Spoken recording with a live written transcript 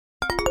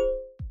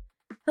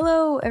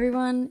Hello,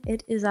 everyone.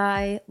 It is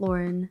I,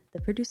 Lauren,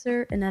 the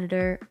producer and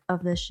editor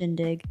of The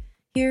Shindig,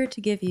 here to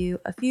give you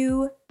a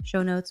few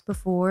show notes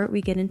before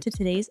we get into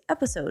today's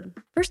episode.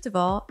 First of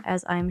all,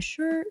 as I'm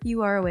sure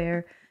you are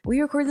aware,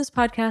 we record this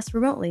podcast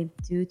remotely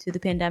due to the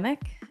pandemic.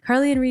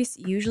 Carly and Reese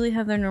usually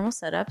have their normal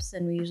setups,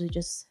 and we usually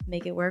just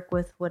make it work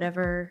with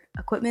whatever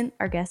equipment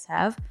our guests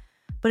have.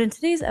 But in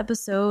today's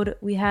episode,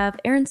 we have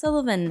Erin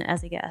Sullivan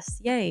as a guest.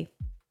 Yay!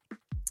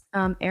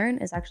 Erin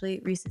is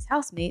actually Reese's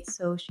housemate,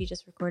 so she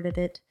just recorded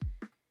it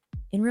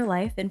in real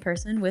life, in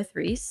person, with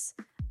Reese.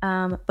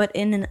 But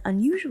in an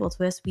unusual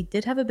twist, we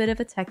did have a bit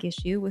of a tech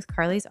issue with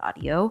Carly's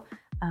audio.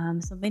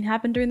 Something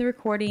happened during the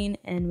recording,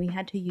 and we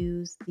had to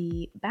use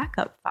the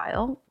backup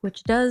file,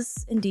 which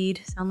does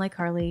indeed sound like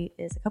Carly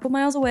is a couple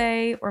miles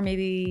away, or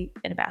maybe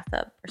in a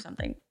bathtub or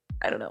something.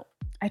 I don't know.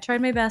 I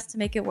tried my best to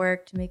make it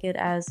work, to make it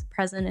as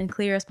present and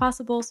clear as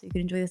possible so you could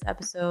enjoy this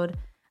episode.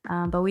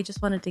 But we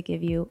just wanted to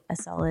give you a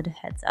solid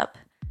heads up.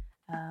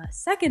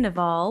 Second of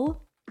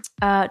all,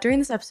 during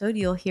this episode,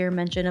 you'll hear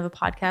mention of a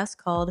podcast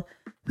called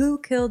Who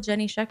Killed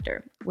Jenny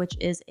Schechter, which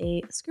is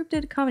a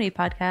scripted comedy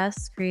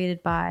podcast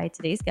created by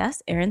today's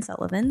guest, Erin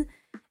Sullivan,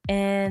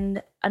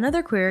 and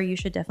another queer you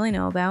should definitely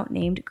know about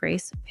named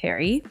Grace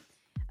Perry.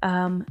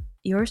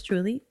 Yours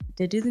truly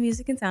did do the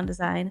music and sound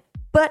design,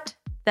 but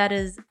that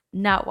is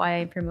not why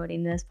I'm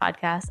promoting this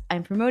podcast.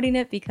 I'm promoting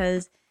it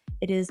because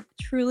it is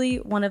truly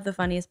one of the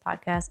funniest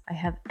podcasts I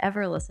have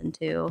ever listened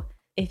to.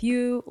 If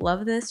you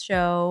love this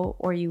show,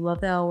 or you love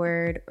the L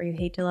word, or you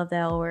hate to love the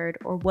L word,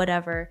 or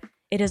whatever,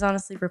 it is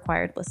honestly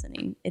required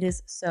listening. It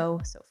is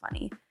so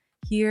funny.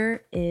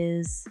 Here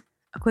is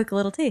a quick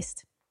little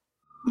taste.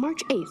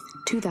 March 8th,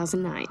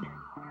 2009.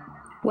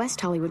 West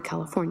Hollywood,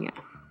 California.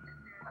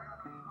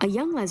 A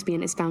young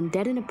lesbian is found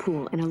dead in a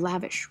pool in a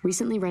lavish,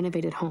 recently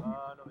renovated home.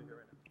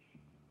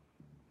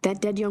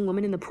 That dead young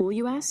woman in the pool,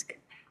 you ask?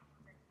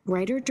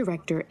 Writer,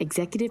 director,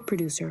 executive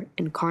producer,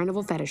 and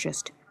carnival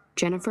fetishist,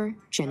 Jennifer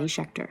Jenny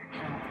Schechter.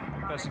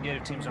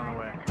 Investigative team's on the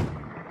way.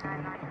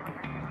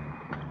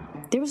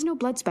 There was no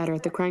blood spatter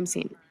at the crime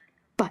scene,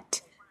 but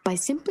by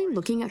simply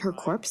looking at her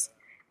corpse,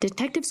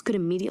 detectives could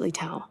immediately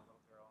tell.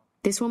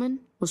 This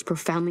woman was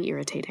profoundly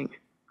irritating.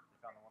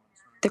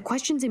 The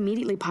questions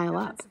immediately pile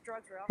up.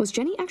 Was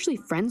Jenny actually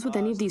friends with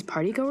any of these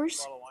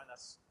partygoers?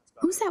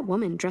 Who's that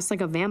woman dressed like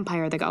a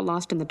vampire that got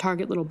lost in the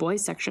Target little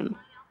boys section?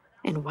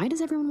 And why does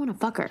everyone want to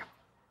fuck her?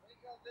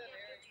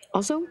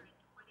 Also,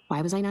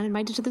 why was I not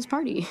invited to this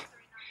party?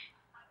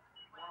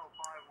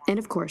 And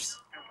of course,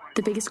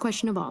 the biggest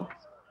question of all,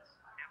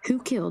 who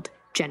killed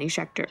Jenny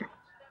Schechter?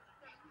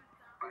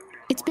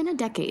 It's been a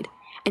decade,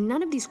 and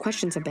none of these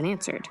questions have been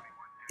answered.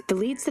 The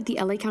leads that the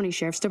LA County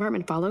Sheriff's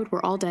Department followed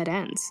were all dead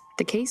ends.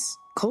 The case,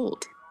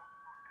 cold.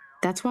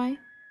 That's why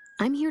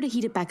I'm here to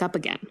heat it back up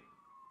again.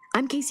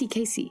 I'm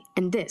Casey,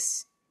 and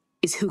this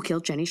is Who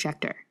Killed Jenny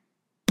Schechter.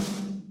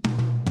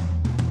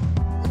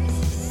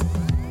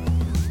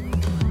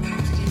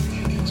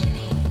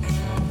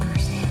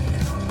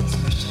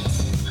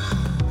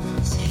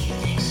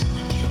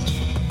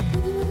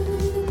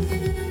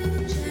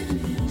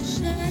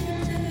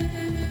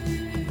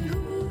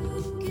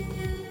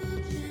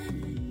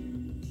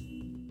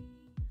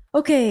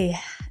 Okay,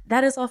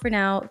 that is all for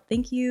now.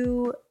 Thank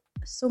you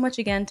so much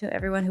again to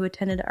everyone who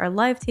attended our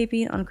live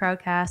taping on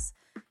Crowdcast.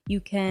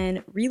 You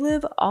can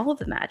relive all of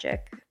the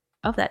magic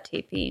of that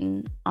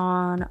taping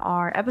on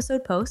our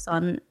episode post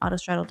on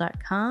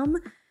autostraddle.com.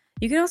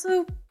 You can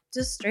also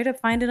just straight up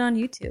find it on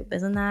YouTube.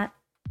 Isn't that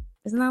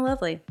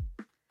lovely?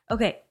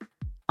 Okay,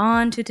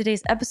 on to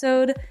today's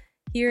episode.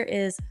 Here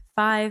is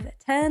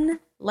 510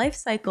 Life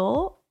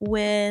Cycle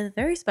with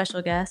very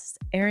special guest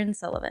Erin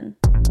Sullivan.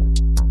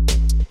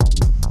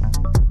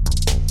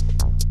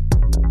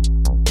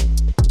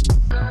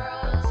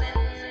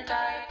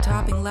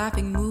 Topping,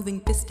 laughing,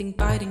 moving, fisting,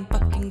 biting,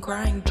 fucking,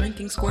 crying,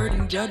 drinking,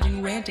 squirting,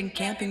 judging, ranting,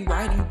 camping,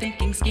 writing,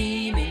 thinking,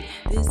 scheming.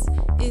 This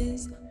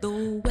is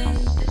the way,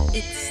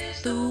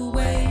 it's the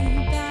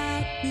way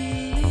that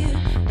we live.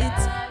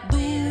 It's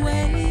the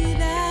way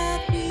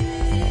that we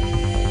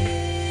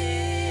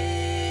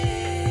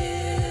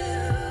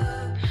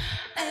live.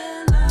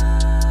 And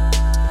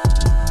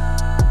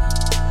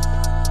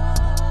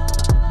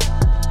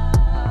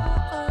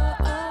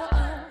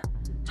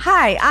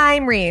Hi,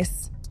 I'm Reese.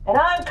 And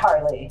I'm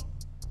Carly.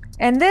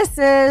 And this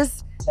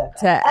is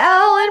To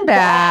L and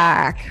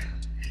Back.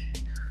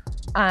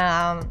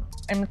 I'm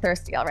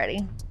thirsty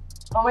already.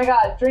 Oh my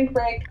God, drink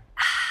break.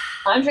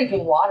 I'm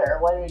drinking water.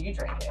 What are you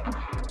drinking?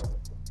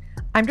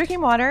 I'm drinking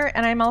water,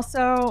 and I'm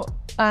also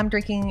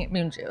drinking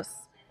moon juice.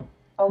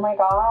 Oh my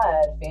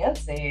God,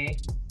 fancy.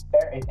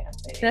 Very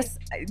fancy.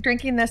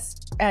 Drinking this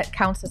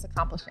counts as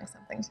accomplishing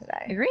something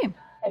today. Agree.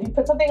 If you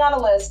put something on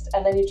a list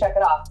and then you check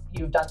it off,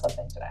 you've done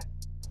something today.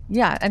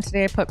 Yeah, and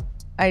today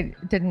I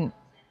did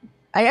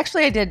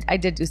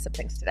do some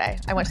things today.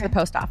 I went to the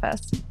post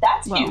office.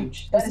 That's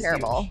huge. That is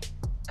terrible.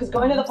 Because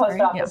going to the post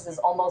office is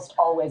almost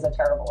always a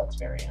terrible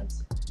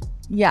experience.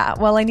 Yeah,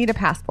 well, I need a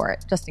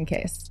passport just in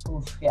case.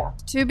 Oof, yeah.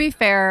 To be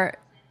fair,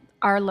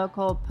 our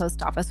local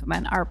post office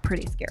women are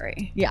pretty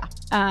scary. Yeah.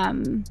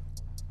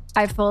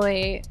 I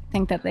fully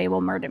think that they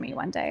will murder me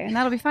one day, and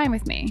that'll be fine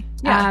with me.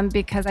 Yeah.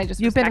 Because I just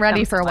You've been respect ready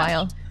them for so a much.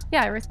 while.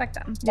 Yeah, I respect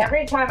them.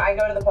 Every time I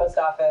go to the post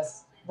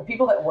office, the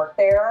people that work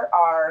there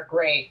are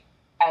great,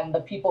 and the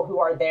people who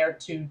are there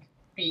to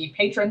be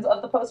patrons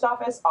of the post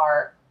office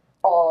are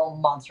all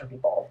monster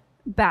people.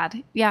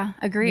 Bad. Yeah,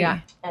 agree.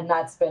 Yeah. And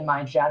that's been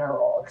my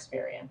general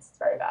experience. It's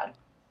very bad.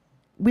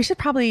 We should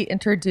probably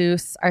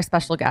introduce our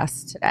special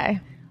guest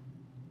today.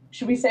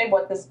 Should we say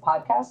what this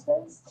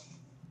podcast is?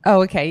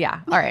 Oh, okay.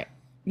 Yeah. All right.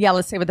 Yeah,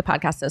 let's say what the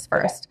podcast is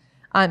first.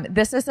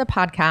 This is a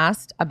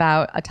podcast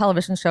about a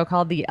television show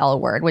called The L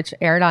Word, which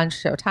aired on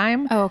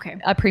Showtime, Oh, okay.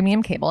 a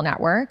premium cable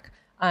network,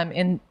 in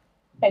And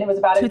it was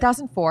about a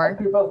 2004.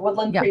 group of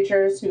woodland Yeah.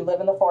 creatures who live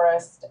in the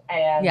forest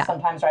and Yeah.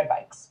 sometimes ride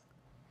bikes.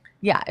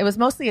 Yeah, it was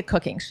mostly a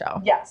cooking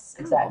show. Yes,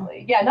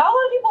 exactly. Yeah, not a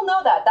lot of people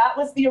know that. That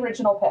was the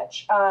original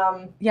pitch.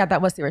 Yeah, that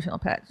was the original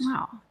pitch.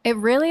 Wow. It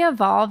really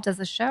evolved as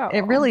a show.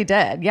 It really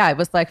did. Yeah, it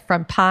was like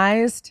from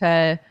pies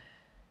to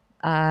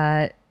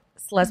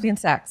lesbian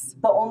sex.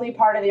 The only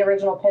part of the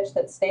original pitch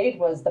that stayed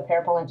was the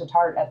pear polenta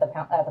tart at the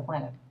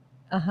planet.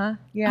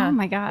 Yeah. Oh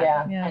my God.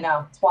 Yeah, Yeah. I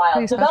know. It's wild.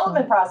 Pretty special.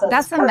 Development process.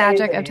 That's is the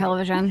magic crazy. of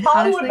television.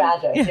 Hollywood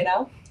honestly. magic, you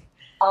know?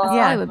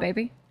 Yeah. Hollywood,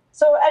 baby.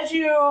 So as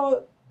you,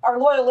 our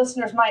loyal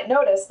listeners might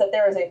notice that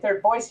there is a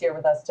third voice here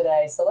with us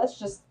today. So let's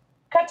just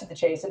cut to the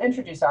chase and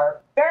introduce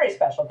our very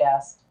special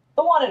guest,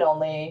 the one and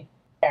only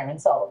Erin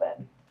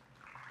Sullivan.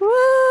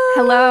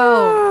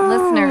 Hello,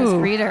 listeners,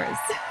 readers,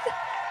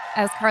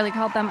 as Carly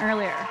called them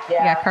earlier.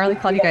 Yeah, Carly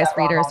called you got guys that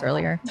wrong readers all the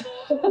earlier.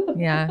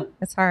 Yeah,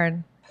 it's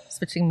hard.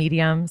 Switching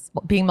mediums.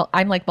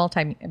 I'm like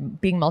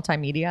being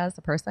multimedia as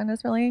a person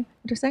is really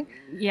interesting.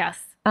 Yes.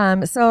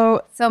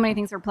 So So many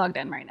things are plugged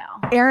in right now.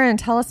 Erin,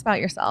 tell us about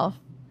yourself.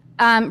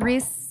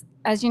 Reese,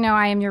 as you know,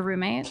 I am your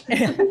roommate.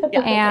 Yeah,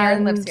 And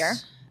Erin lives here.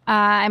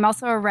 I'm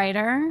also a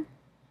writer,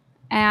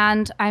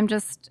 and I'm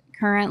just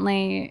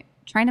currently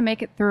trying to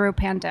make it through a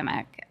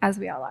pandemic, as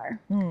we all are.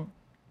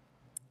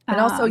 And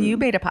also, you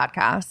made a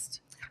podcast.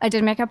 I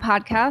did make a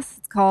podcast.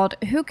 It's called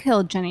Who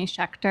Killed Jenny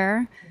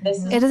Schechter?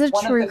 It is a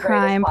one of true the greatest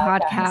crime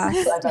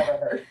podcasts podcast. I've ever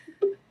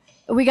heard.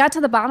 We got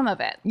to the bottom of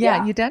it.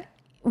 Yeah, you did?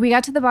 We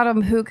got to the bottom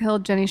of who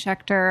killed Jenny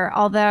Schechter,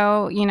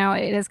 although, you know,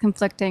 it is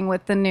conflicting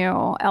with the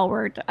new L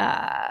Word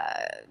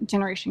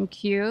Generation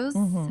Q's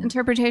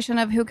interpretation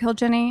of who killed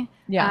Jenny.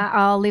 Yeah.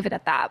 I'll leave it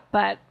at that.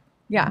 But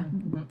Yeah.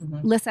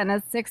 listen,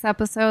 it's 6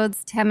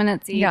 episodes, 10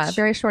 minutes each. Yeah,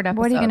 very short episodes.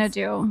 What are you going to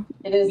do?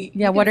 It is.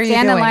 Yeah, what are you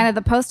Stand doing? in line at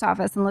the post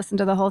office and listen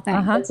to the whole thing.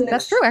 It's an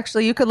That's true,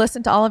 actually. You could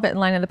listen to all of it in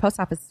line at the post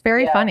office. It's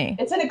very Yeah. funny.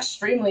 It's an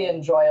extremely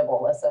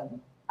enjoyable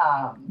listen.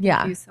 Yeah.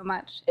 Thank you so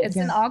much. It's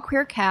an all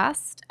queer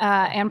cast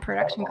and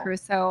production crew.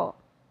 So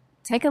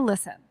take a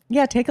listen.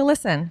 Yeah, take a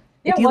listen.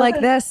 Yeah, If you like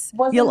wasn't- this,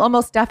 wasn't-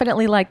 you'll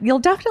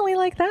definitely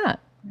like that.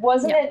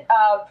 Wasn't it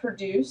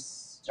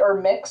produced or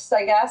mixed,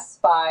 I guess,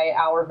 by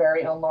our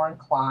very own Lauren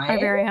Klein? Our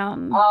very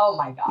own. Oh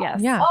my god. Yes.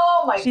 Yeah.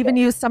 Oh my. She even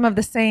goodness. used some of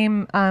the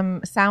same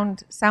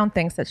sound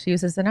things that she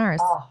uses in ours.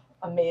 Oh,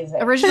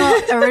 amazing.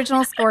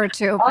 Original score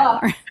too. by Oh.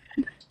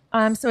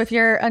 Lauren. So if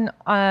you're an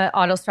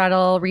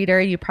Autostraddle reader,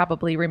 you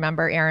probably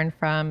remember Erin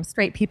from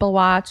Straight People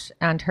Watch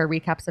and her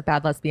recaps of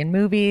bad lesbian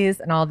movies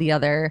and all the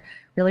other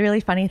really, really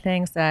funny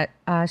things that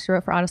she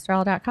wrote for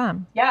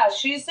Autostraddle.com. Yeah,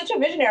 she's such a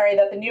visionary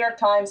that the New York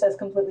Times has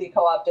completely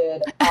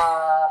co-opted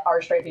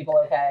Are Straight People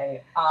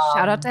Okay?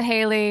 Shout out to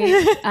Haley.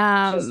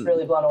 Just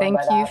really blown away Thank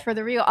by you that. for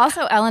the real.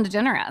 Also, Ellen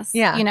DeGeneres.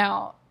 Yeah. You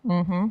know,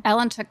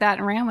 Ellen took that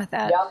and ran with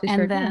it. Yep. She and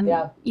sure then, did.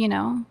 Yeah. you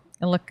know,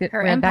 And look at her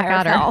ran back empire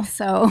at her. fell.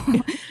 So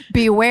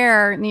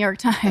beware, New York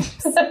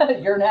Times.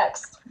 You're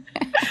next.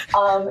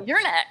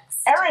 You're next.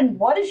 Erin,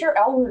 what is your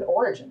L Word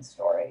origin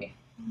story?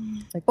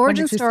 Like, Origin when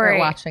did you story. start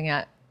watching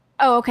it?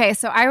 Oh, okay.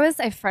 So I was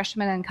a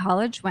freshman in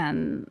college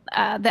when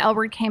the L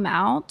Word came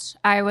out.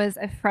 I was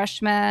a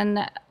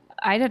freshman.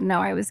 I didn't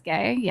know I was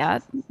gay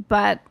yet,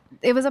 but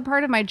it was a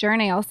part of my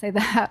journey. I'll say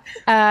that.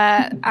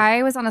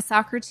 I was on a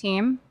soccer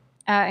team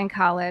in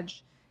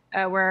college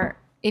where,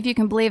 if you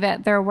can believe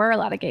it, there were a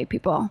lot of gay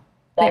people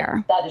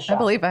there. That is I shocking.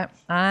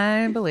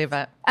 believe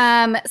it.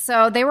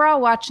 So they were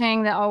all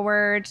watching the L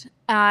Word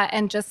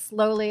and just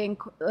slowly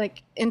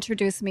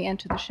introduced me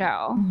into the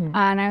show.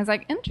 And I was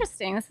like,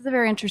 interesting. This is a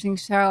very interesting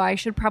show. I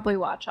should probably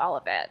watch all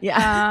of it.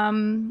 Yeah.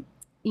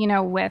 You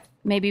know, with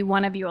maybe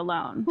one of you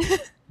alone.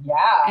 Yeah.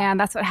 And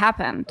that's what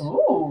happened.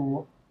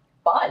 Ooh,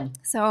 fun.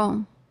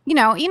 So, you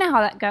know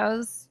how that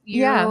goes.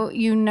 Yeah.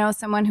 You know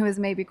someone who is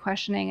maybe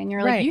questioning and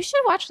you're Right. like, you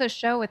should watch this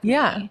show with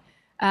Yeah. me.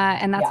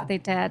 And that's Yeah. what they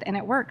did. And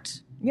it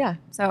worked. Yeah.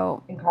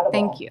 So Incredible.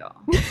 thank you.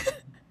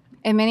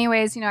 In many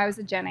ways, you know, I was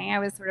a Jenny. I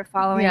was sort of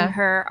following Yeah.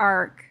 her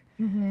arc.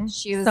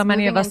 She was So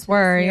many of moving us into this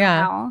were, new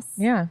yeah. house.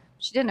 Yeah.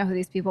 She didn't know who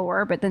these people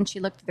were, but then she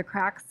looked through the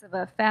cracks of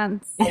a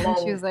fence And and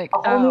then she was like, a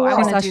whole "Oh, new I world.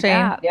 want Saw to do Shane.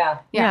 that." Yeah.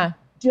 Yeah.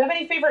 Do you have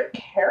any favorite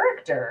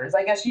characters?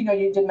 I guess you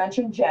did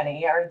mention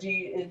Jenny. Or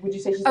would you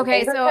say she's Okay, a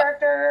favorite so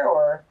character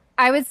or?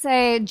 I would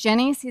say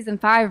Jenny season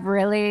 5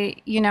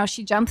 really,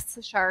 she jumps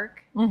the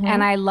shark,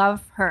 and I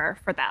love her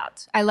for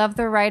that. I love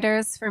the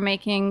writers for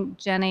making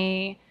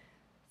Jenny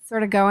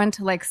sort of go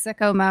into like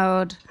sicko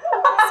mode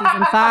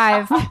season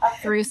 5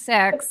 through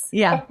 6.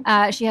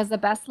 Yeah. She has the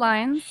best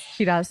lines.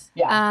 She does.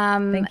 Yeah.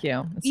 Thank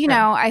you. That's You true.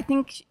 know, I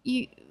think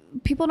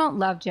people don't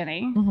love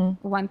Jenny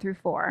 1 through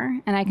 4,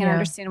 and I can Yeah.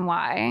 understand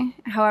why.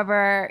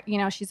 However,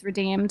 she's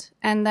redeemed.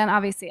 And then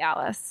obviously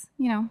Alice,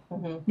 Yeah.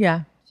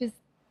 she's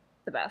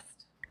the best.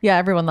 Yeah,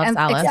 everyone loves And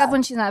Alice. except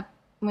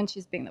when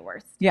she's being the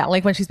worst. Yeah,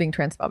 like when she's being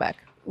transphobic.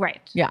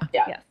 Right. Yeah.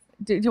 Yeah. Yes.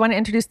 Do you want to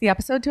introduce the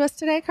episode to us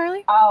today,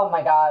 Carly? Oh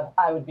my God,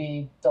 I would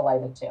be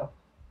delighted to.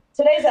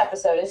 Today's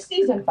episode is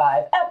season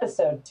 5,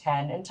 episode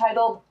 10,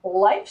 entitled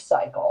Life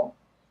Cycle,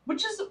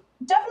 which is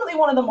definitely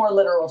one of the more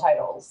literal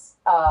titles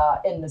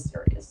in the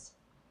series.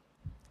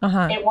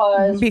 Uh-huh. It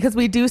was Because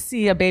we do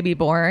see a baby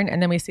born,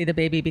 and then we see the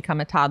baby become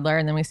a toddler,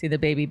 and then we see the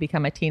baby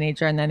become a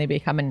teenager, and then they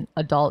become an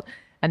adult,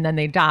 and then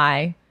they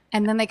die.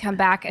 And then they come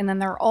back, and then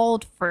they're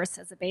old first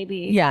as a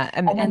baby. Yeah.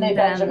 and then they and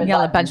Benjamin then- Yeah,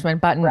 like Button. Benjamin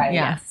Button. Right.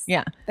 Yeah. Yes.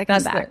 Yeah. They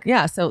come That's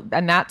back. so,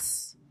 and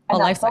that's And a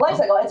life that's the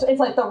cycle. life cycle. It's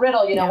like the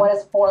riddle, Yeah. what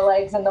has 4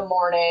 legs in the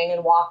morning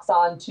and walks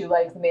on 2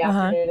 legs in the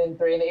afternoon and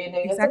 3 in the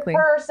evening. Exactly. It's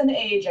a person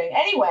aging.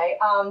 Anyway,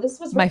 this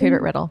was My written-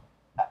 favorite riddle.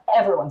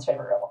 Everyone's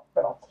favorite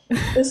riddle.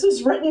 This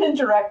was written and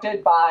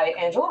directed by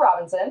Angela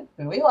Robinson,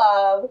 who we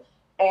love,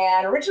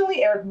 and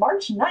originally aired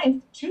March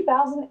 9th,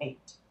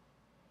 2008.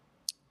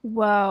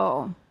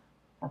 Whoa.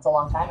 That's a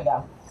long time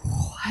ago.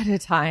 What a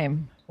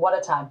time. What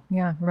a time.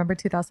 Yeah. Remember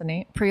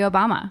 2008?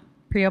 Pre-Obama.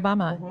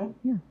 Pre-Obama. Mhm.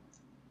 Yeah.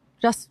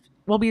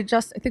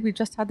 I think we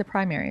just had the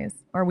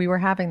primaries, or we were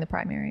having the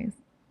primaries.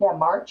 Yeah,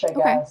 March, I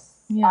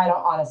guess. Yeah. I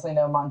don't honestly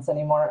know months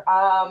anymore.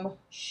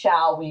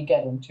 Shall we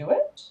get into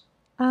it?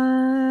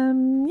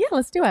 Yeah,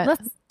 let's do it.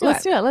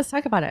 Let's do it. Let's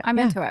talk about it. I'm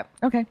Yeah. into it.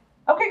 Okay.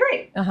 Okay,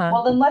 great. Uh-huh.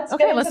 Well, then let's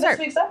Okay, get let's into this start.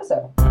 week's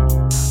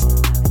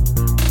episode.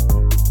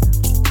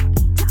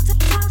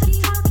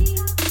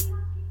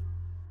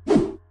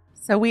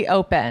 So we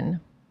open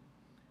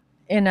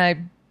in a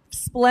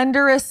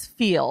splendorous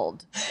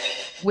field,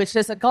 which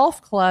is a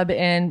golf club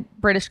in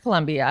British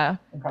Columbia,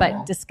 Incredible.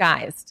 but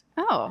disguised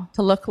Oh.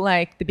 to look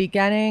like the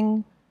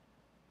beginning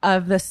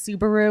of the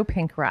Subaru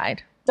Pink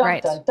Ride. Dun,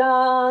 Right. dun,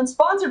 dun.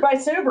 Sponsored by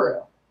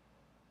Subaru.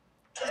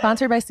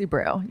 Sponsored by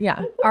Subaru.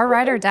 Yeah. Our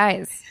ride or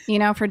dies,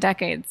 for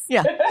decades.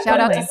 Yeah. Shout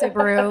out to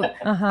Subaru.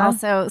 Uh-huh.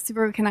 Also,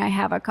 Subaru, can I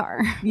have a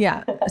car?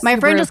 Yeah. My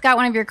friend Subaru- just got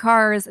one of your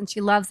cars and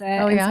she loves it.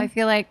 Oh, and yeah? so I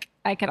feel like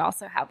I could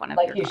also have one of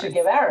Like your you cars. should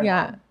give Aaron.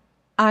 Yeah.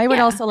 I would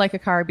Yeah. also like a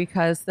car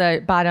because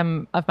the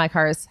bottom of my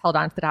car is held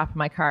onto the top of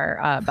my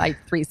car by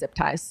 3 zip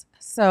ties.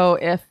 So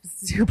if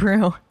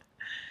Subaru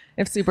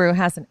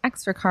has an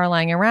extra car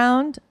lying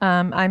around,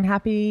 I'm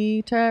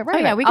happy to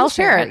ride yeah, it. we can I'll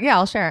share share it. it. Yeah,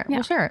 I'll share it. Yeah.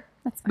 We'll share it.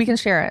 That's fine. We can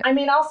share it. I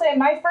mean, I'll say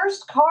my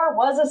first car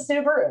was a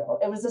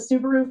Subaru. It was a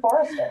Subaru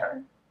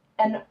Forester.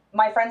 And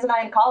my friends and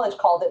I in college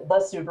called it the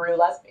Subaru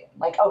lesbian.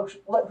 Like, oh,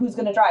 who's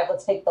going to drive?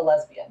 Let's take the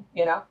lesbian,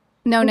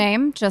 No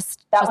name,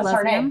 just That just was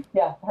her lesbian. name.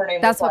 Yeah, her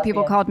name That's was what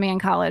people lesbian. called me in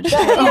college.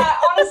 Yeah,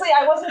 honestly,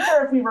 I wasn't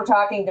sure if we were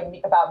talking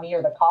about me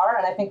or the car.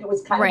 And I think it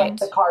was kind of like Right.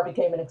 the car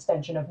became an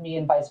extension of me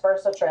and vice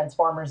versa,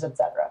 Transformers,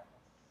 etc.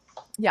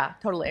 Yeah,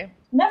 totally.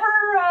 Never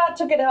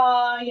took it,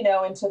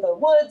 into the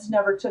woods.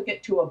 Never took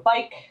it to a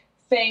bike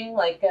thing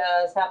like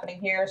is happening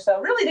here.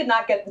 So really did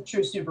not get the true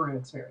Subaru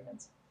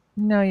experience.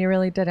 No, you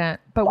really didn't.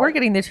 But we're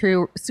getting the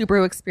true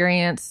Subaru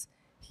experience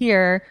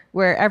here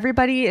where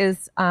everybody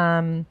is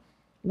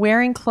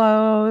wearing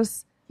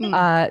clothes.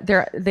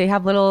 They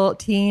have little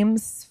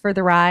teams for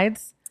the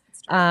rides.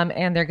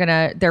 And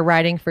they're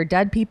riding for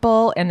dead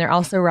people and they're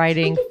also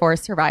riding for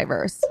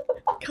survivors.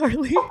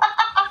 Carly.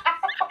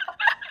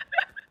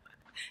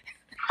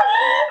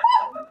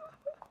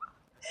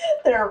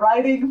 They're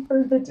riding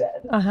for the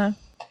dead. Uh-huh.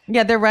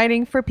 Yeah, they're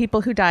riding for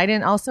people who died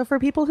and also for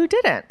people who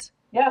didn't.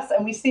 Yes,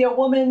 and we see a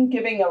woman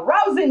giving a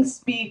rousing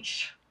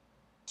speech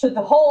to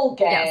the whole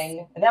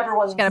gang, and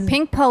everyone's Got a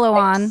pink polo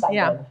on. excited.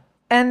 Yeah.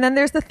 And then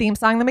there's the theme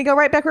song. Then we go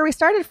right back where we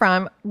started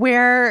from,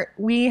 where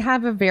we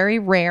have a very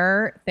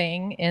rare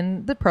thing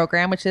in the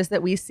program, which is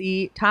that we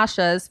see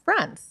Tasha's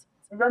friends.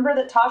 Remember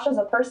that Tasha's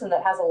a person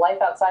that has a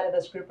life outside of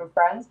this group of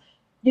friends.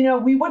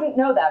 We wouldn't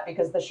know that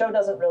because the show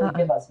doesn't really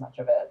give us much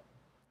of it,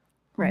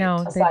 Right. No,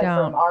 they aside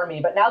from don't. Army.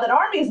 But now that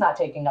Army's not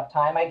taking up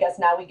time, I guess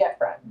now we get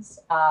friends.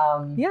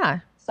 Yeah.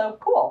 So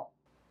cool.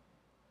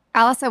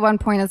 Alice at one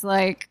point is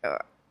like,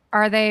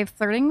 are they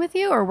flirting with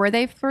you or were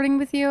they flirting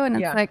with you? And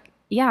it's Yeah. like,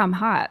 yeah, I'm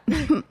hot.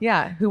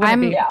 Yeah. Who wouldn't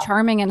I'm be? Yeah.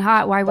 charming and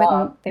hot. Why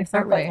wouldn't they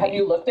flirt exactly. Like, with have me?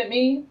 you looked at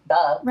me?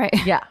 Duh. Right.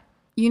 Yeah.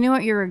 You knew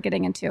what you were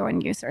getting into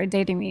when you started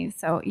dating me.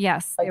 So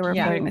yes, they were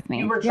yeah. flirting with me.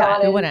 You were Yeah,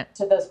 drawn who wouldn't?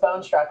 into this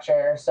bone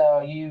structure,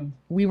 so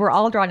We were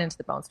all drawn into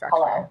the bone structure.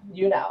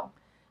 hello,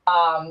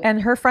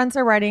 And her friends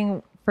are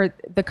writing for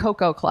the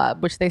Cocoa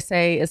Club, which they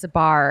say is a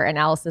bar. And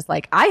Alice is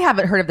like, I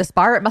haven't heard of this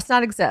bar. It must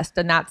not exist.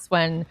 And that's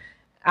when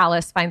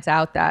Alice finds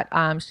out that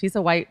she's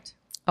a white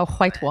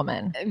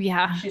woman.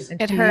 Yeah. She's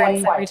It she's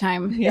hurts white. every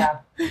time. Yeah.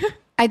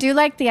 I do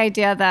like the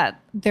idea that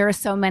there are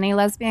so many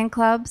lesbian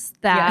clubs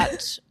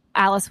that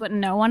Alice wouldn't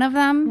know one of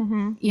them.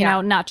 Mm-hmm. You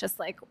know, not just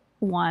like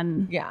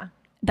one Yeah.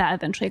 that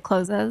eventually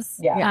closes.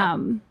 Yeah.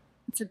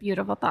 It's a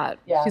beautiful thought.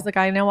 Yeah. She's like,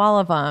 I know all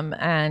of them.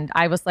 And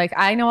I was like,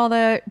 I know all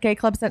the gay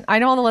clubs and I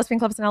know all the lesbian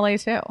clubs in LA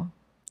too.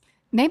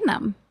 Name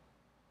them.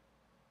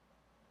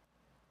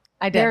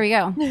 I did. There we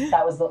go.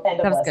 That was the end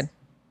of That was list. good.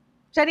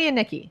 Jenny and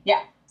Nikki.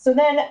 Yeah. So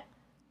then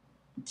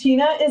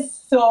Tina is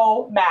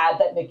so mad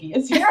that Nikki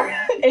is here.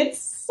 It's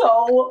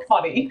so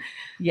funny.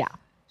 Yeah.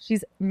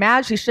 She's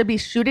mad. She should be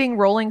shooting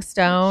Rolling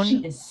Stone.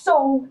 She is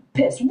so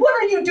pissed. What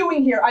are you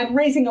doing here? I'm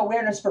raising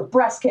awareness for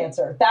breast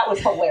cancer. That was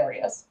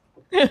hilarious.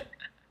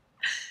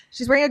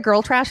 She's wearing a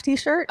Girl Trash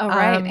t-shirt. Oh,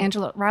 right.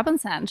 Angela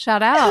Robinson.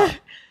 Shout out.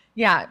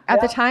 Yeah.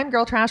 At the time,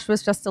 Girl Trash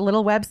was just a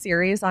little web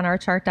series on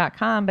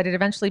ourchart.com, but it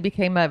eventually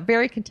became a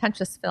very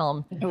contentious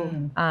film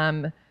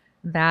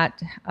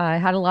that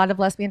had a lot of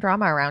lesbian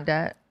drama around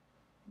it.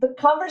 The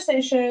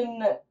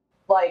conversation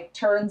like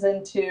turns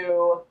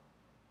into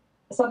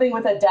something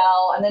with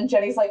Adele, and then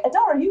Jenny's like,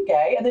 Adele, are you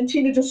gay? And then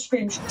Tina just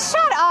screams,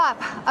 Shut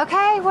up,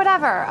 okay?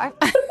 Whatever.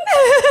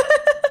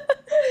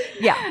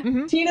 Yeah.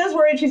 Mm-hmm. Tina's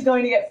worried she's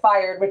going to get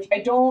fired, which I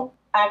don't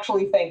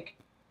actually think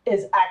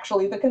is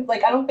actually the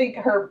I don't think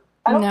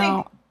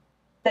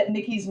that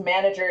Nikki's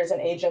managers and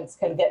agents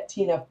can get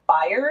Tina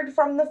fired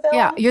from the film.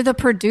 Yeah, you're the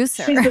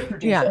producer. She's the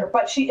producer, Yeah.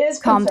 but she is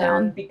Calm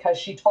concerned down. because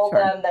she told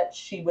them that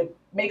she would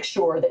make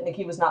sure that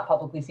Nikki was not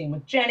publicly seen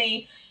with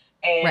Jenny.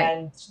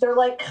 And they're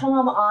like,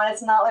 come on,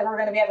 it's not like we're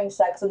going to be having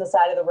sex on the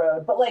side of the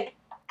road. But like,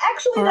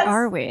 actually, Or that's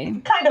are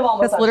we? kind of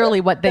almost That's literally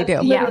untrue. what they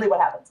That's do. literally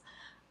what happens.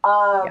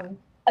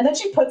 And then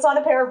she puts on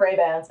a pair of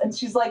Ray-Bans and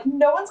she's like,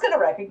 no one's going to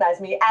recognize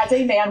me, as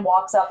a man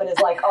walks up and is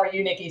like, are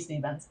you Nikki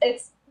Stevens?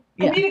 It's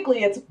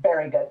comedically, it's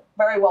very good.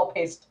 Very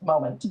well-paced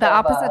moment. The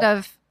opposite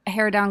of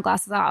hair down,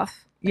 glasses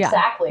off. Yeah.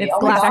 Exactly. It's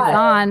Oh my Glasses God.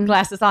 on.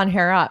 Glasses on,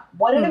 hair up.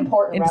 What an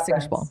important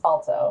Indistinguishable. reference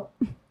also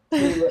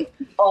to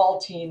all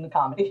teen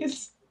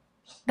comedies.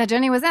 That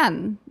Jenny was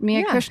in.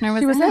 Mia Kushner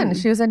was she was in.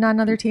 She was in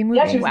another teen movie.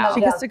 Yeah, she was in-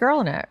 She yeah. kissed a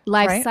girl in it.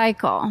 Life right?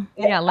 Cycle.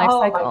 Yeah, Life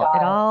Oh my Cycle. God.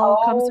 It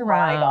all comes Oh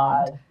around. my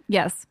God.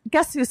 Yes.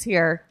 Guess who's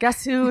here?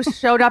 Guess who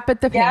showed up at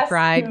the Pink Guess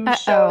Ride? who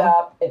showed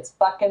up? It's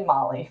fucking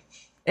Molly.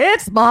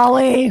 It's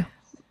Molly.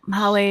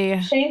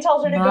 Molly. Shane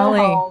tells her to Molly.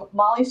 go home.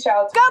 Molly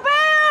shouts,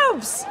 Go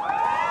boobs!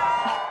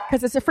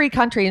 Because it's a free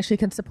country and she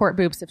can support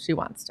boobs if she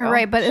wants to.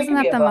 Right, but She isn't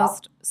can be that a the bra.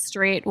 most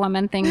straight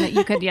woman thing that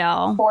you could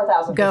yell?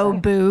 4,000%. Go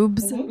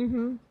boobs.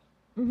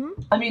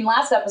 I mean,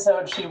 last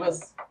episode she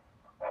was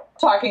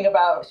talking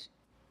about,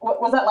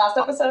 what was that last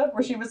episode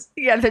where she was,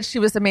 Yeah, that she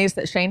was amazed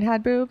that Shane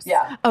had boobs.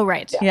 yeah. Oh,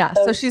 right. Yeah,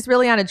 so Those- she's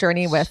really on a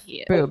journey with She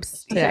is.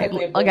 boobs today.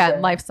 Specifically a boob Again,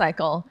 journey. Life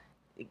Cycle.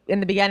 In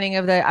the beginning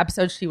of the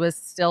episode, she was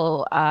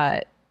still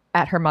at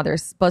her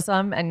mother's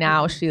bosom, and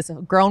now she's a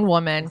grown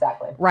woman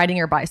Exactly. riding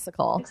her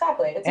bicycle.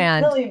 Exactly. It's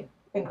And- a really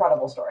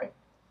incredible story.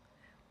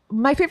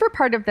 My favorite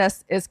part of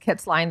this is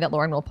Kit's line that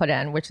Lauren will put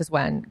in, which is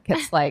when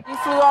Kit's like, You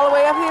flew all the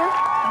way up here?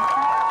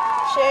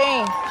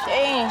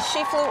 Shane,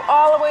 she flew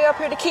all the way up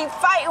here to keep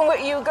fighting with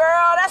you,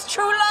 girl. That's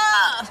true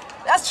love.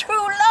 That's true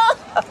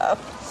love.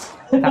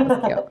 that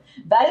was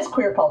cute. That is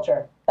queer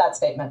culture, that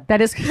statement.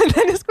 That is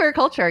that is queer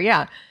culture.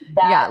 Yeah,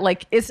 That yeah.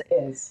 Like is.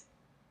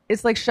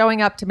 it's like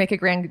showing up to make a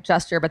grand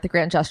gesture, but the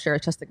grand gesture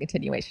is just a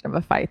continuation of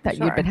a fight that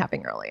Sure. you've been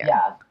having earlier.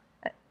 Yeah.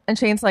 And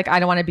Shane's like, I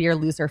don't want to be your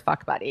loser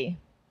fuck buddy.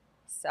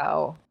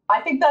 So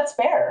I think that's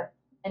fair.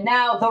 And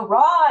now the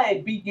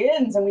ride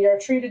begins, and we are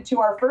treated to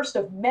our first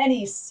of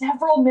many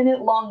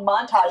several-minute-long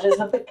montages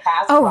of the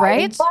cast Oh,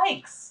 riding right?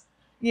 bikes.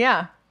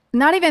 yeah,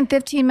 Not even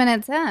 15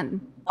 minutes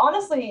in.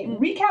 Honestly,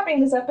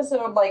 recapping this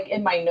episode, like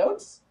in my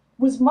notes,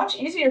 was much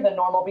easier than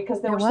normal because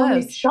there It were so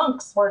many was.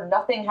 chunks where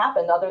nothing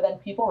happened other than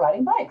people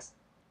riding bikes.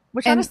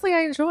 which And- honestly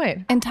I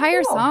enjoyed. Entire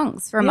know.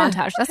 songs for a Yeah.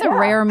 montage. That's a Yeah.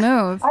 rare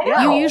move. I know.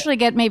 You usually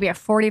get maybe a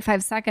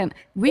 45-second.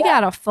 We Yeah.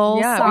 got a full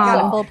Yeah, song. we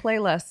got a full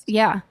playlist.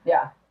 Yeah.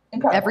 Yeah,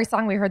 incredible. Every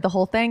song we heard the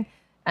whole thing,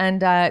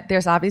 and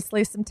there's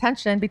obviously some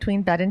tension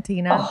between Bet and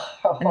Tina,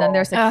 and then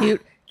there's a Ugh.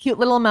 cute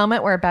little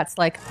moment where Bet's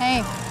like,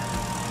 Hey,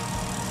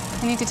 I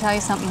need to tell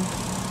you something.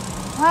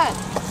 What?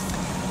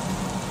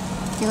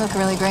 You look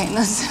really great in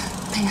those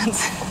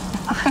pants.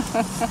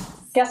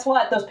 Guess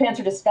what? Those pants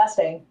are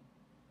disgusting.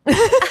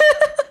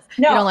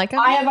 No, You don't like 'em?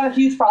 I have a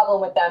huge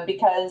problem with them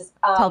because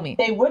Tell me.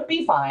 they would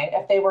be fine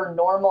if they were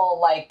normal,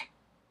 like,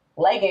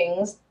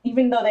 leggings,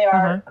 even though they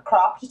are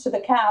cropped to the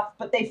calf,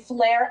 but they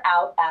flare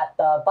out at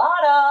the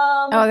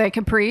bottom. Oh, they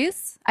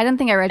capris? I didn't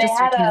think I They registered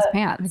had Tina's a-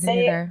 pants. didn't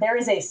either. There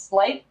is a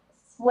slight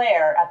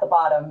flare at the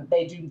bottom.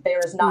 There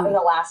is not an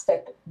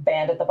elastic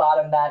band at the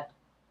bottom that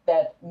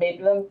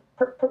made them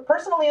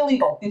personally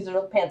illegal. These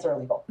pants are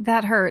illegal.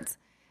 That hurts.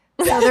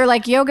 So they're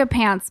like yoga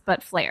pants,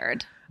 but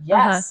flared.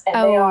 Yes, and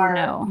they Oh, are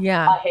no.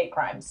 yeah. a hate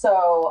crime.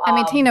 So I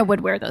mean, Tina would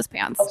wear those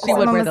pants. Of course. She would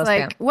Someone wear was those like,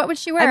 pants. what would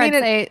she wear? I mean,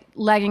 I'd say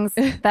leggings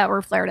that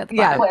were flared at the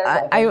yeah. bottom.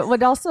 Flare I leggings.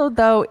 would also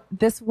though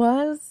this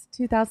was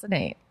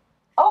 2008.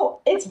 Oh,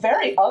 it's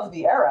very of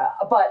the era,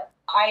 but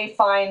I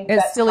find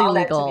It's that still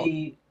comment illegal. to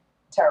be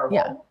terrible.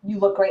 Yeah. You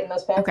look great in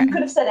those pants. Okay. You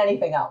could have said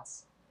anything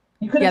else.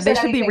 You could Yeah, have they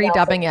said should be anything else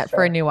that redubbing was it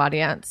for a true. new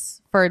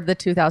audience. For the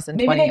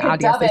 2020 Maybe they could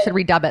audience, dub they it. should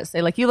redub it.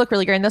 Say, like, you look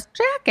really great in this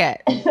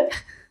jacket.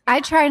 I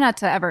try not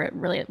to ever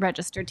really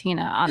register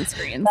Tina on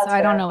screen, That's so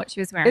I don't fair. know what she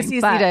was wearing. It's easy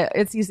but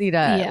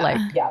to Yeah. like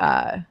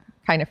Yeah.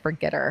 kind of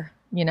forget her,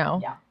 you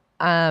know.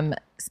 Yeah.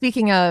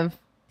 Speaking of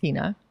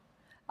Tina,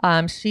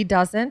 she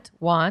doesn't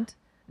want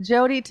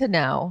Jody to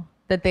know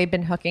that they've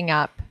been hooking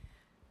up,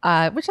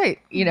 which of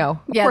Yeah.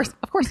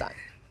 course not.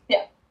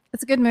 Yeah.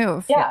 it's a good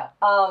move. Yeah.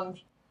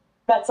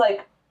 That's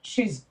like,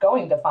 she's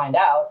going to find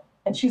out.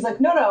 And she's like,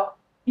 no,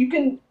 you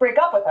can break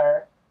up with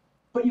her,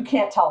 but you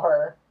can't tell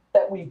her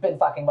that we've been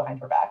fucking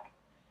behind her back.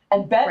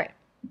 And Bet Right.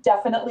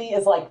 definitely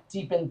is like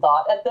deep in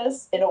thought at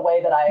this in a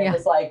way that I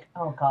was like,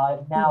 oh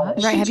God, now.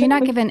 Right. Have you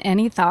not given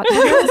any thought to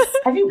this?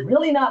 Have you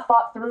really not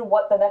thought through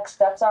what the next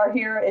steps are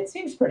here? It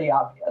seems pretty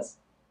obvious.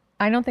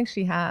 I don't think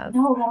she has.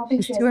 No, I don't think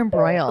She's she too has.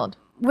 embroiled.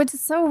 Which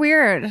is so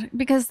weird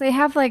because they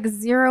have like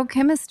zero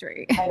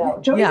chemistry. I know.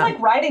 Jody's Yeah.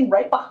 like riding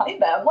right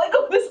behind them. Like,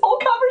 this whole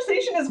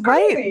conversation is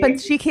crazy. Right, but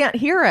she can't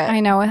hear it. I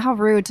know. How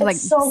rude to like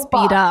It's so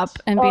speed fucked. up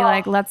and be Ugh.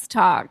 like, let's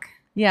talk.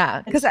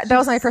 Yeah, because It's that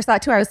was my just- first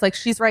thought too. I was like,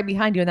 she's right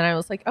behind you, and then I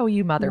was like, oh,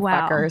 you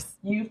motherfuckers.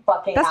 You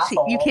fucking That's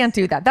assholes. you can't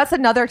do that. That's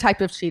another type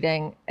of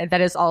cheating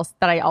that is also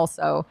that I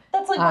also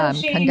That's like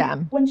when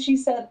condemn. when she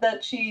said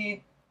that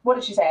she, what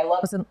did she say? I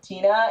love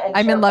Tina. And I'm she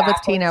in went love with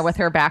backwards. Tina with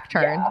her back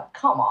turned. Yeah,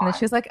 come on. And then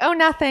she's like, oh,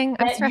 nothing.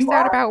 I'm Bet stressed you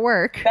out are. about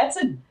work. That's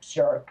a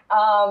jerk.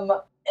 I'm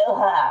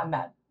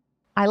mad.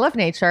 I love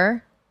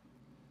nature.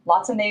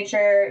 Lots of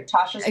nature.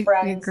 Tasha's I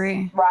friends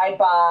agree. ride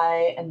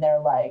by and they're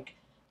like,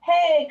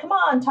 hey, come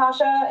on,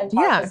 Tasha. And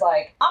Tasha's Yeah.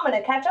 like, I'm going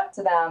to catch up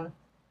to them.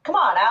 Come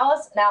on,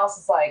 Alice. And Alice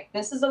is like,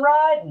 this is a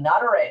ride,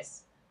 not a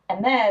race.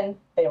 And then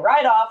they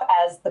ride off,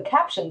 as the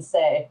captions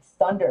say,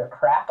 thunder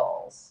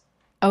crackles.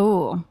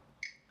 Oh,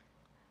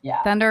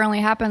 Yeah. thunder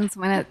only happens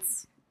when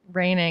it's.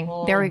 Raining.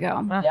 There we go.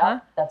 Uh-huh. Yeah,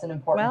 that's an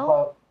important Well-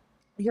 quote.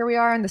 Here we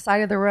are on the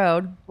side of the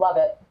road. Love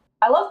it.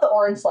 I love the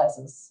orange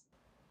slices.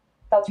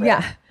 That's real.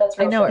 Yeah, That's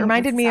I real know. It shit.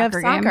 reminded me of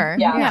Soccer game. soccer.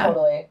 Yeah,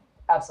 totally.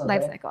 Absolutely.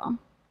 Life cycle.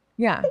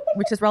 Yeah,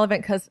 which is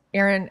relevant because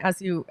Aaron,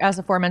 as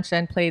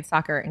aforementioned, played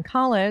soccer in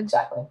college.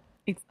 Exactly.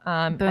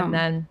 Boom. And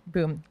then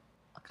boom,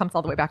 comes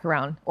all the way back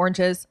around.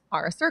 Oranges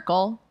are a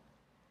circle.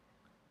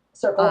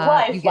 Circle of You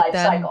life, get life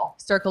them- cycle.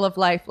 Circle of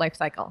life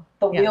cycle.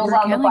 The Yeah. wheels We're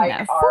on the killing bike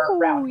this. are Ooh,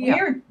 round.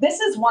 yeah. This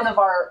is one of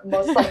our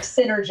most like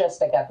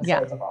synergistic episodes Yeah.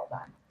 of all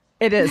time.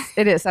 It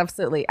is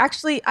absolutely.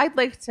 Actually, I'd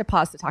like to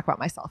pause to talk about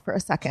myself for a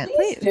second.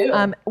 Please do.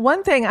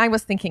 One thing I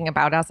was thinking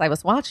about as I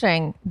was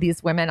watching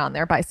these women on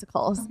their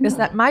bicycles is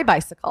that my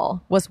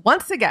bicycle was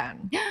once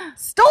again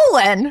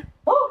stolen.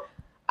 Oh,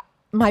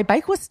 My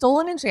bike was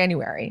stolen in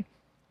January.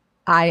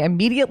 I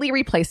immediately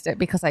replaced it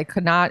because I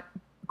could not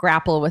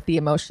grapple with the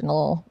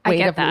emotional I weight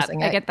get of that.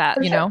 losing it. I get that.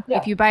 For you sure. know, Yeah.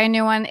 If you buy a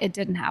new one, it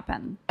didn't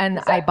happen. and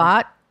Exactly. I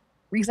bought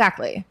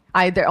exactly.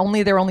 There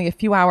were only a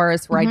few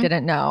hours where I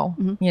didn't know.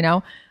 You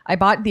know, I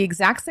bought the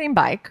exact same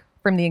bike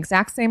from the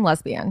exact same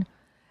lesbian,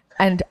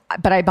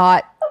 but I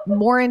bought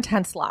more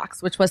intense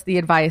locks, which was the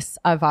advice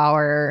of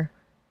our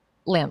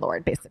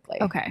landlord, basically.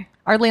 Okay.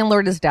 Our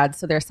landlord is dead,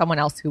 so there's someone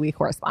else who we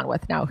correspond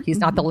with now. He's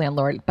not the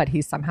landlord, but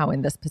he's somehow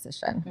in this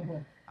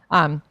position.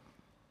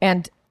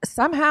 And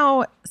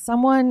somehow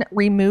someone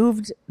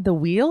removed the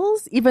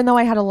wheels, even though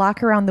I had a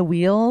lock around the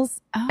wheels.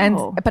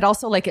 Oh. But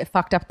also like it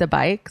fucked up the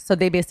bike. So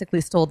they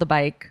basically stole the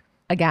bike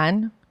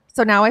again.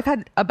 So now I've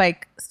had a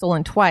bike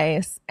stolen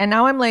twice. And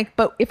now I'm like,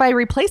 but if I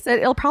replace it,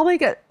 it'll probably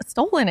get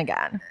stolen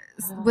again.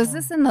 Was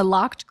this in the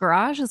locked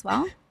garage as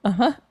well?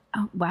 Uh-huh.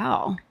 Oh,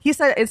 wow. He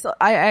said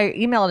I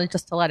emailed it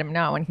just to let him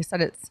know. And he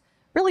said it's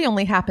really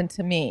only happened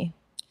to me.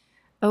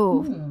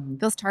 Oh,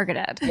 feels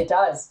targeted. it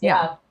does.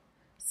 Yeah.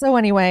 So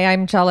anyway,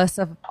 I'm jealous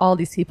of all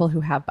these people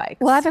who have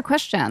bikes. Well, I have a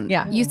question.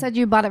 Yeah. You said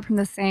you bought it from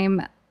the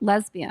same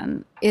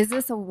lesbian. Is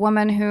this a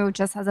woman who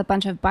just has a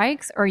bunch of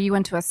bikes, or you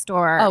went to a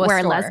store Oh, a where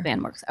store. a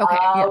lesbian works? Okay.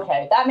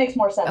 Okay, that makes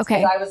more sense.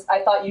 Okay. Because I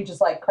thought you just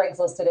like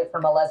Craigslisted it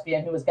from a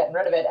lesbian who was getting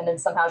rid of it, and then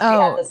somehow she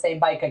Oh. had the same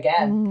bike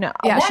again. No.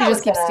 Yeah, now she just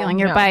it's keeps gonna- stealing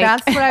your No, bike.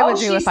 That's what I would Oh,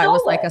 do she if I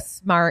was stole like it. a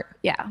smart,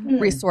 yeah.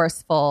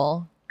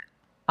 resourceful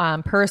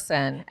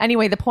person.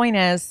 Anyway, the point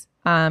is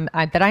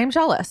that I am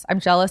jealous. I'm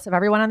jealous of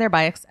everyone on their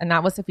bikes. And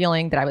that was a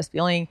feeling that I was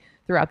feeling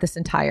throughout this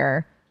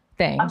entire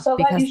thing. I'm so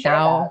glad you shared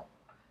that.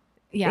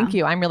 Yeah. Thank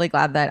you. I'm really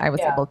glad that I was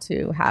Yeah. able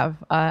to have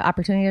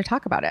opportunity to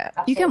talk about it.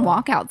 You can Absolutely.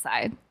 walk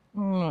outside.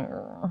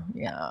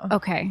 Yeah.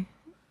 Okay.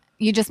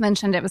 You just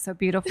mentioned it was so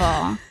beautiful.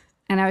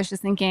 And I was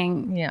just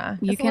thinking, Yeah.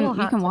 you It's a little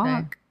can hot today.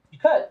 walk. You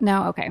could.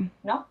 No, okay.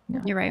 No?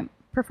 You're right.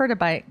 Prefer to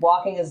bike.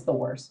 Walking is the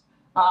worst.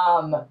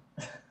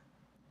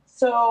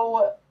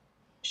 So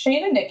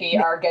Shane and Nikki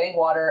are getting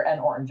water and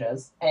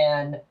oranges,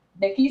 and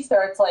Nikki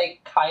starts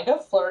like kind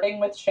of flirting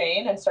with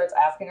Shane and starts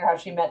asking her how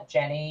she met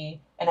Jenny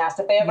and asked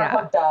if they ever Yeah.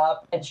 hooked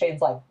up, and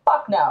Shane's like,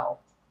 fuck no.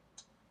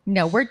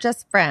 No, we're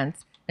just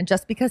friends. And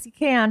just because you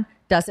can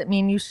doesn't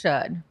mean you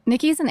should.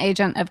 Nikki's an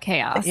agent of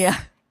chaos. Yeah.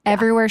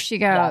 Everywhere she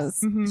goes,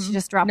 she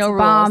just drops a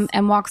bomb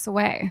and walks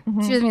away.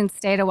 She doesn't even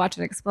stay to watch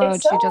it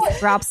explode. She just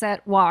drops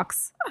it,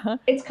 walks.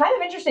 It's kind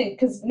of interesting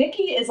because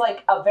Nikki is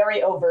like a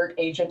very overt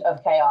agent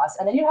of chaos.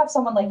 And then you have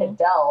someone like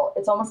Adele.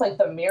 It's almost like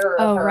the mirror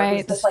of her.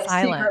 Who's this like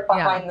secret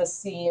behind the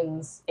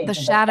scenes agent the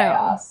shadow. Of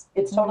chaos.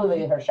 It's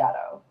totally her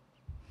shadow.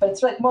 But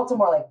it's like more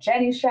like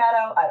Jenny's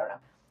shadow. I don't know.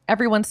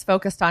 Everyone's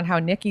focused on how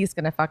Nikki's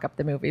going to fuck up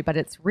the movie, but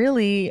it's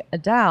really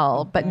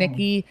Adele. But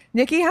Nikki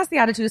has the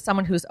attitude of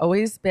someone who's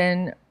always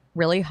been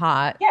really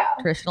hot,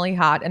 traditionally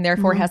hot, and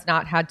therefore has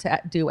not had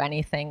to do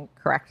anything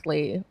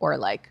correctly or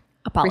like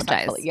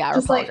apologize. Yeah, or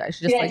apologize. Like,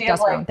 she just like does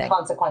her own thing.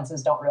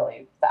 Consequences don't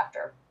really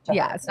factor.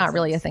 Yeah, it's not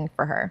really a thing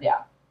for her.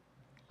 Yeah.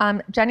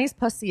 Jenny's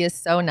pussy is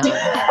so numb.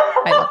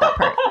 I love that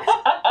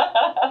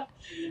part.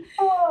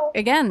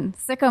 Again,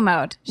 sicko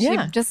mode. She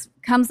just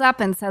comes up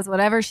and says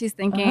whatever she's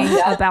thinking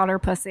about her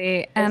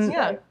pussy,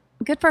 and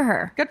good for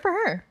her. Good for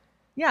her.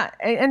 Yeah,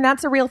 and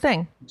that's a real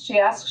thing. She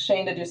asks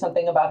Shane to do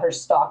something about her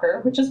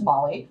stalker, which is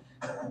Molly.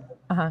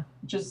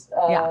 Which is,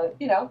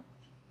 you know,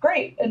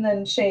 great. And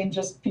then Shane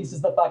just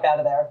pieces the fuck out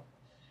of there.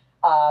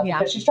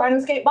 Because she's trying to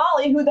escape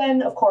Molly, who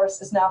then, of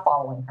course, is now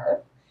following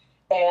her.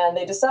 And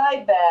they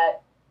decide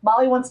that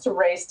Molly wants to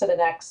race to the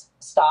next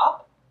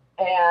stop.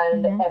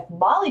 And if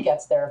Molly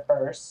gets there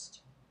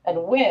first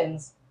and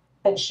wins,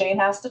 then Shane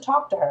has to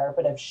talk to her.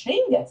 But if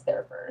Shane gets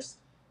there first,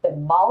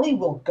 then Molly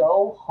will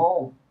go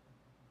home.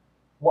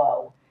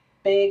 Whoa.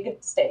 Big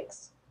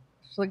stakes.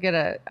 She'll get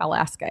a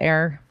Alaska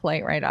Air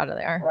flight right out of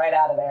there. Right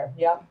out of there.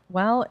 Yep.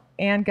 Well,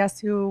 and guess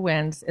who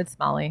wins? It's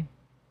Molly.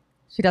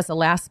 She does the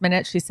last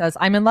minute. She says,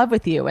 I'm in love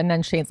with you. And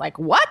then Shane's like,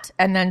 what?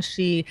 And then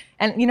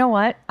and you know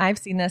what? I've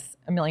seen this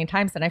a million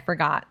times and I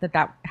forgot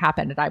that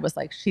happened. And I was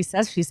like, she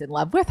says she's in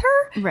love with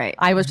her? Right.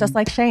 I was just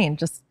like Shane,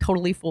 just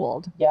totally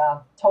fooled. Yeah,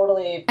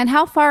 totally. And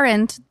how far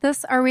into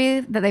this are we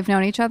that they've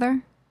known each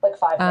other? Like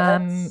 5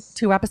 minutes.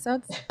 2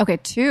 episodes. Okay,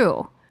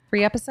 2.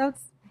 3 episodes.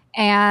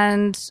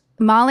 And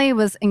Molly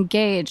was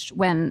engaged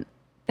when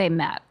they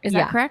met. Is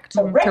that correct?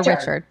 To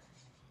Richard.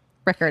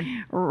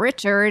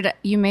 Richard,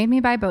 you made me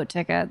buy boat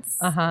tickets.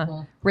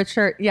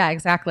 Richard, yeah,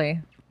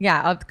 exactly.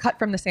 Yeah, cut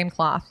from the same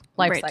cloth.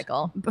 Life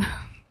cycle.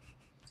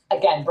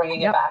 Again,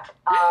 bringing it back.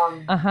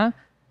 If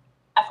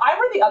I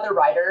were the other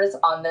riders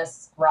on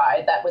this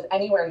ride that was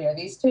anywhere near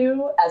these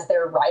two, as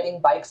they're riding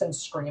bikes and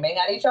screaming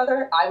at each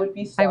other, I would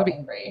be so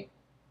angry.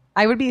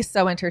 I would be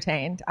so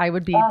entertained. I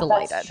would be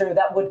delighted. That's true.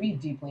 That would be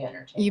deeply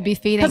entertaining. You'd be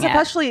feeding it. Because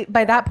especially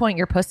by that point,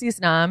 your pussy's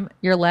numb,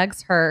 your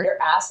legs hurt.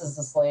 Your ass is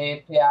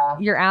asleep,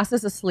 Your ass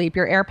is asleep.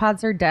 Your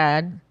AirPods are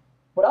dead.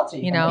 What else are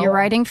you know? You're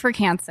riding for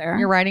cancer.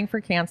 You're riding for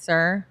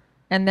cancer.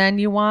 And then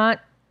you want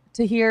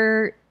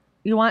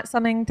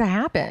something to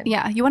happen.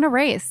 Yeah, you want to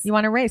race. You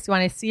want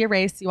to see a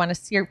race. You want to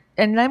see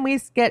and then we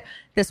get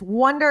this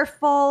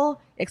wonderful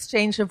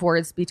exchange of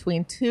words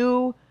between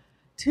two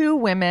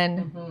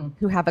women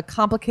who have a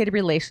complicated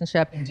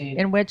relationship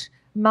in which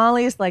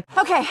Molly's like,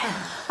 okay,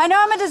 I know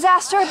I'm a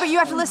disaster, but you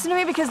have to listen to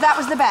me because that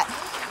was the bet.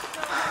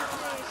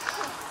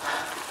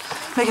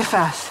 Make it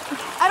fast.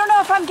 I don't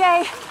know if I'm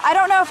gay. I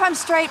don't know if I'm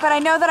straight, but I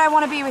know that I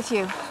want to be with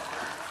you.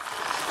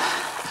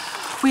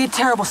 We had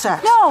terrible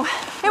sex. No,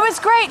 it was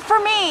great for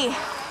me.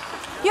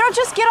 You don't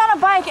just get on a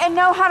bike and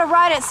know how to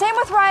ride it. Same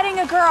with riding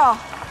a girl.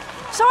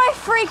 So I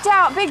freaked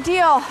out. Big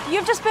deal.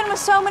 You've just been with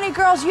so many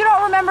girls. You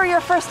don't remember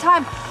your first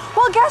time.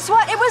 Well, guess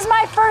what? It was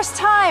my first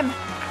time.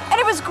 And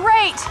it was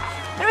great.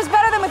 And it was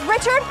better than with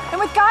Richard and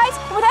with guys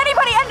and with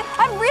anybody. And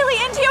I'm really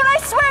into you. And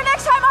I swear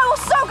next time I will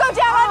so go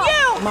down on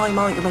you.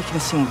 Molly, you're making a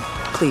scene.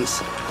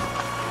 Please.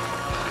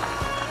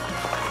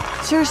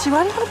 Seriously,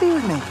 why do you want to be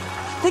with me?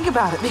 Think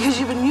about it. Because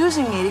you've been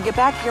using me to get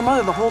back to your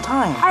mother the whole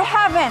time. I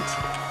haven't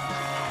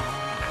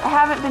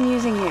been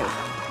using you.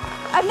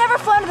 I've never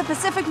flown to the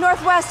Pacific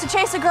Northwest to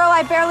chase a girl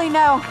I barely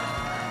know.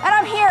 And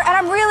I'm here, and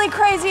I'm really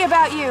crazy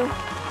about you.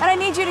 And I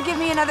need you to give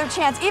me another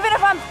chance, even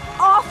if I'm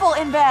awful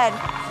in bed.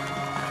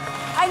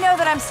 I know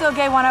that I'm still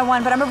gay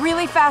 101, but I'm a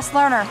really fast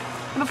learner.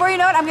 And before you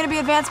know it, I'm going to be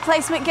advanced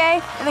placement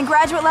gay, and then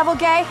graduate level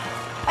gay.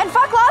 And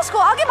fuck law school,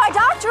 I'll get my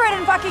doctorate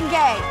in fucking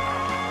gay.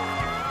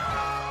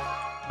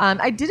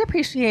 I did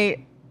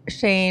appreciate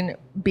Shane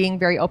being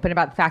very open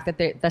about the fact that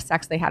the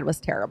sex they had was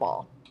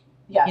terrible.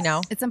 Yes. You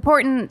know? It's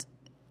important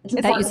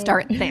that you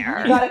start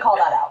there. You got to call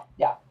that out.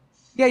 Yeah.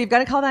 Yeah, you've got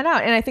to call that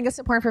out. And I think it's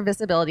important for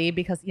visibility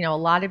because, you know, a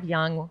lot of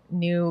young,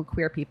 new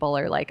queer people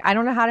are like, I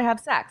don't know how to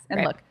have sex.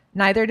 And look,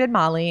 neither did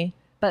Molly,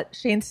 but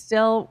Shane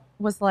still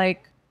was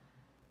like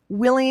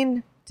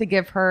willing to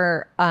give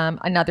her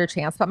another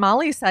chance. But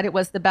Molly said it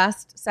was the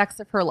best sex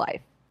of her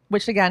life,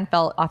 which again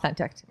felt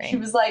authentic to me. She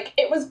was like,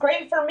 it was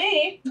great for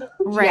me.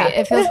 Right.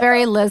 Yeah. It feels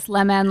very Liz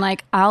Lemon,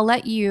 like, I'll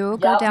let you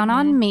go down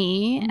on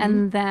me,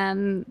 and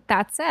then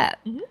that's it.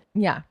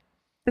 Yeah.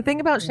 The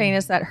thing about Shane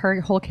is that her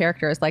whole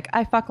character is like,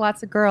 I fuck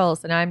lots of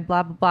girls and I'm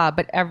blah, blah, blah.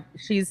 But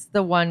she's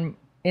the one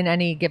in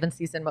any given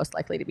season most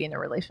likely to be in a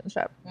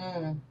relationship.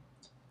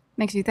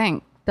 Makes you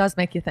think. Does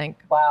make you think.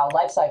 Wow.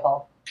 Life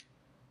cycle.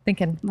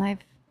 Thinking.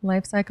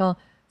 Life cycle.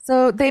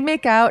 So they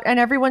make out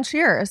and everyone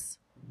cheers.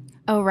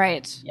 Oh,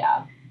 right.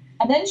 Yeah.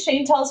 And then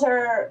Shane tells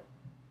her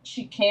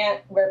she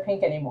can't wear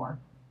pink anymore.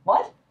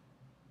 What?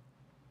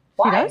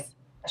 Why? She does?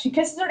 She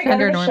kisses her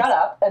together to norms. shut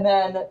up, and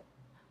then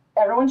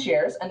everyone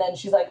cheers, and then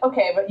she's like,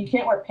 okay, but you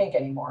can't wear pink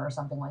anymore, or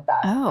something like that.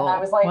 Oh, and I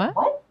was like, what?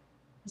 what?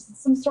 Is this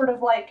some sort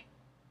of like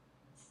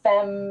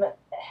femme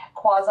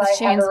quasi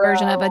Shane's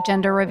version of a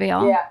gender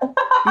reveal. Yeah.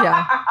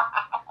 Yeah.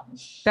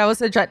 That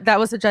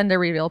was a gender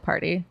reveal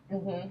party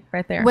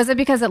right there. Was it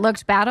because it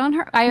looked bad on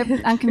her? I'm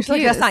confused.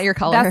 like, that's not your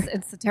color.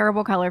 It's a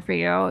terrible color for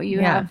you. You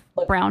Yeah.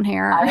 have brown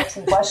hair. I have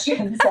some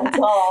questions, that's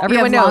all.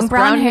 Everyone you have long knows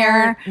brown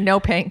hair. no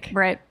pink.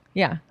 Right.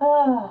 Yeah.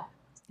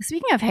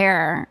 Speaking of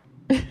hair,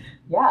 Yeah,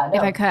 no,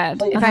 if I could,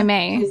 please. if I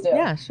may. Please do.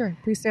 Yeah, sure.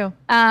 Please do.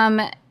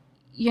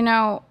 You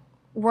know,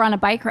 we're on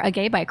a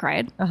gay bike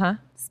ride,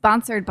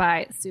 sponsored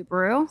by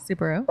Subaru,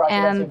 Subaru. Brought to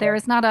you by and Subaru. there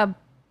is not a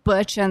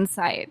butch in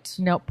sight.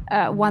 Nope.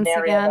 Once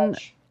Nary a again,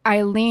 butch.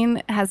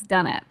 Eileen has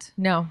done it.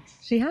 No,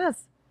 she has.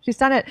 She's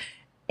done it.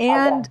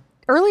 And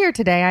earlier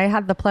today, I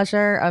had the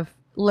pleasure of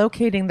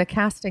locating the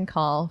casting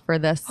call for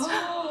this shoot.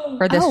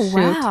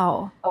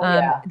 Wow. Oh,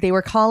 yeah. They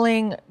were call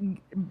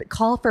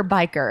for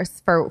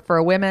bikers,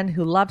 for women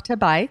who love to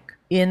bike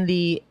in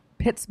the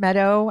Pitts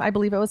Meadow, I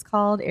believe it was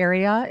called,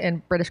 area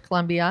in British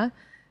Columbia,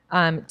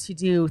 to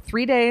do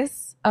 3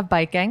 days of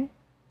biking,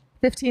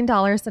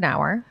 $15 an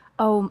hour.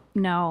 Oh,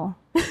 no.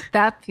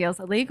 That feels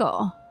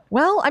illegal.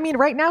 Well, I mean,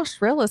 right now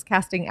Shrill is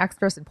casting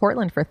extras in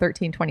Portland for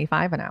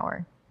 $13.25 an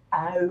hour.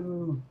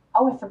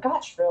 Oh, I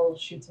forgot Shrill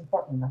shoots in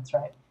Portland. That's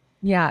right.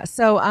 Yeah.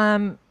 So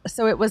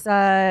it was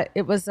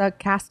a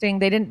casting.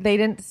 They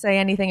didn't say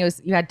anything. It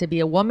was, you had to be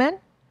a woman.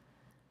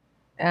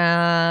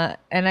 And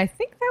I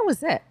think that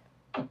was it.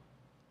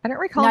 I don't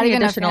recall Not any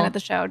even additional. a fan of the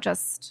show,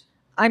 just...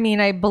 I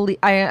mean, I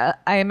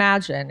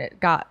imagine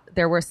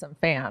there were some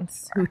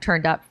fans who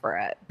turned up for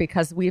it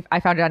because I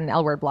found it on an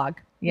L Word blog.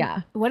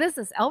 Yeah. What is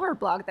this L Word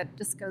blog that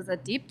just goes a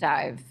deep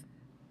dive?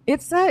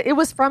 It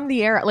was from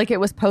the era, like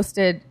it was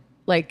posted,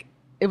 like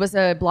it was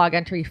a blog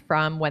entry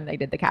from when they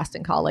did the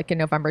casting call, like in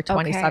November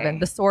 27. Okay.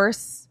 The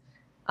source,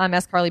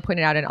 as Carly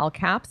pointed out in all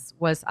caps,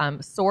 was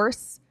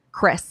source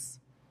Chris.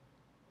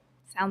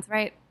 Sounds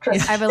right.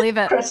 Chris. I believe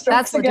it. Chris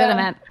That's strikes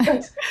again.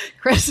 legitimate.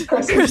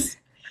 Chris.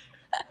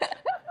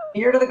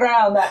 Ear to the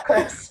ground, that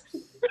Chris.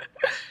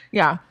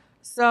 Yeah.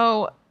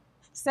 So,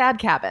 sad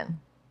cabin.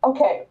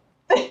 Okay.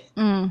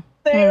 I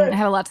They're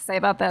have a lot to say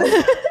about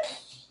this.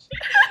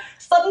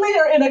 suddenly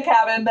they're in a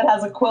cabin that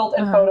has a quilt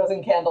and photos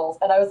and candles,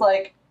 and I was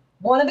like,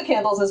 one of the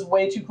candles is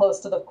way too close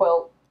to the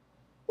quilt,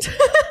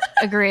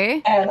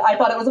 Agree. and I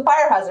thought it was a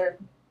fire hazard.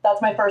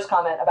 That's my first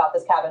comment about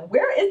this cabin.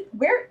 Where did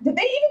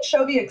they even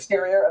show the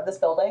exterior of this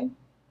building?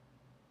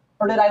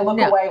 Or did I look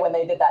No. away when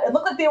they did that? It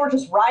looked like they were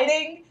just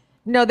riding.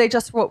 No, they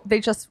just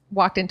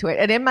walked into it.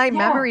 And in my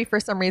memory, for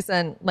some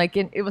reason, like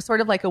it was sort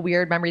of like a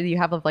weird memory that you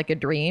have of like a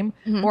dream.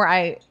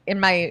 Where in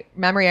my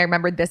memory, I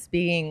remembered this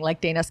being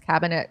like Dana's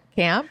cabin at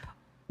camp.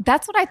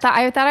 That's what I thought.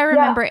 I thought I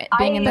remember it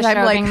being in the But show.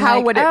 I'm like, being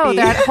how would it be?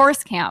 They're at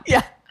horse camp.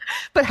 Yeah,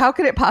 but how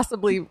could it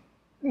possibly?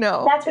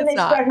 No, That's when it's they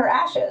not. spread her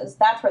ashes.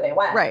 That's where they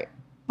went. Right.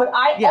 But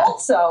I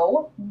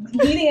also,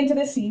 leading into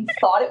this scene,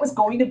 thought it was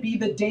going to be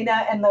the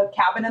Dana and the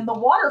cabin and the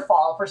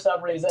waterfall for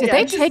some reason. Did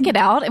they take it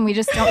out and we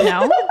just don't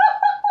know?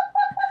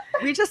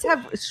 We just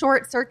have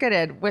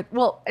short-circuited with,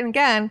 well, and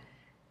again,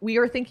 we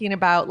were thinking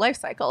about life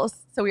cycles.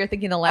 So we were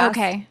thinking the last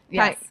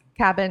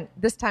cabin,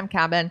 this time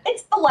cabin.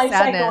 It's the life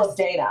sadness. cycle of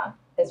Dana,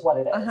 is what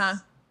it is.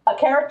 A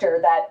character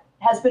that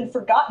has been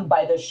forgotten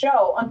by the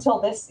show until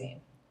this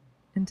scene.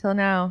 Until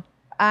now.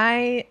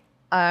 I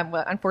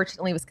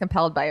unfortunately was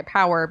compelled by a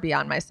power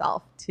beyond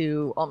myself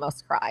to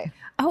almost cry.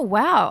 Oh,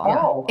 wow.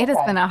 Oh, It has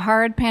okay. been a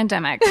hard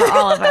pandemic for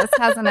all of us,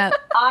 hasn't it?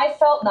 I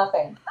felt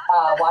nothing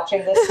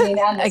watching this scene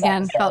and this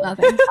Again, episode. felt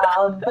nothing.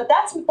 But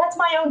that's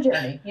my own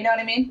journey. You know what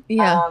I mean?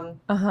 Yeah.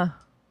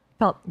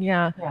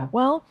 Yeah.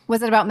 Well,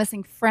 was it about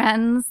missing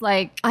friends?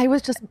 Like, I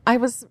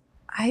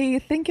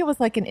think it was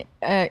like an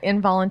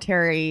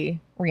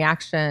involuntary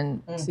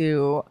reaction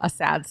to a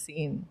sad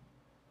scene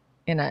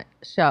in a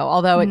show.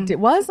 Although it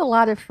was a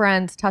lot of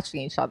friends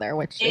touching each other,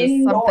 which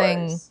is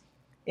something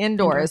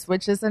indoors,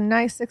 which is a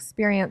nice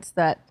experience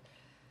that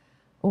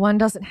one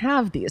doesn't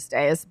have these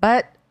days.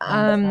 But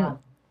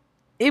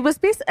it was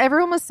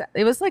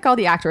it was like all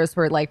the actors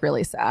were like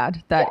really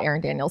sad that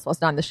Aaron Daniels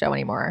wasn't on the show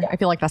anymore. I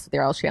feel like that's what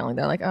they're all channeling.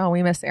 They're like, oh,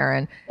 we miss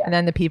Aaron. And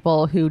then the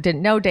people who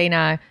didn't know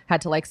Dana had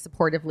to like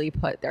supportively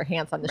put their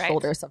hands on the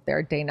shoulders of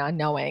their Dana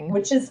knowing,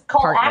 which is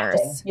called partners.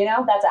 acting. You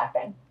know, that's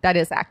acting. That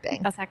is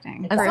acting. That's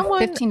acting. And For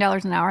someone-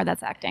 $15 an hour,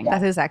 that's acting.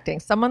 That is acting.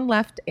 Someone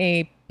left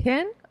a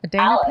Dana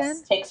Alice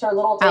pin. takes her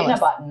little Dana Alice.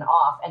 button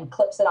off and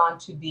clips it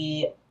onto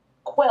the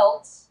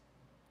quilt.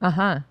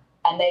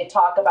 And they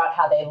talk about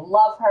how they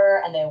love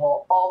her and they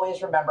will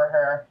always remember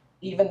her,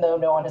 even though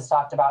no one has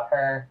talked about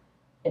her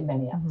in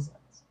many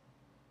episodes.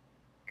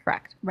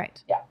 Correct. Right.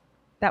 Yeah.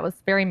 That was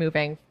very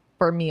moving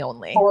for me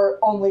only. For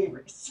only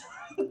Reese.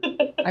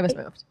 I was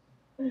moved.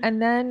 And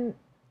then,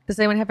 does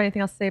anyone have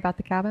anything else to say about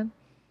the cabin?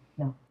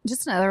 No.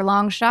 Just another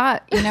long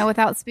shot,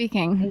 without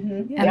speaking.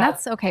 Mm-hmm. And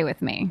that's okay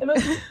with me.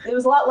 It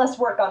was a lot less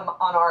work on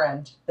our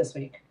end this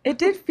week. It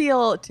did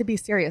feel to be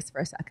serious for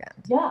a second.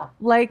 Yeah.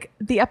 Like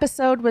the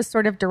episode was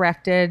sort of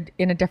directed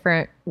in a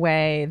different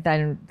way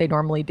than they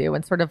normally do,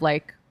 and sort of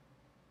like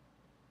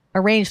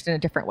arranged in a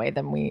different way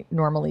than we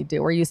normally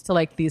do. We're used to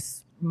like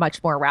these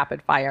much more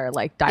rapid fire,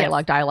 like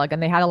dialogue,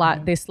 and they had a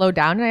lot, they slowed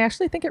down, and I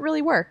actually think it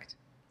really worked.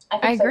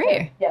 I agree.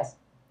 Too. Yes.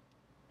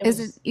 Is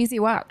it easy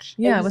watch?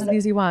 Yeah, it was an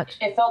easy watch.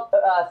 It felt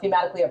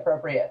thematically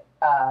appropriate.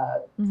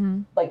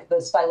 Like the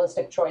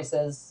stylistic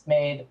choices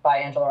made by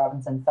Angela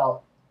Robinson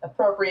felt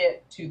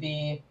appropriate to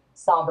the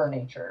somber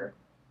nature.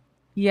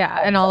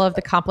 Yeah, and all of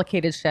the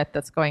complicated shit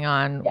that's going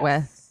on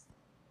Yes.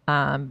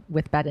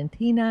 with Bet and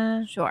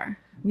Tina. Sure.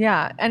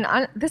 Yeah, and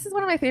this is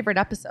one of my favorite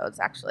episodes,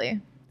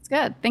 actually. It's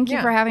good. Thank you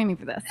for having me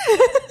for this.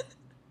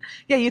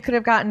 Yeah, you could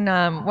have gotten,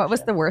 what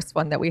was the worst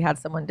one that we had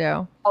someone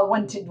do?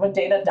 When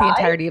Dana died? The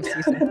entirety of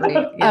season 3.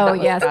 Yeah, that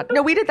was bad.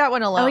 No, we did that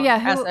one alone. Oh, yeah.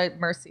 As a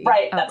mercy.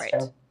 Right, that's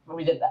true.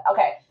 We did that.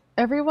 Okay.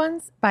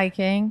 Everyone's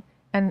biking,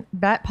 and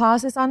Bet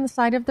pauses on the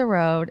side of the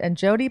road, and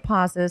Jody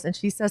pauses, and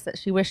she says that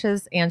she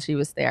wishes Angie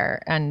was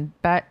there. And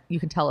Bet, you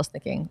can tell, is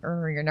thinking,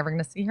 you're never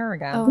going to see her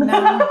again. Oh,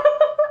 no.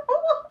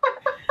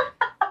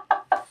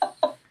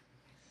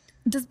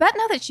 Does Bet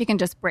know that she can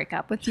just break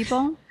up with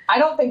people? I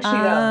don't think she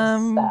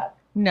knows that.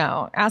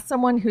 No. As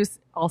someone who's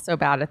also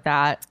bad at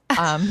that.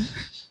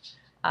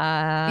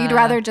 You'd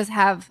rather just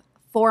have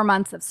 4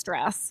 months of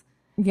stress.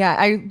 Yeah,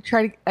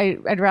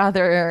 I'd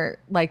rather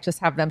like just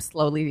have them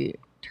slowly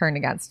turn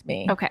against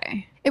me.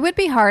 Okay. It would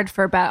be hard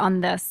for Bet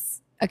on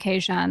this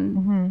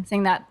occasion,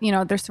 saying that,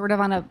 they're sort of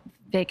on a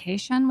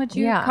vacation, would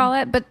you call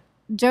it? But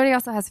Jody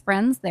also has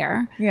friends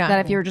there. Yeah.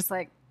 That if you were just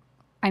like,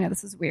 I know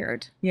this is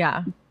weird.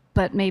 Yeah.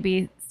 But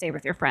maybe stay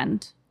with your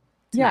friend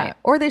tonight. Yeah.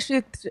 Or they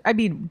should,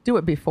 do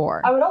it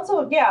before. I would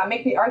also,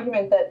 make the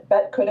argument that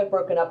Bet could have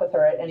broken up with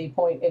her at any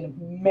point in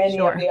many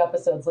of the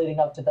episodes leading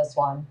up to this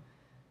one.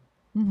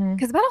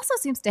 Because Bet also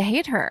seems to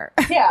hate her.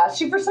 Yeah,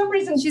 she for some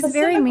reason She's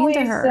very mean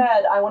to her.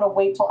 said, I want to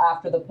wait till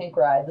after the pink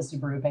ride, the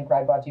Subaru pink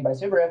ride brought to you by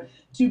Subaru,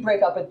 to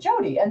break up with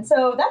Jody. And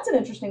so that's an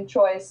interesting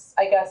choice.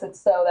 I guess it's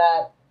so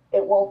that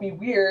it won't be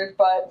weird,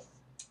 but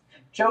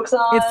joke's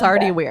on. It's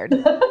already weird.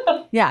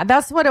 Yeah,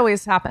 that's what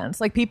always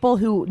happens. Like people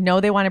who know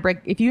they want to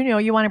if you know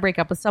you want to break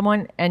up with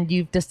someone and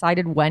you've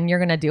decided when you're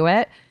going to do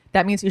it,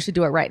 that means you should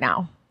do it right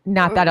now.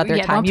 Not that other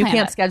time. You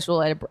can't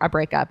schedule a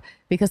breakup,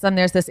 because then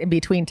there's this in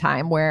between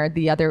time where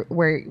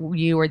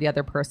you or the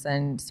other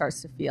person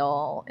starts to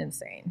feel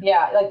insane.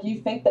 Yeah, like you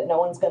think that no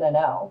one's gonna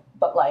know,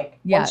 but like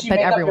once you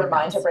make up your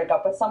mind to break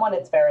up with someone,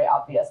 it's very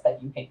obvious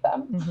that you hate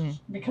them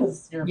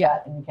because you're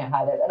Bet and you can't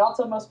hide it. And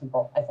also, most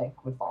people, I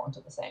think, would fall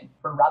into the same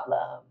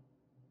problem.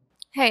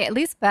 Hey, at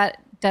least Bet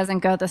doesn't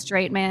go the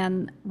straight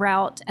man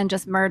route and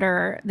just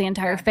murder the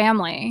entire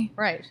family.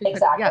 Right.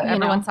 Exactly.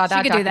 Everyone saw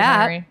that. She could do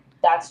that.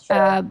 That's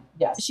true.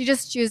 Yes. She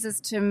just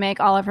chooses to make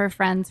all of her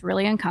friends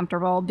really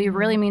uncomfortable, be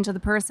really mean to the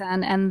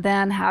person, and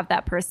then have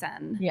that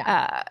person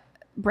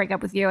break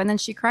up with you. And then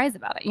she cries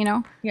about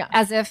it, Yeah.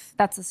 As if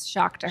that's a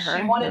shock to her.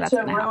 She wanted to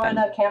ruin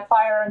a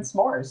campfire and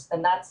s'mores,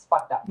 and that's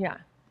fucked up. Yeah.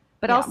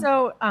 But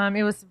also,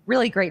 it was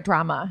really great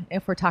drama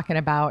if we're talking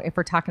about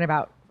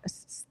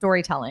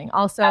storytelling.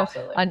 Also,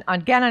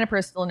 again, on a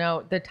personal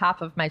note, the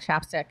top of my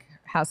chapstick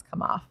has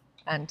come off.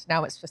 And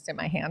now it's just in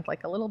my hand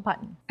like a little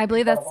button. I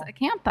believe that's a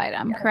camp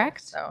item,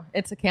 correct? So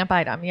it's a camp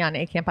item. Yeah,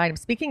 a camp item.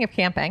 Speaking of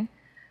camping,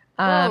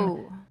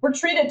 we're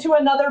treated to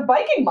another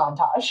biking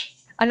montage.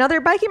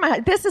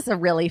 This is a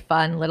really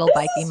fun little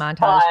biking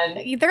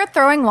montage. They're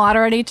throwing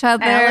water at each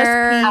other.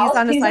 Alice pees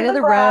on the side of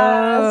the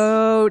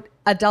road.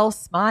 Adele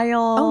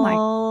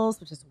smiles,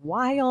 which is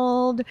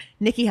wild.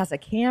 Nikki has a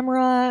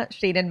camera.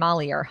 Shane and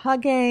Molly are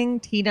hugging.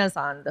 Tina's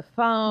on the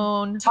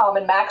phone. Tom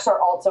and Max are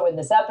also in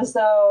this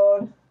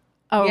episode.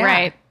 Oh, yeah.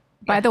 Right.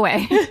 By the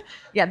way.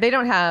 Yeah, they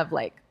don't have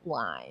like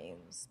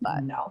lines,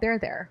 but they're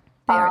there.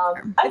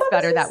 It's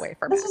better that way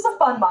for me. This was a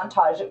fun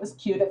montage. It was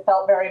cute. It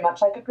felt very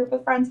much like a group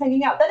of friends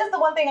hanging out. That is the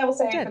one thing I will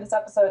say for this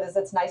episode is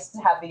it's nice to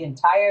have the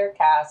entire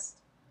cast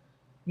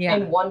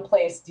in one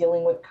place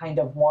dealing with kind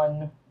of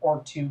one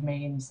or two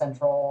main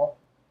central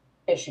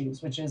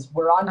issues, which is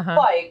we're on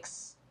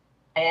bikes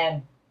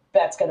and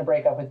Bet's going to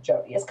break up with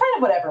Jody. It's kind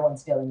of what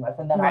everyone's dealing with.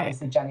 And then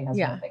obviously Jenny has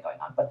one thing going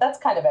on. But that's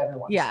kind of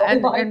everyone's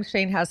and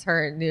Shane has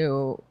her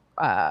new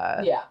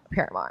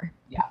paramour.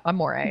 Yeah.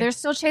 Amore. They're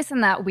still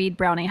chasing that weed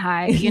brownie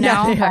high, I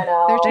know.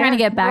 They're trying to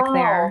get back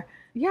there.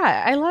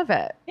 Yeah, I love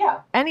it. Yeah.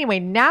 Anyway,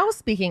 now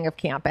speaking of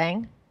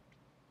camping.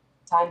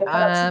 Time to put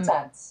up some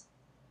tents.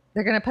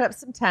 They're going to put up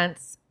some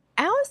tents.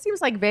 Alice seems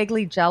like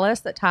vaguely jealous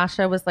that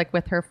Tasha was like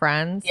with her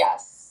friends.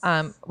 Yes.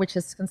 Which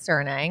is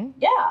concerning.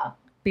 Yeah.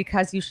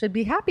 Because you should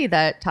be happy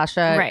that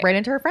Tasha ran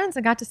into her friends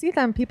and got to see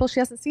them, people she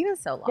hasn't seen in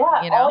so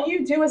long. Yeah, all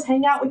you do is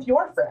hang out with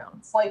your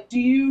friends. Like, do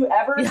you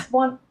ever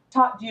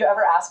do you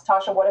ever ask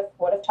Tasha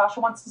what if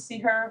Tasha wants to see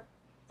her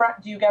friend?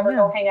 Do you ever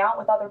go hang out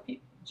with other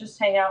people? Just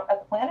hang out at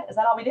the Planet? Is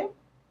that all we do?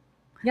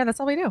 Yeah, that's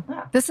all we do.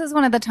 Yeah. This is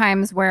one of the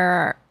times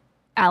where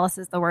Alice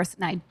is the worst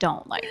and I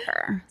don't like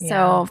her. Yeah.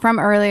 So from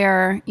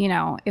earlier,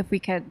 if we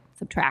could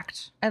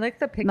subtract I like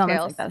the moments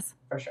pigtails. like this.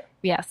 For sure.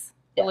 Yes.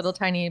 The little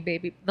tiny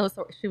baby.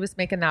 She was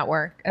making that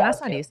work. And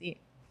that's not easy.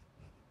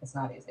 It's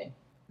not easy.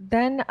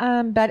 Then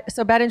Bet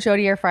and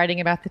Jody are fighting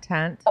about the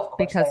tent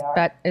because they are.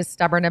 Bet is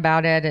stubborn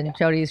about it and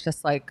Jody's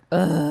just like,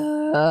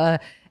 ugh.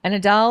 And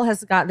Adele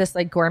has got this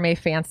like gourmet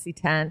fancy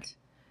tent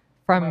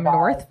from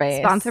North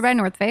Face. Sponsored by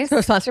North Face.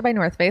 So sponsored by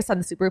North Face on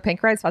the Subaru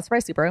Pink Ride, sponsored by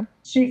Subaru.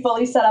 She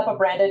fully set up a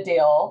branded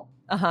deal.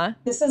 Uh-huh.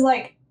 This is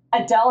like,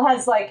 Adele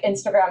has like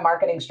Instagram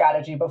marketing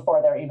strategy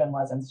before there even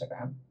was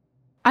Instagram.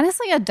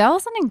 Honestly,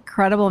 Adele's an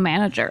incredible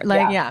manager.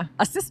 Like,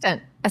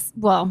 assistant.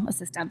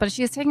 Assistant, but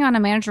she's taking on a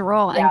manager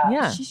role,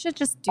 and she should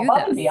just do Above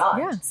this. and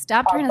beyond. Yeah,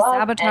 stop trying to Above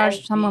sabotage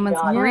and some woman's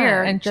beyond.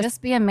 career Yeah, and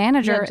just be a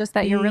manager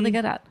that you're really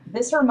good at.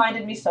 This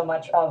reminded me so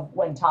much of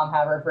when Tom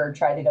Haverford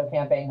tried to go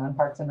camping on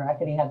Parks and Rec,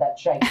 and he had that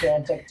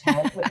gigantic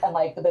tent and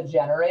like the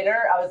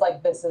generator. I was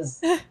like, this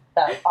is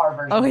our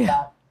version of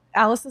that.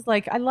 Alice is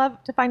like, I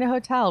love to find a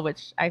hotel,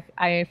 which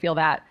I feel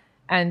that.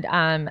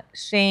 And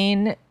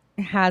Shane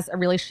has a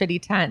really shitty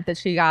tent that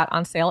she got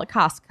on sale at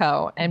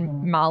Costco.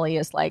 And Molly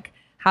is like,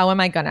 how am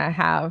I going to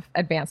have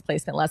advanced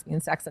placement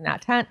lesbian sex in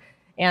that tent?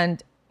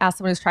 And as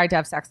someone who's tried to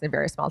have sex in a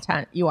very small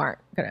tent, you aren't.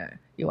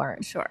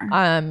 Sure.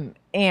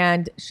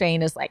 And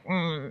Shane is like,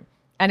 and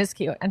it's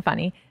cute and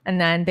funny. And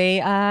then they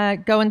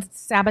go and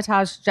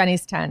sabotage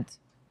Jenny's tent.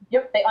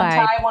 Yep, they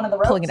untie one of the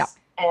ropes. Pulling it up.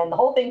 And the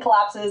whole thing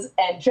collapses,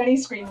 and Jenny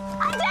screams,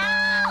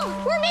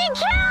 No! We're being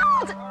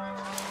killed!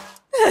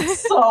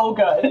 so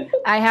good.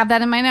 I have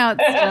that in my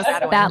notes. Just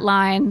that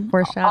line.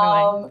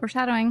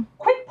 Foreshadowing.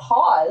 Quick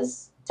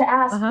pause to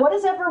ask, what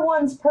is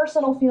everyone's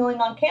personal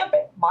feeling on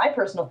camping? My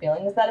personal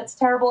feeling is that it's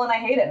terrible and I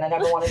hate it and I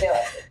never want to do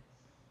it.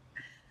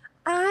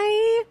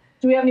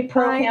 Do we have any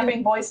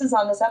pro-camping voices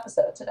on this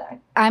episode today?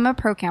 I'm a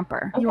pro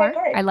camper. Okay,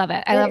 great. I love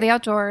it. I love the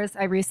outdoors.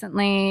 I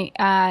recently,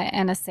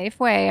 in a safe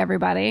way,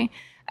 everybody,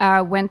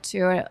 went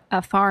to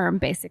a farm,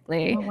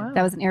 basically.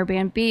 That was an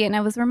Airbnb. And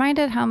I was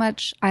reminded how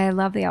much I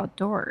love the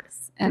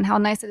outdoors and how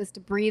nice it is to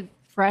breathe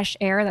fresh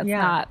air that's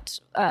not,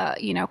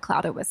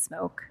 clouded with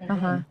smoke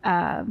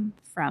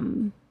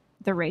from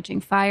the raging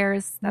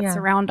fires that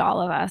surround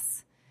all of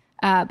us.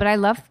 But I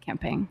love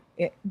camping.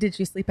 Did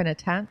you sleep in a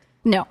tent?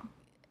 No.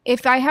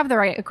 If I have the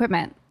right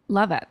equipment,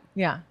 love it.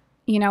 Yeah.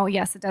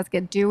 Yes, it does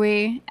get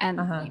dewy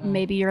and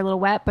maybe you're a little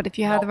wet, but if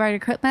you have the right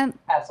equipment,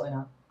 absolutely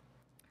not.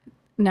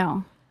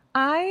 No.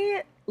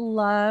 I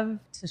love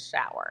to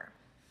shower.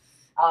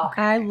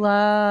 I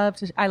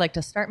like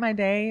to start my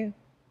day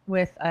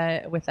with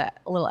a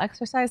little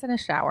exercise and a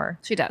shower.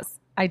 She does.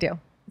 I do.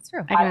 It's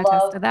true. I can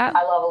attest to that.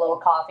 I love a little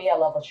coffee. I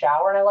love a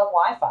shower, and I love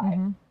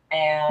Wi-Fi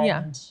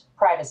and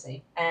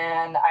privacy.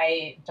 And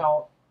I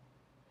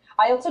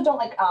also don't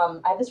like. I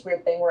have this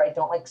weird thing where I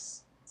don't like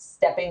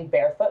stepping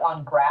barefoot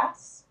on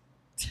grass.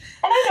 And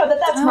I know that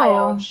that's my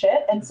own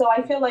shit. And so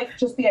I feel like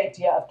just the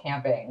idea of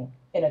camping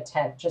in a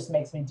tent just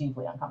makes me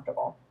deeply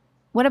uncomfortable.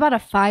 What about a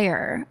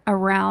fire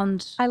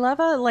around? I love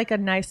a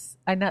nice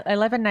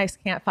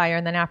campfire,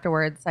 and then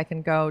afterwards I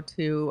can go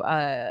to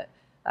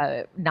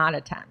not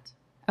a tent.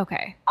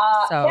 Okay.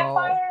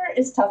 Campfire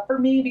is tough for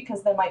me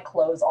because then my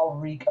clothes all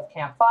reek of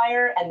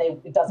campfire, and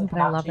it doesn't come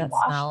out to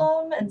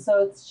wash them, and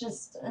so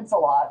it's a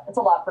lot. It's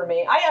a lot for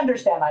me. I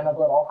understand I'm a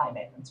little high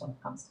maintenance when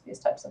it comes to these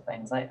types of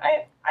things.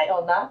 I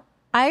own that.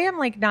 I am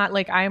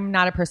I'm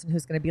not a person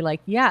who's going to be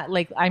like, I'm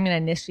going to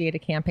initiate a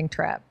camping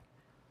trip.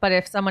 But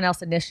if someone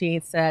else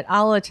initiates it,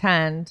 I'll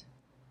attend.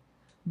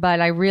 But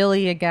I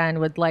really, again,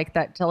 would like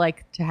to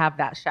have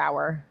that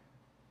shower.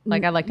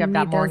 Like, I'd like to have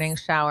that morning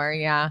shower.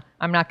 Yeah.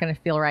 I'm not going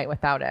to feel right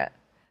without it.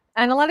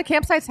 And a lot of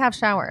campsites have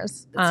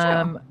showers.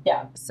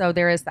 Yeah. So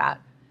there is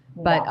that.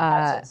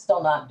 But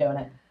still not doing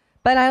it.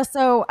 But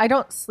I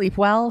don't sleep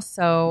well.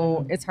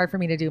 So it's hard for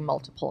me to do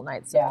multiple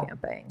nights of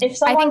camping.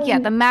 I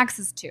think, the max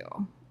is 2.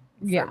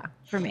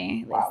 For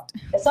me, at least.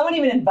 If someone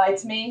even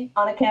invites me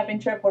on a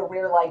camping trip where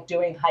we're like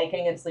doing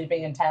hiking and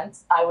sleeping in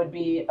tents, I would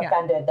be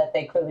offended that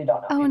they clearly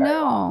don't know me very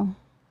well.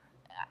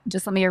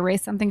 Just let me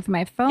erase something from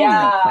my phone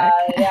real quick.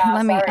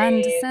 Let me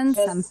unsend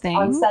something.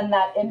 Unsend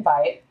that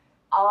invite.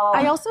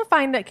 I also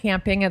find that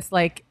camping, it's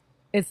like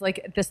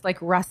this like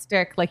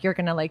rustic, like you're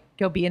gonna like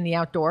go be in the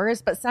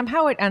outdoors, but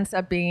somehow it ends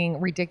up being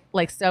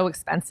ridiculous, so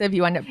expensive.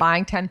 You end up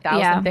buying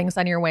 10,000 things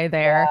on your way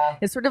there.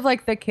 It's sort of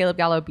like the Caleb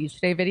Gallo Beach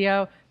Day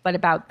video, but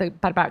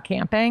about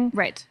camping,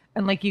 right?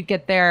 And like you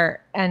get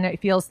there, and it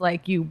feels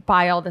like you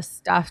buy all this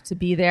stuff to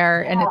be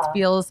there, and it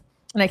feels.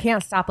 And I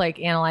can't stop like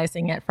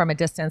analyzing it from a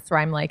distance where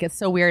I'm like, it's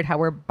so weird how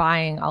we're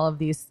buying all of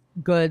these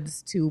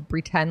goods to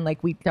pretend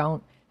like we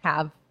don't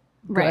have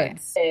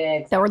goods.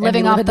 Exactly. That we're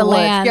living off the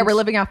land. Yeah, we're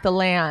living off the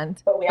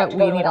land. But we have to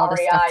go need to all this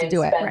stuff to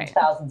do it. spend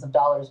thousands of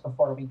dollars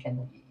before we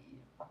can leave.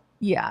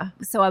 Yeah.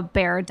 So a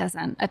bear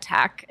doesn't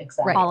attack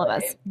all of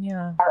us.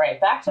 Yeah. All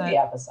right, back to the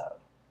episode.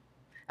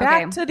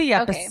 Back to the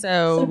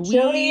episode. So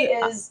Jody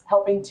is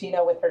helping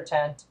Tina with her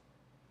tent.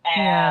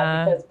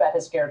 And because Beth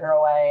has scared her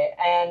away.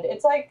 And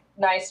it's like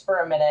nice for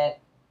a minute,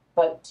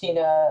 but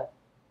Tina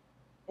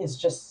is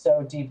just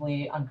so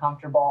deeply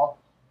uncomfortable.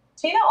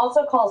 Tina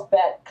also calls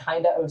Bet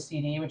kind of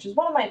OCD, which is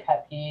one of my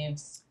pet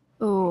peeves.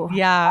 Ooh.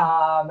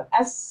 Yeah.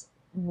 As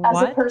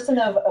a person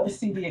of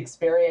OCD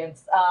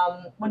experience,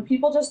 when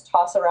people just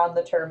toss around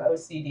the term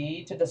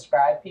OCD to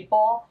describe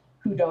people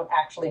who don't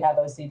actually have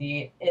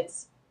OCD,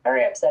 it's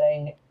very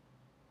upsetting,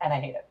 and I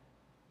hate it.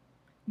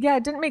 Yeah,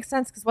 it didn't make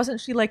sense because wasn't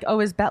she like, oh,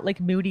 is Bet like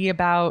moody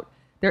about,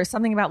 there's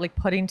something about like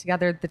putting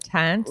together the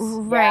tent?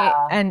 Right.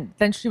 Yeah. And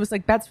then she was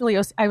like, Bet's really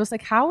OCD. I was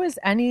like, how is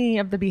any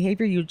of the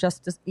behavior you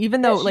just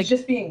even though she's like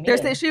just being mean.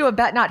 there's the issue of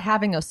Bet not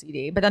having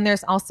OCD, but then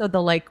there's also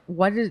the like,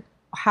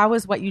 how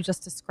is what you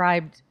just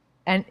described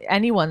and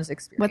anyone's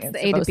experience? What's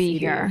the A to B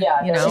here?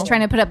 Yeah, you know? She's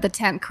trying to put up the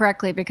tent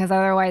correctly because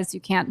otherwise you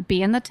can't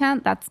be in the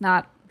tent. That's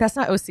not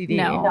OCD.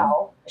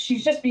 No,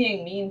 she's just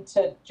being mean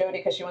to Jodie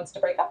because she wants to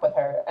break up with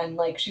her, and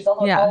like she's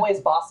always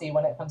bossy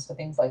when it comes to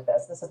things like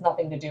this. This has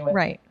nothing to do with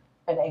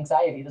an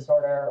anxiety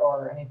disorder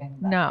or anything.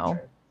 Of that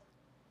nature.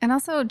 And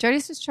also,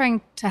 Jodie's just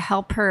trying to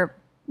help her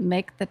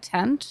make the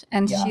tent,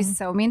 and she's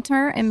so mean to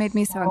her. It made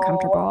me so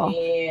uncomfortable.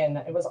 Mean.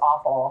 It was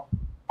awful.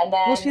 And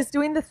then, well, she's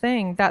doing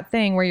that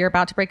thing where you're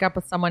about to break up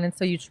with someone, and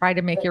so you try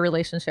to make your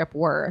relationship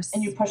worse,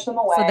 and you push them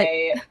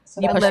away.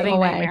 So you push them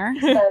away.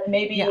 So that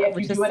maybe if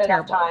you do it enough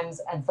terrible. times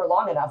and for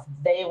long enough,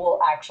 they will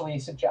actually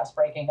suggest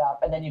breaking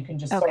up, and then you can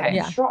just sort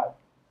of shrug.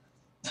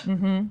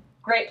 Mm-hmm.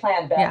 Great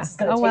plan, Beth. It's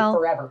going to take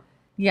forever.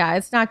 Yeah,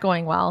 it's not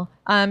going well.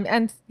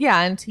 And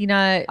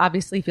Tina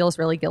obviously feels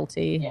really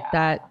guilty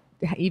that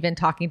even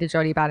talking to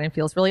Jodie about it and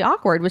feels really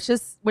awkward, which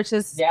is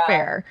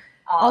fair.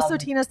 Also,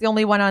 Tina's the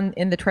only one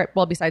in the trip,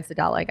 well, besides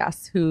Adele, I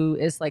guess, who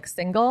is like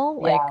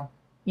single. Like,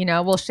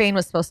 well, Shane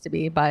was supposed to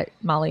be, but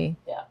Molly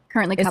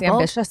currently is coupled.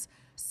 ambitious.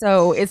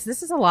 So this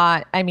is a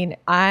lot. I mean,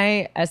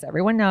 as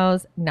everyone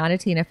knows, not a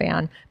Tina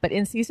fan, but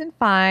in season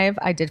 5,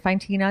 I did find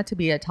Tina to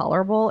be a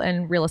tolerable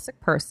and realistic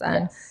person.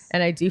 Yes.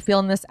 And I do feel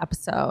in this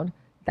episode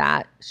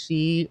that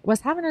she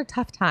was having a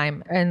tough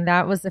time, and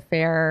that was a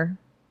fair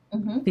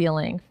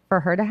feeling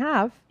for her to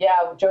have. Yeah,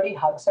 Jodie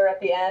hugs her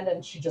at the end,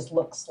 and she just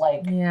looks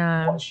like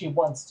she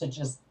wants to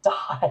just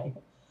die.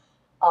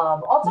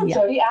 Also,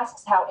 Jodie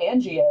asks how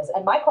Angie is,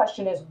 and my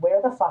question is,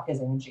 where the fuck is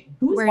Angie?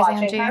 Who's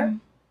watching Angie? her?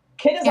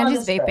 Kid is Angie's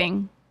on the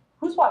vaping.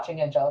 Who's watching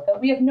Angelica?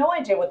 We have no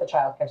idea what the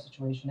childcare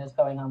situation is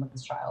going on with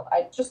this child.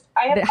 I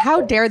have How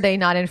questions. dare they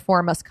not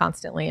inform us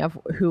constantly of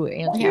who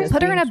Angie is?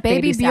 Put her in a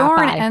baby babysat Bjorn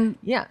by. and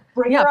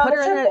Bring her on put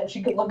the her trip, in and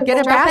she could look at get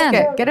the a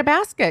basket. child. Get a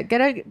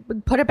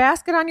basket. Put a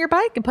basket on your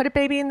bike and put a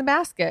baby in the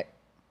basket.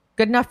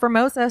 Good enough for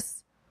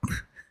Moses.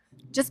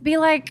 just be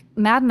like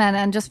Mad Men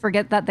and just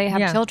forget that they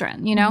have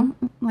children, you know?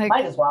 Like,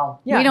 might as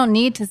well. We don't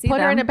need to see Put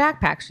them. her in a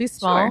backpack. She's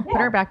small. Sure. Put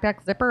her in a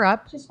backpack, zip her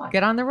up,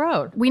 get on the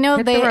road. We know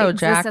Hit they the road,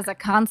 exist Jack. as a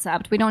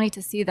concept. We don't need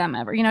to see them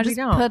ever. You know, We just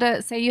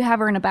don't. say you have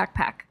her in a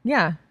backpack.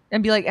 Yeah.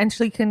 And be like, and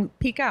she can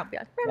peek out. Be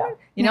like,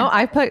 you know,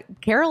 I put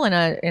Carol in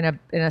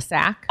a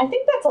sack. I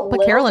think that's a Put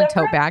little Carol in a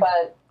different, tote bag.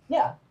 but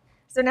yeah.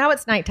 So now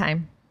it's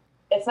nighttime.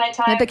 It's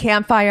nighttime. At the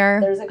campfire,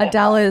 There's a campfire.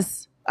 Adele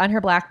is on her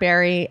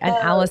BlackBerry, and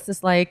Alice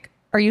is like,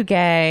 "Are you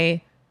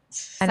gay?"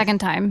 And Second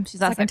time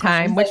she's asked second that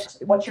question. time, which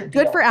What's your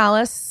good deal? for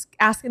Alice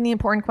asking the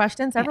important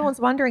questions. Everyone's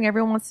wondering.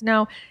 Everyone wants to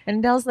know, and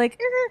Adele's like,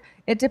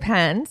 "It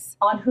depends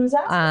on who's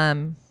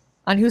asking."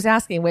 On who's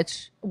asking.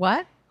 Which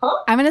what?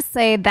 I'm going to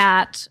say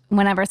that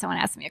whenever someone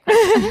asks me a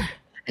question,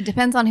 it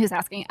depends on who's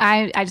asking.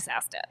 I just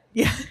asked it.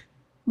 Yeah.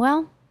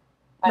 Well,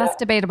 that's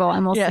debatable,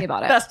 and we'll see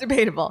about it. That's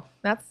debatable.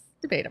 That's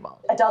debatable.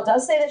 Adele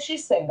does say that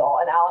she's single,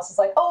 and Alice is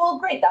like, "Oh, well,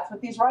 great. That's what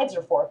these rides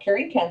are for: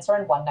 curing cancer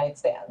and one-night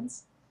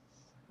stands."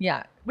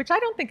 Yeah, which I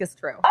don't think is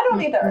true. I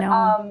don't either.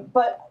 No.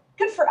 But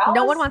good for Alice.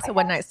 No one wants a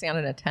one-night stand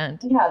in a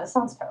tent. Yeah, this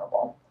sounds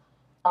terrible.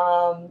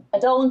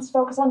 Adele wants to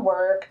focus on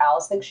work.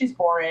 Alice thinks she's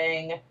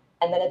boring.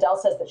 And then Adele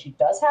says that she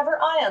does have her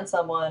eye on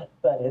someone,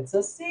 but it's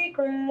a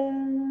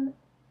secret.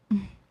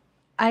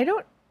 I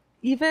don't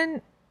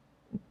even...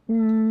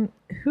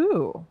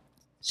 who?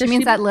 She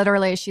means that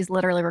literally, she's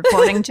literally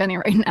recording Jenny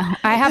right now.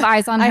 I have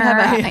eyes on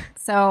her,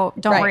 so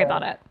don't worry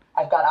about it.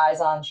 I've got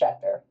eyes on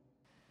Schechter.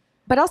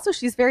 But also,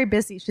 she's very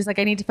busy. She's like,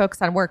 I need to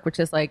focus on work, which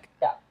is like,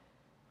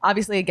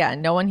 obviously,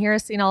 again, no one here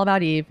has seen All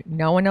About Eve.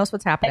 No one knows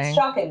what's happening. It's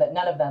shocking that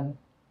none of them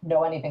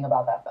know anything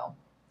about that film.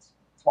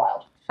 It's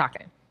wild.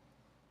 Shocking.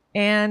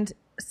 And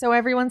so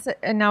everyone's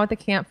now at the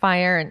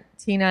campfire, and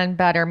Tina and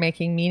Bet are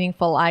making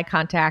meaningful eye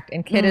contact,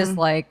 and Kit is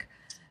like,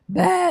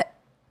 Bet,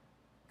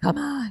 come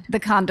on.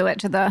 The conduit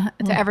to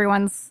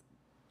everyone's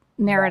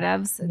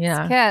narratives. It's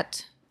Yeah.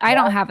 Kit. I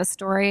don't have a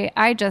story.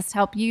 I just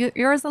help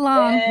yours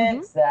along.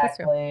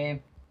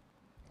 Exactly.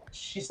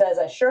 She says,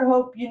 I sure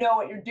hope you know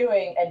what you're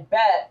doing. And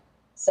Bet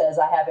says,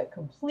 I have it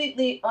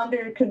completely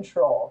under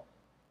control,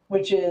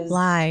 which is a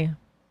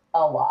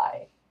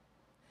lie.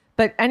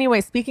 But anyway,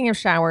 speaking of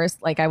showers,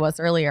 like I was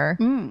earlier,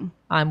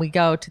 we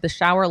go to the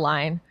shower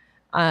line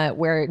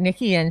where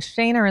Nikki and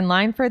Shane are in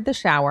line for the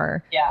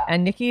shower. Yeah.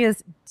 And Nikki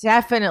is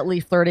definitely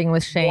flirting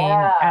with Shane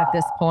at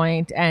this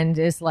point and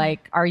is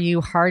like, are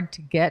you hard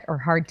to get or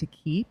hard to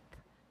keep?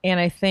 And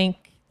I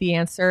think the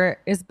answer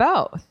is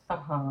both.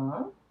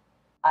 Uh-huh.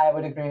 I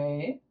would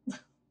agree.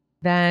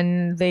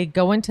 Then they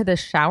go into the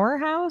shower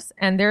house,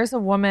 and there's a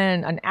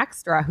woman, an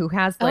extra, who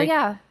has like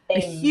a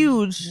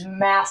huge,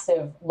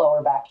 massive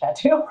lower back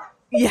tattoo.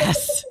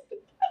 Yes.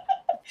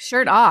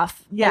 Shirt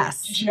off.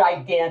 Yes. It's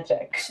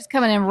gigantic. She's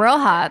coming in real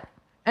hot.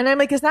 And I'm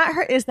like, is that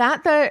her? Is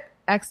that the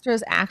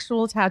extra's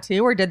actual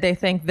tattoo, or did they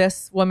think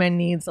this woman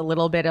needs a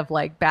little bit of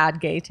like bad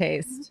gay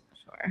taste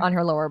on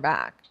her lower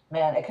back?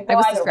 Man, it could I go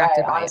was either way,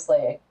 distracted by it.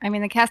 honestly. I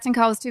mean, the casting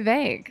call was too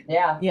vague.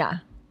 Yeah. Yeah.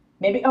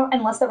 Maybe,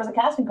 unless there was a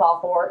casting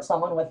call for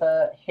someone with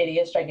a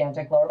hideous,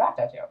 gigantic lower back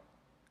tattoo.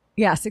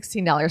 Yeah,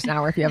 $16 an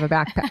hour if you have a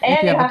backpack. And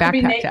if you have a to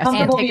be backpack test.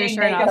 comfortable take your being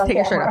shirt naked off. on Take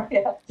your shirt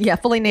camera. off. Yeah,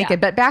 fully naked,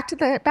 but back to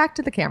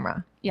the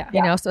camera. Yeah.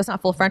 You know, so it's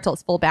not full frontal,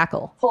 it's full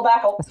backle. Full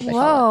backle. That's what they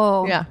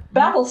call Whoa. it. Yeah.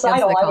 Backle That's what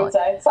sidle, they I call would it.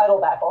 say. Sidle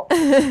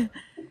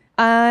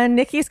backle.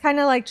 Nikki's kind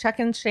of like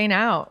checking Shane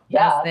out.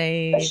 Yeah. As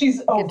they She's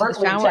get to the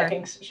overtly shower.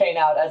 checking Shane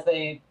out as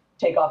they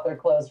take off their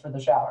clothes for the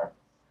shower.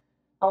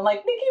 I'm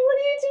like, Nikki, what are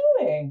you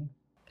doing?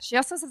 She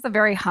also says a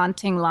very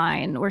haunting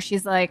line where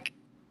she's like,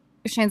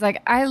 Shane's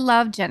like, I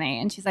love Jenny.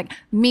 And she's like,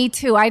 me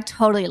too. I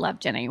totally love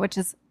Jenny, which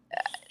is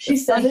She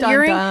says it.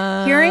 hearing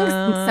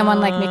someone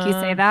like Nikki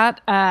say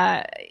that,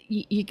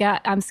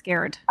 I'm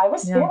scared. I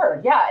was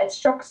scared. Yeah, it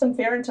struck some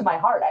fear into my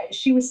heart.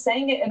 She was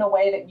saying it in a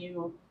way that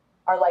you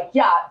are like,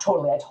 yeah,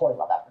 totally. I totally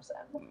love that person.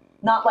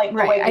 Not like the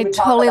way you I would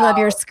talk totally love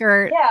about- your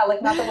skirt. Yeah,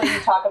 like not the way you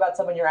talk about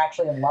someone you're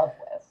actually in love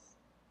with.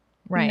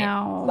 Right.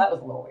 No. So that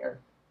was a little weird.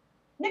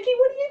 Nikki,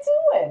 what are you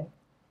doing?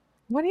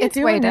 What are you It's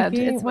doing, weighted.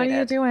 Nikki? It's What are you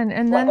weighted. doing?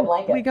 And Like a then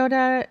blanket. we go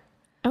to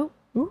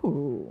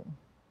Oh.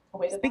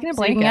 Speaking of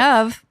Speaking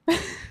blankets, of,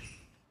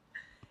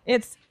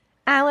 it's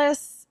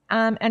Alice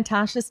and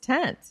Tasha's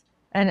tent,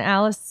 and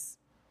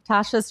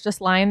Tasha's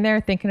just lying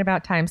there thinking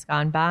about times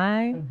gone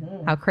by.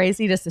 Mm-hmm. How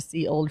crazy it is to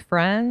see old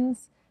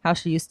friends. How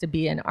she used to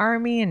be in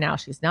army, and now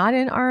she's not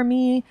in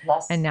army.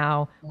 And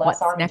now what's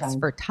army next time.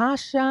 for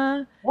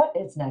Tasha? What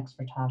is next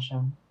for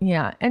Tasha?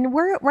 Yeah, and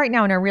we're right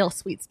now in a real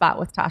sweet spot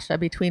with Tasha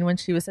between when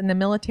she was in the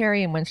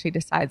military and when she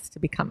decides to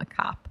become a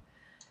cop.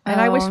 And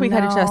I wish we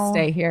could have just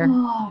stay here.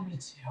 Oh, me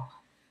too.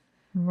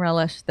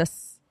 Relish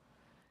this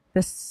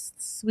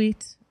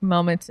sweet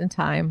moment in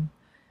time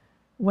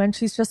when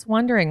she's just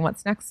wondering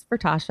what's next for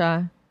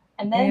Tasha.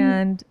 And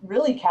then,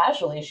 really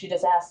casually, she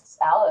just asks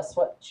Alice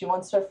what she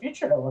wants her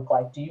future to look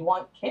like. Do you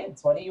want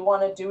kids? What do you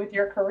want to do with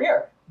your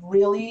career?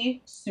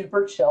 Really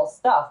super chill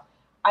stuff.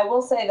 I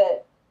will say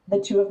that the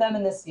two of them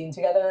in this scene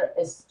together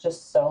is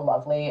just so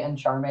lovely and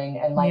charming.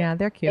 And like, Yeah,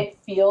 they're cute. It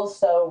feels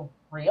so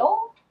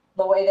real.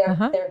 The way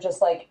they're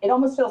just like, it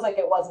almost feels like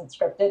it wasn't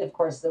scripted. Of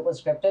course it was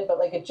scripted, but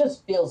like it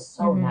just feels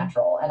so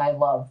natural. And I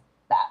love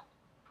that.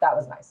 That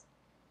was nice.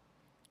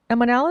 And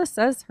when Alice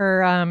says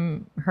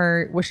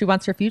her what she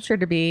wants her future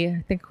to be,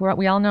 I think what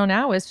we all know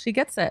now is she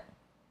gets it.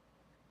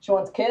 She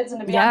wants kids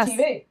and to be Yes. on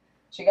TV.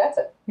 She gets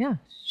it. Yeah.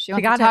 she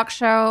wants got a talk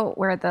show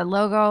where the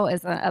logo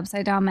is an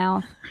upside down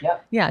mouth.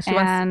 Yep. Yeah, she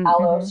and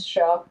wants Alos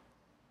show.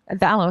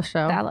 the Aloe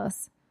show.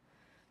 Dallas.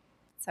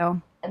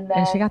 So And then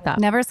And she got that.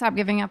 never stop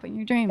giving up on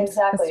your dreams.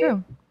 Exactly. That's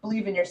true.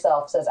 Believe in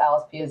yourself, says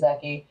Alice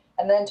Piasecki.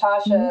 And then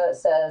Tasha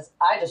says,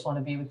 I just want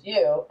to be with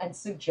you, and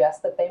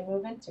suggests that they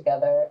move in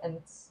together. And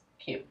it's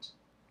cute.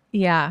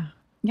 Yeah.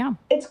 Yeah.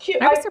 It's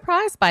cute. I was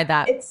surprised by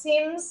that. It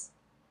seems,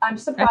 I'm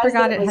surprised. I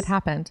forgot that it was- had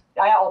happened.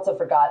 I also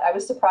forgot. I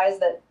was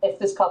surprised that if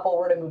this couple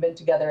were to move in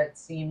together, it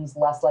seems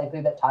less likely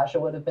that Tasha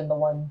would have been the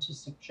one to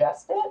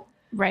suggest it.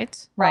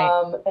 Right.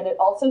 And it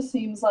also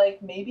seems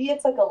like maybe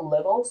it's like a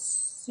little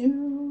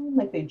soon.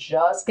 Like they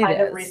just It kind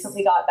of is.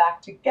 recently got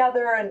back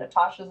together, and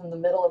Natasha's in the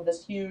middle of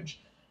this huge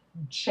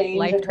change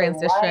Life in her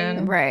transition.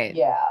 life. Right.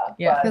 Yeah.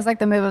 Yeah. but Feels like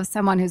the move of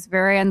someone who's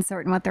very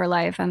uncertain with their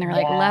life and they're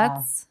like, Yeah.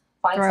 let's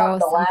find throw something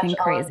to latch something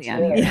crazy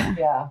on onto. here.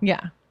 Yeah.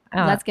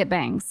 Yeah. Let's get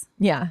bangs.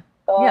 Yeah.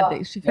 Oh,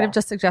 Yeah. She could have yeah.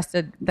 just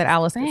suggested that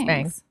Alice gets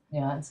bangs.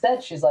 Yeah.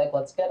 Instead, she's like,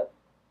 let's get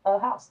a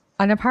house.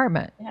 An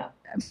apartment. Yeah.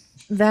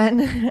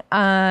 Then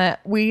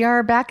we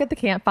are back at the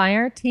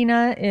campfire.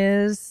 Tina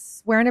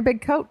is wearing a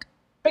big coat.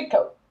 Big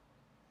coat.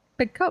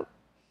 Big coat.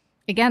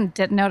 Again,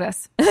 didn't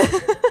notice.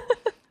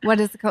 What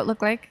does the coat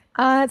look like?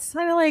 It's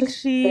kind of like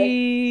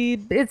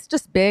it's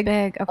just big.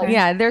 Big. Okay.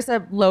 Yeah, there's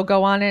a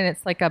logo on it. And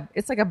it's like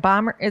a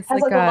bomber. It's Has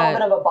like like a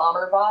moment of a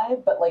bomber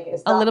vibe, but like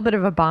it's a not, little bit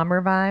of a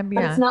bomber vibe.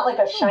 But Yeah. it's not like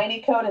a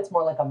shiny coat. It's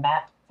more like a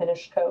matte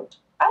finish coat.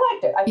 I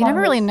liked it. I You thought never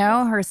it really was-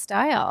 know her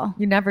style.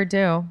 You never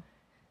do.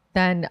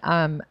 Then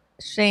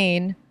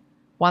Shane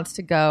wants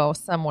to go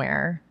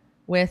somewhere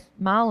with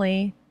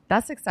Molly.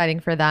 That's exciting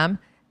for them.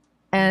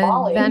 And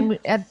Molly. then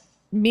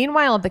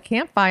meanwhile at the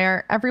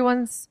campfire,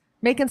 everyone's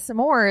making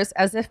s'mores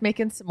as if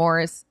making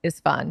s'mores is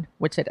fun,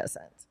 which it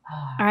isn't.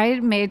 I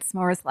made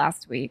s'mores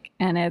last week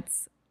and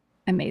it's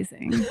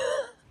amazing.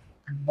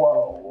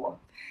 Whoa.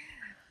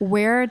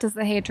 Where does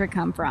the hatred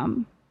come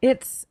from?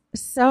 It's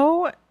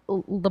so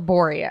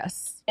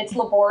laborious. It's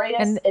laborious.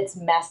 And it's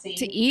messy.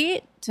 To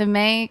eat, to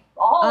make,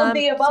 all of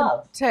the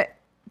above.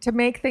 To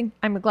make things,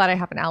 I'm glad I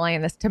have an ally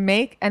in this, to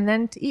make and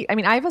then to eat. I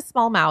mean, I have a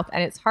small mouth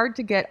and it's hard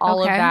to get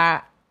all Okay. of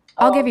that.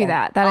 I'll give you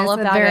that. That All is of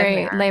a that in very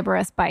there.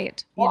 laborious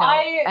bite. You Well, know,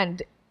 I-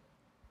 and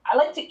I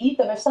like to eat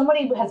them. If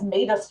somebody has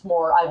made a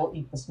s'more, I will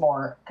eat the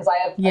s'more because I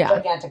have a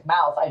gigantic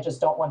mouth. I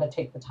just don't want to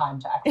take the time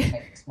to actually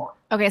make the s'more.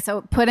 Okay,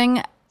 so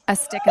putting a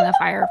stick in the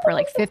fire for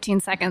like 15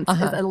 seconds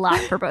is a lot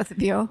for both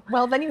of you.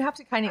 Well, then you have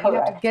to kind of you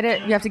have to get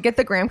it. You have to get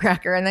the graham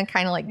cracker and then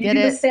kind of like You get do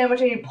it. the sandwich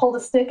and you pull the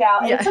stick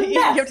out. And it's a mess.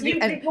 you have to do-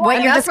 and What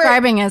And you're that's where-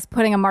 describing is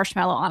putting a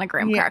marshmallow on a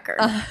graham cracker.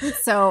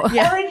 So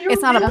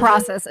it's not a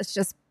process. It's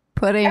just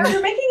putting. And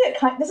you're making it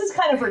this is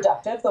kind of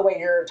reductive the way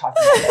you're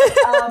talking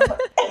about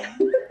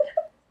it.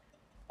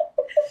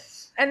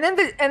 And then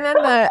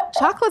the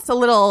chocolate's a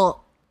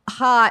little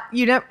hot.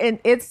 You know, and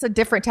it's a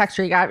different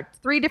texture. You got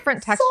 3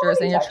 different textures,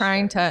 and you're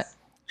trying to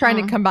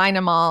combine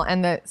them all.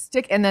 And the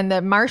stick, and then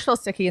the marshmallow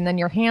sticky, and then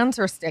your hands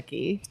are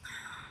sticky.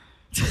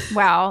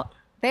 Wow,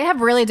 they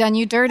have really done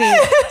you dirty.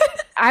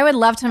 I would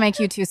love to make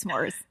you 2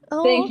 s'mores.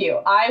 Thank you.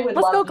 I would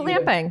Let's love go you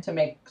glamping. to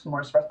make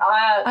s'mores first.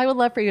 I would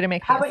love for you to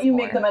make. How me a about you s'more.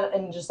 make them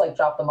and just like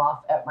drop them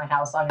off at my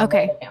house on your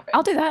way to camping?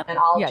 I'll do that. And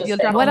I'll Yeah, just you'll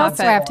stay drop home What them on else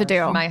do I have to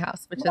s'mores. do? My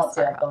house, which What is else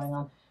do I have going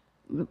on?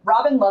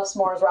 Robin loves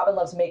s'mores. Robin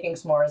loves making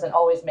s'mores and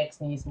always makes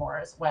me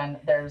s'mores when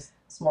there's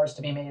s'mores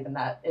to be made, and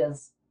that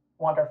is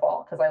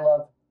wonderful because I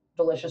love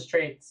delicious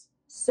treats.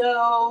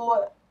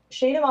 So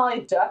Shane and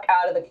Molly duck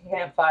out of the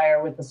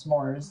campfire with the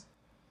s'mores,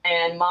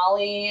 and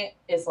Molly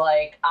is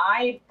like,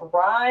 I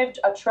bribed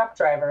a truck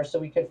driver so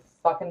we could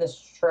fuck in this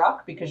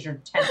truck because your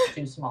tent's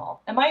too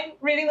small. Am I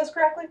reading this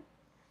correctly?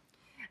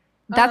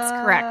 That's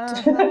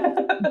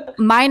correct.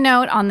 My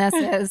note on this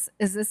is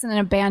this an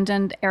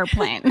abandoned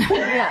airplane?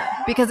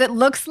 Yeah. Because it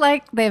looks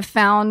like they've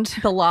found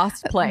the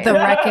lost plane, the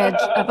wreckage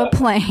of a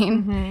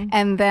plane,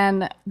 and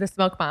then the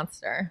smoke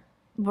monster.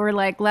 We're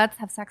like, let's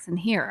have sex in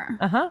here.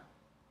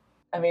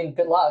 I mean,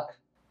 good luck.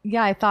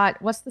 Yeah, I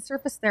thought, what's the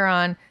surface they're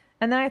on?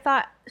 And then I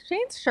thought,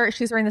 Shane's shirt,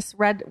 she's wearing this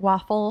red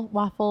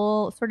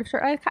waffle sort of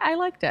shirt. I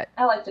liked it.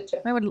 I liked it too.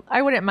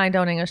 I wouldn't mind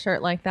owning a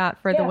shirt like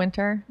that for the Yeah.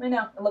 winter. I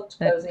know. It looked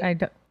that cozy. I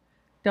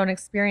don't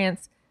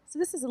experience. So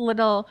this is a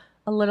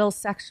little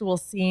sexual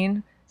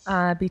scene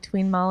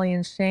between Molly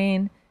and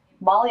Shane.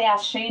 Molly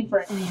asks Shane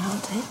for any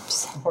hot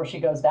tips before she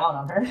goes down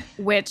on her.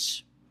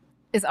 Which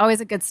is always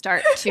a good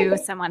start to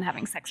someone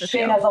having sex with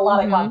Shane you. has a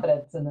lot of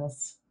confidence in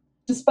this.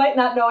 Despite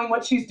not knowing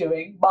what she's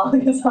doing,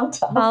 Molly is on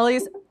top.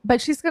 But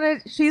she's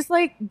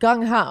like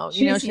gung ho.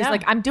 You know, she's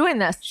like, I'm doing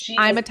this.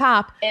 I'm a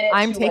top. in it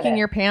I'm to taking win it.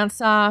 your pants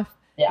off,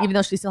 Yeah. even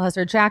though she still has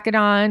her jacket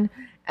on.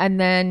 And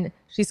then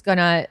she's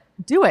gonna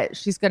do it.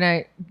 She's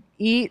gonna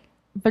eat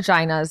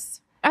vaginas.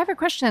 I have a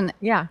question.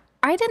 Yeah.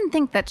 I didn't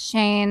think that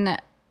Shane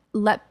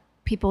let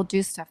people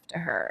do stuff to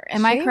her.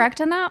 Am I Shane- correct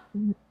in that?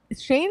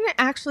 Shane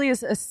actually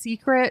is a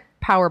secret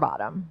power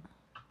bottom.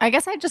 I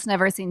guess I'd just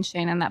never seen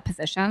Shane in that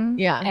position.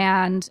 Yeah.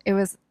 And it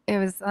was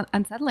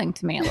unsettling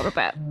to me a little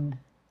bit.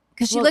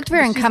 Because she Well, looked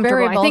very she's uncomfortable.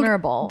 very I think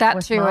vulnerable that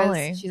with too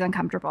Molly. is she's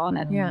uncomfortable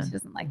and Yeah. she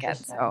doesn't like it.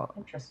 So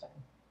Interesting.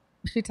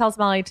 She tells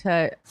Molly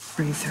to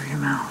breathe through your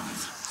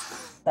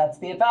mouth. That's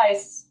the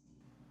advice.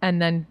 and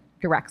then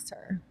directs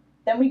her.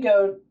 Then we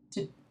go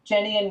to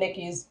Jenny and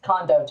Nikki's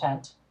condo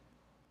tent.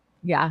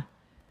 Yeah.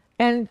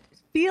 And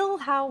feel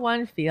how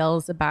one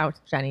feels about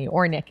Jenny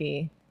or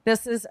Nikki.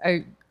 This is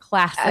a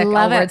classic I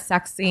love Elwood it.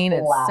 sex scene.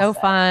 It's so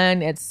Classic.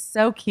 fun. It's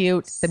so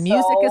cute. The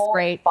music is So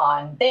great.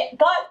 Fun. They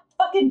got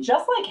fucking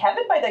Just Like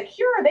Heaven by The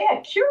Cure. They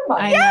had Cure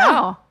money. I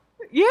know.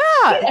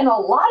 Yeah. And a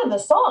lot of the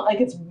song,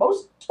 like it's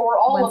most or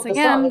all Once of the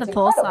again, song. the It's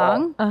full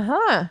incredible. song.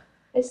 Uh-huh.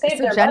 They saved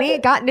So their Jenny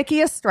budget. got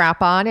Nikki a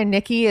strap on, and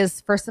Nikki is,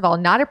 first of all,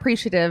 not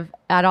appreciative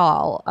at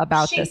all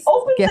about She this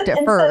opens gift it at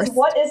and first. says,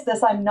 "What is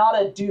this? I'm not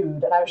a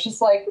dude." And I was just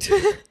like,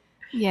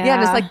 Yeah. Yeah,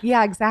 and it's like,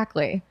 yeah,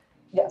 exactly.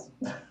 "Yes."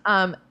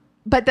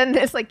 But then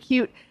it's like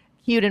cute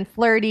and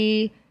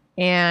flirty,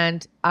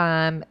 and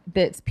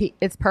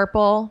it's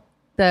purple,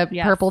 the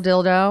Yes. purple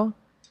dildo,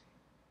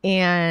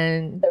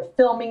 and They're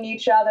filming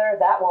each other.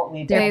 That won't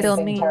lead to They're anything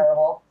filming.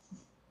 terrible.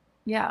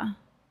 Yeah.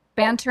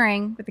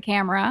 Bantering with the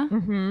camera.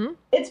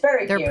 It's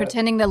very They're cute.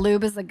 pretending the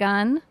lube is a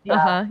gun.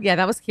 Yeah. yeah,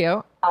 that was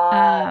cute.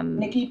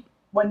 Nikki,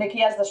 when Nikki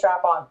has the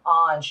strap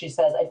on, she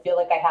says, "I feel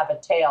like I have a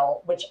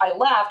tail," which I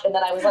laughed, and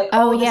then I was like,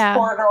 Oh, "Oh, this yeah.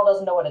 poor girl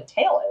doesn't know what a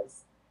tail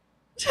is."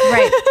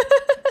 Right.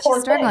 Poor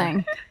She's thing.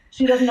 struggling.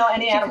 She doesn't know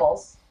any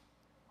animals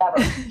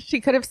ever. She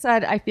could have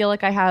said, "I feel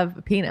like I have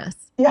a penis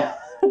Yeah,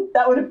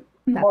 that would have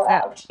been more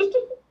That's apt.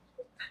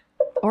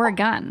 Or a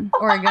gun.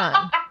 or a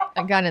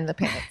gun in the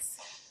pants."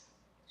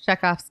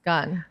 Chekhov's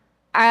gun.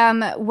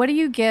 What do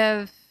you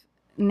give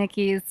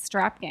Nikki's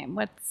strap game?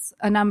 What's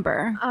a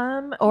number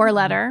Mm-hmm. or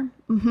letter?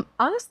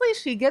 Honestly,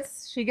 she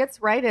gets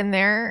right in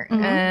there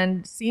Mhm.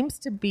 and seems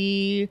to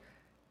be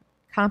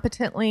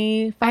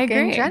competently I fucking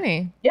agree.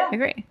 Jenny. Yeah, I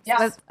agree.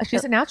 Yeah.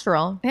 She's a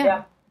natural. Yeah.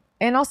 yeah,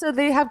 And also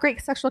they have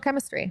great sexual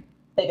chemistry.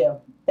 they do.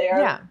 They are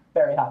Yeah.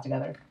 very hot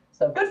together.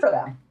 So good for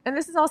them. And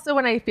this is also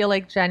when I feel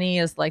like Jenny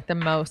is like the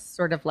most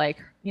sort of like,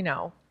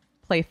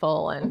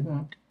 playful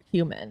and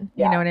human.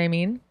 Yeah. You know what I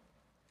mean?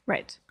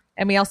 Right.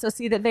 And we also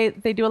see that they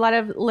do a lot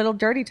of little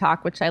dirty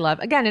talk, which I love.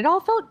 Again,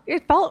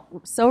 it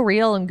felt so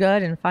real and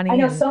good and funny, I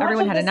know and so much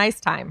everyone of had a this- nice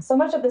time. So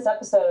much of this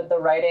episode, the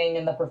writing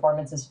and the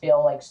performances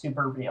feel like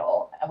super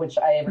real, which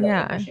I really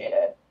Yeah.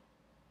 appreciated.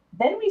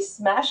 Then we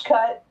smash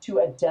cut to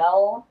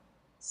Adele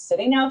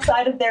sitting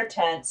outside of their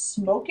tent,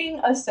 smoking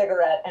a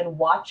cigarette and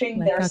watching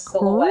Like their a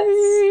silhouettes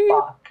creep.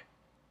 fuck.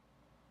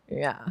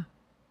 Yeah.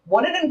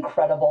 What an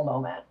incredible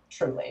moment,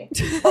 truly.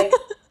 Like,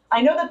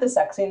 I know that the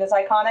sex scene is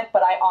iconic,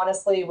 but I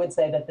honestly would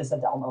say that this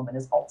Adele moment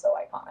is also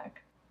iconic.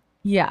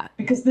 Yeah.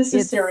 Because this is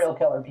It's- serial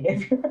killer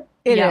behavior.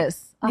 It Yeah.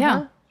 is.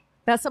 Yeah.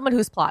 That's someone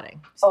who's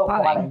plotting.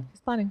 Plotting.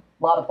 He's plotting.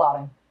 A lot of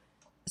plotting.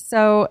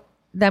 So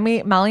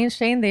then Molly and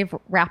Shane, they've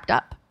wrapped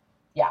up.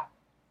 Yeah.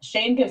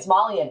 Shane gives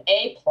Molly an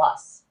A+.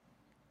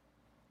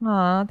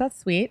 Aw, that's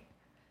sweet.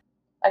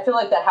 I feel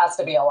like that has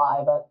to be a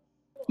lie, but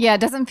Yeah,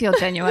 it doesn't feel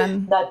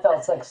genuine. that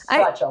felt like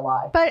such a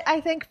lie. But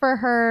I think for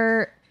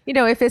her, you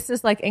know, if this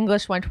is like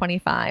English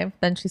 125,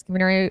 then she's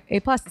giving her A+.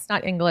 It's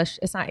not English.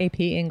 It's not AP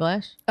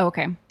English.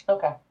 Okay.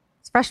 Okay.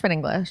 It's freshman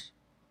English.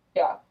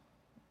 Yeah.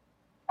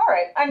 All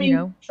right. I mean, You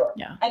know? sure.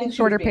 Yeah. I think she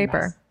Shorter was being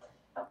paper.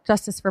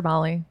 Justice for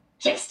Molly.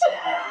 nice. Just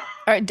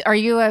Are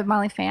you a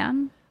Molly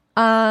fan?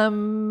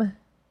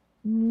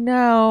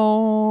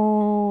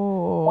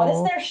 No. what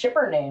is their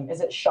shipper name?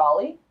 Is it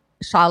Sholly?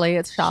 Shally.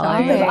 It's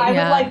Shally. Because I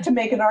Yeah. would like to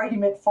make an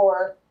argument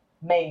for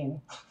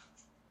Maine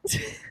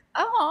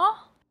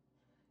Oh.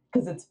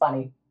 because it's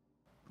funny.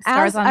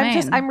 Stars on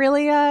Maine. I'm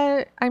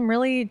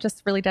really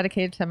just really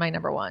dedicated to my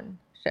number one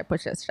ship,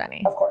 which is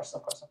Shani. Of course.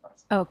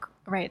 Oh,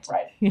 right.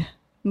 Right. Yeah.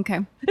 Okay.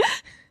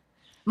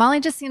 Molly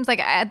just seems like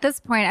at this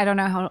point, I don't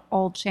know how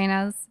old Shane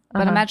is,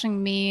 but Uh-huh.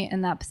 imagining me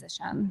in that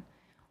position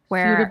She would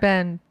where have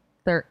been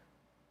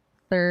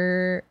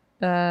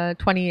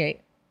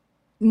 28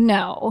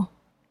 no.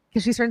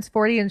 because she turns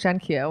 40 in Gen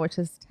Q, which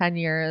is 10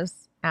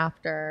 years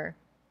after.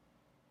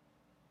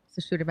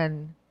 So she would have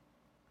been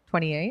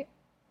 28.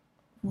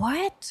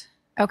 What?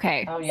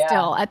 Okay. Oh, yeah.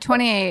 Still at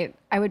 28,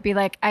 I would be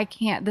like, I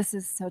can't. This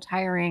is so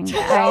tiring.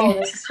 Oh,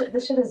 this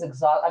shit is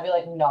exhausting. I'd be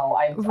like, no,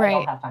 I Right.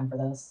 don't have time for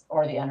this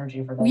or the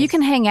energy for this. You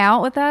can hang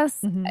out with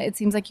us. Mhm. It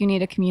seems like you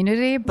need a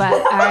community, but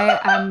I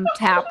am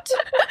tapped.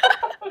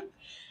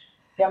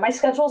 Yeah, my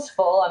schedule's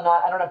full.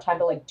 I don't have time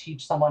to like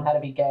teach someone how to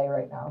be gay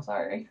right now.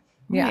 Sorry.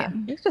 Yeah,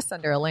 you can just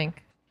send her a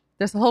link.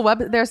 There's a whole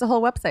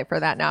website for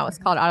that now. It's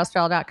called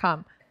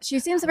autostraddle.com. She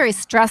seems very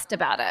stressed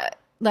about it.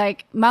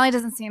 Like Molly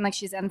doesn't seem like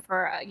she's in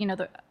for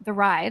the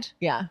ride.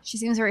 Yeah. She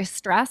seems very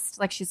stressed,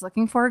 like she's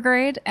looking for a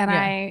grade,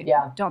 and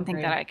Yeah. I don't think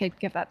that I could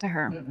give that to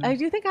her. I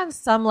do think on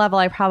some level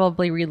I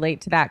probably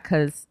relate to that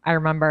because I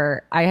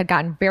remember I had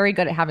gotten very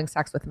good at having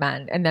sex with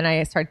men, and then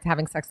I started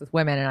having sex with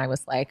women, and I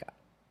was like,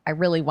 I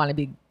really want to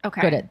be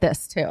good at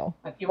this too.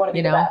 You want to be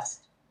You the know?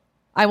 best.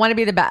 I want to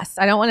be the best.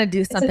 I don't want to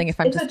do something if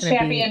I'm it's just a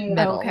going to be champion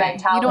middle.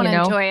 mentality. You don't You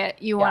know? enjoy it.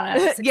 You want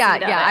to succeed Yeah,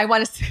 at yeah. it. I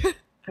want to.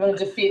 You want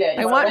to defeat it.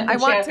 You I want to want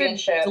to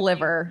championship.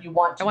 deliver. You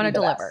want to I want be to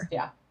the deliver. best.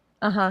 Yeah.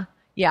 Uh-huh.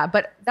 Yeah,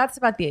 but that's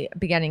about the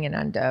beginning and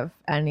end of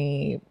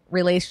any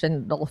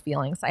relational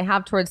feelings I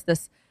have towards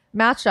this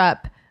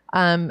matchup.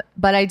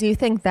 But I do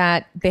think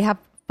that they have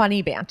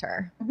funny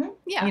banter.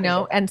 Yeah. You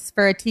know, and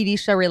for a TV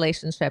show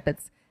relationship,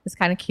 it's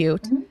kind of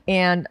cute.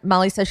 And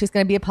Molly says she's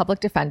going to be a public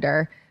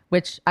defender,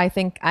 which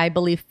I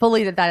believe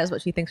fully that is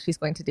what she thinks she's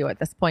going to do at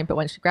this point. But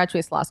when she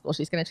graduates law school,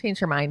 she's going to change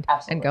her mind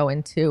and go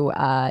into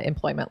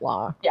employment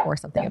law or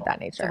something of that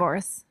nature.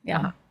 Divorce. Yeah.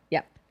 Uh-huh.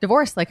 Yep.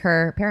 Divorce like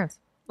her parents.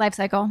 Life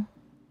cycle.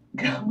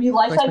 We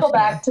life cycle Especially-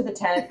 back to the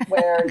tent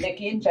where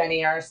Nikki and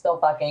Jenny are still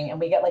fucking, and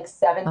we get like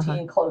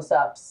 17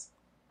 close-ups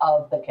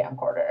of the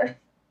camcorder.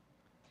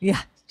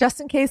 Yeah. Just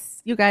in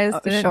case you guys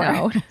didn't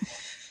know.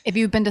 If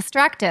you've been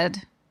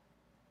distracted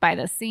by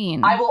the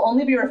scene. I will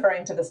only be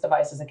referring to this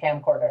device as a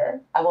camcorder.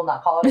 I will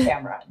not call it a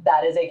camera.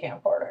 That is a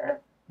camcorder.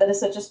 That is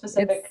such a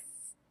specific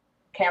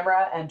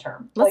camera and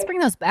term. Let's bring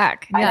those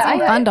back. I Yeah,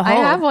 know, fun to right?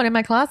 hold. I have one in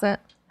my closet.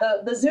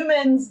 The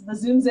zoom-ins, the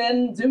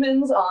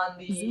zoom-ins on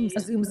the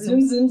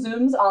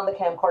zooms on the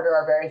camcorder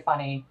are very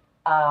funny.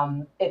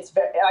 It's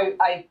very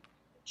I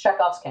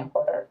Chekhov's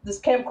camcorder. This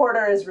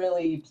camcorder is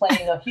really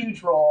playing a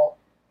huge role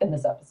in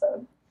this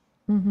episode.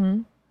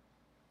 Mm-hmm.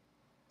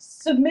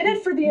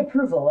 Submitted for the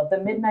approval of the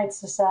Midnight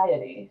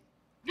Society.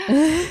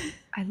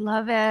 I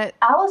love it.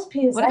 Alice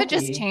Piasecki. What if it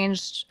just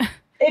changed?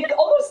 It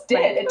almost did.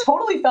 Right. It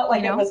totally felt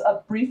like You know? it was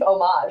a brief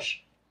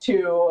homage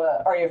to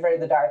Are You Afraid of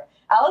the Dark?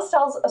 Alice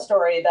tells a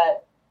story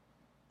that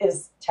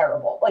is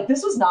terrible. Like,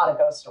 this was not a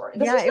ghost story.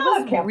 This Yeah, it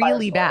not was a campfire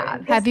really story.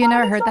 bad. It's Have you not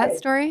a never good heard that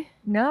story?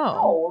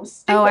 No.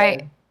 No,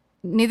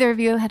 Neither of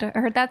you had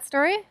heard that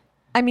story?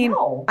 I mean,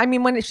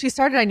 when she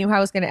started, I knew how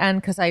it was going to end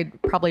because I'd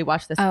probably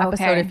watched this Oh,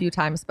 episode okay. a few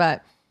times.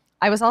 But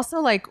I was also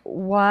like,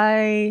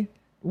 why?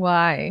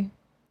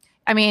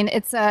 I mean,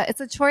 it's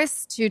a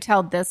choice to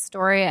tell this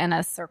story in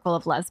a circle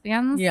of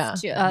lesbians. Yeah.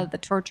 The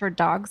tortured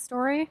dog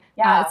story.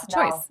 Yeah, It's a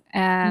choice.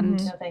 And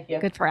Mm-hmm. No, thank you.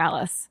 good for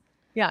Alice.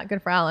 Yeah,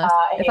 good for Alice.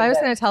 I If hate I was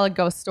it. going to tell a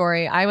ghost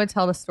story, I would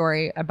tell the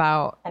story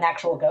about An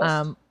actual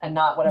ghost and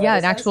not whatever. yeah,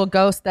 this an is. actual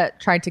ghost that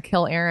tried to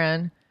kill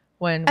Aaron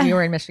when we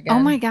were in Michigan. Oh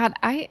my God.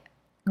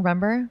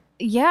 Remember?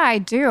 Yeah, I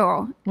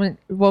do. When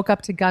it woke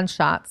up to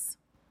gunshots.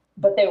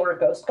 But they were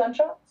ghost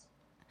gunshots?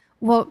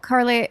 Well,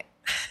 Carly,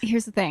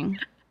 here's the thing.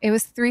 It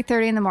was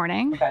 3:30 in the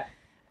morning. Okay.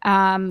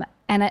 And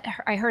and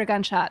I heard a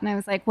gunshot, and I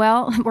was like,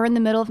 well, we're in the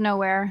middle of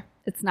nowhere.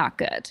 It's not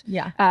good.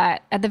 Yeah.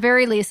 At the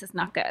very least, it's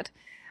not good.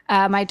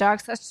 My dog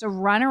starts to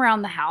run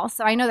around the house.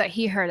 So I know that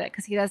he heard it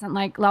because he doesn't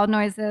like loud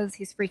noises.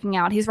 He's freaking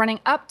out. He's running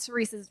up to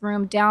Reese's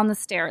room, down the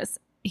stairs.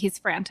 He's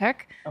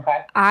frantic.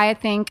 Okay. I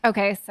think,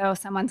 okay, so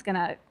someone's going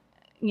to,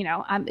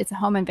 it's a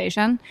home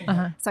invasion.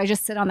 So I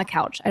just sit on the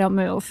couch. I don't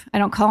move. I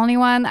don't call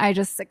anyone. I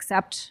just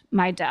accept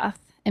my death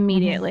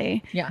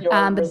immediately.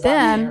 Yeah. But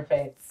then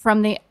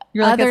from the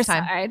other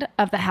side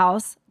of the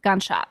house,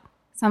 gunshot.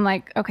 So I'm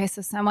like, okay,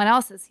 so someone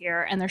else is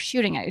here and they're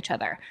shooting at each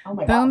other. Oh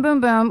my boom, God.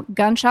 boom, boom.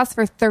 Gunshots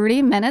for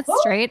 30 minutes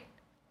straight.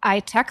 I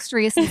text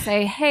Reese and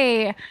say,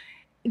 hey,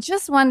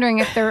 just wondering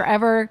if there were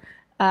ever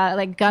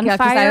like gunfire. Yeah,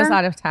 because I was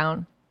out of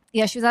town.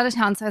 Yeah, she was out of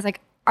town. So I was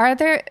like,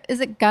 is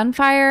it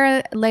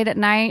gunfire late at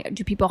night?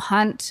 Do people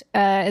hunt?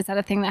 Is that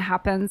a thing that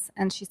happens?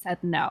 And she said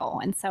no.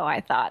 And so I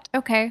thought,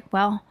 okay,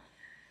 well,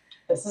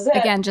 this is it.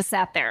 Again, just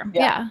sat there.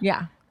 Yeah.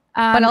 Yeah.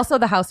 But also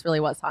the house really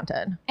was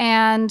haunted.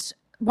 And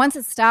once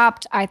it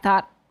stopped, I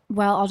thought,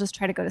 well, I'll just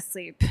try to go to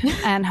sleep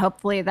and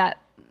hopefully that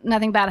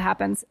nothing bad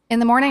happens. In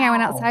the morning, I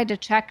went outside to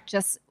check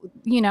just,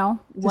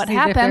 what see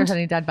happened. If there's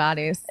any dead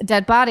bodies.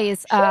 Dead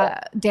bodies,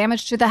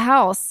 damage to the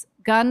house,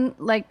 gun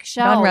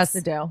shells. Gun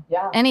residue.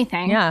 Yeah.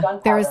 Anything. Yeah.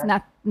 There was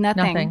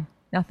nothing.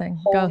 Nothing.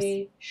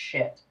 Holy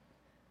shit.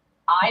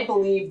 I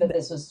believe that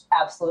this was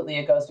absolutely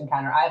a ghost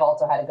encounter. I've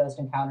also had a ghost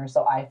encounter,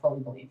 so I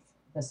fully believe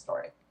this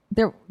story.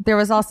 There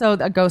was also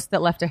a ghost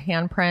that left a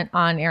handprint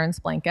on Aaron's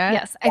blanket.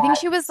 Yes. I think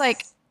she was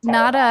like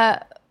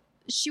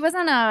she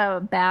wasn't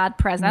a bad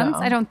presence,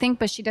 I don't think,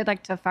 but she did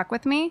like to fuck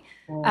with me.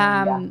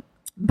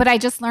 But I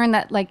just learned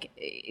that like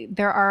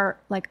there are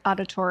like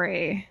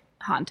auditory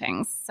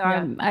hauntings. So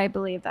I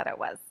believe that it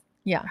was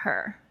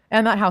her.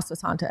 And that house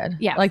was haunted.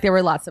 Yeah. Like there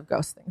were lots of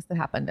ghost things that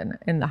happened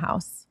in the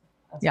house.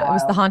 That's It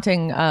was the wild.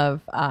 haunting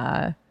of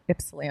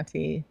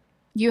Ypsilanti.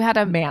 You had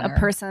a Manor.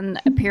 person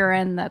appear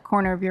in the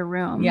corner of your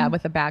room. Yeah,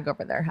 with a bag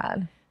over their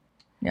head.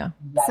 Yeah.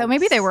 So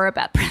maybe they were a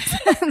bad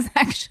presence,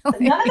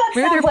 actually. None of that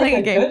Maybe they're sounds like playing a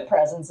a game. good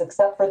presence,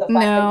 except for the fact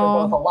that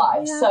you're both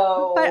alive. Yeah.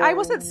 So, But I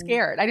wasn't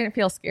scared. I didn't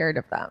feel scared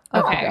of them.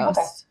 Of Okay. the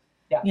ghost.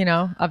 Okay.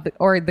 Yeah.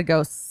 Or the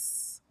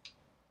ghosts.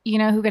 You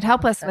know who could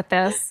help us with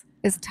this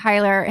is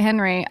Tyler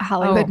Henry,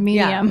 Hollywood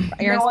Medium. Yeah.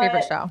 Aaron's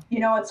favorite show. You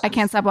know, it's I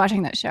can't stop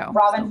watching that show.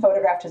 Robin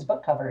photographed his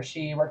book cover.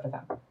 She worked with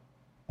him.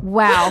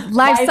 Wow.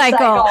 Life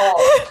cycle.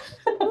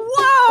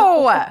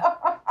 Whoa.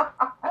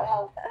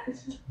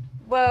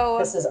 Whoa.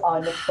 This is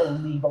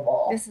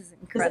unbelievable. This is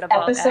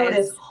incredible. This episode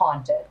guys. is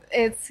haunted.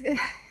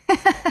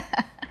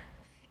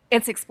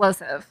 It's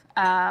explosive.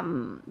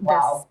 Wow.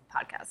 This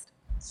podcast.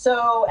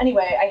 So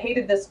anyway, I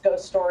hated this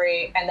ghost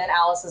story, and then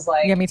Alice is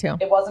like, Yeah, me too.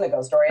 It wasn't a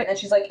ghost story. And then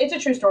she's like, it's a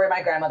true story.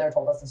 My grandmother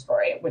told us the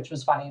story, which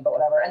was funny, but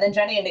whatever. And then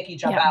Jenny and Nikki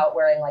jump out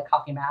wearing like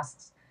hockey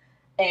masks,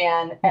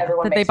 and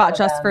everyone That they makes fun bought of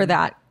just them. for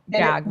that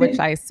gag, which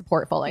I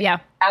support fully. Yeah.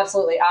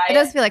 Absolutely. It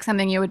does feel like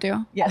something you would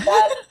do. Yeah,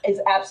 that is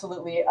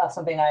absolutely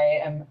something I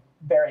am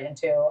very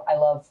into. I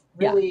love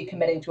really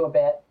committing to a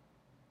bit.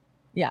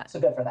 Yeah. So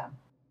good for them.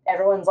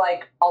 Everyone's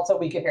like, also,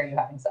 we could hear you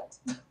having sex.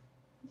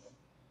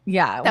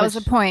 Yeah. That was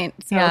the point.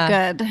 So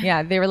good.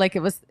 Yeah. They were like,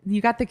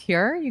 you got the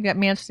cure? You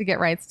managed to get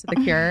rights to the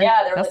cure?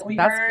 Yeah, they were that's, like,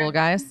 that's cool,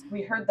 guys.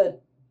 We heard the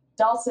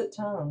dulcet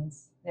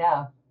tones.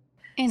 Yeah.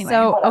 Anyway.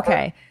 So, whatever.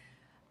 okay.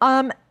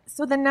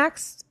 So the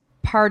next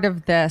part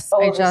of this,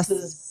 this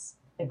is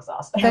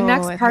exhausting. The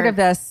next part of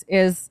this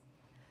is,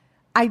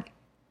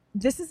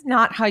 this is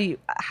not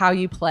how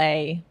you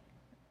play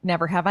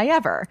Never Have I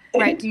Ever.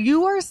 Right.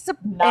 You are,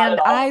 Not at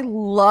all. I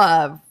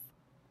love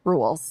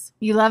rules.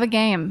 You love a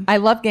game. I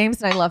love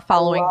games and I love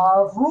following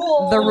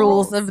the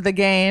rules of the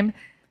game.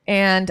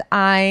 And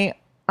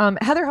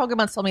Heather Hogan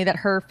once told me that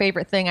her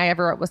favorite thing I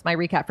ever wrote was my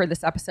recap for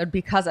this episode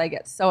because I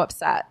get so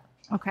upset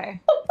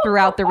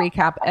throughout the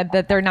recap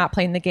that they're not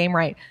playing the game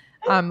right.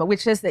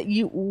 Which is that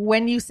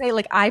when you say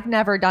like, I've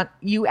never done,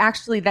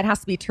 that has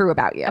to be true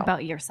about you.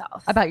 About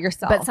yourself.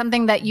 But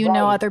something that you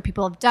know other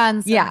people have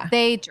done, so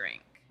they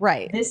drink.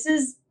 Right. This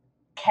is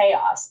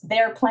chaos.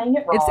 They're playing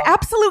it wrong. It's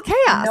absolute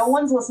chaos. No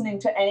one's listening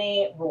to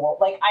any rule.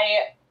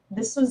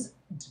 This was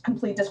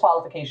complete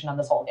disqualification on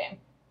this whole game.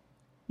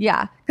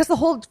 Yeah, because the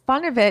whole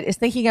fun of it is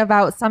thinking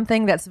about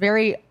something that's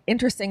very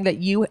interesting that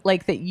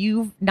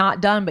you've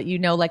not done, but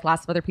like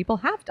lots of other people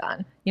have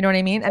done. You know what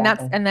I mean?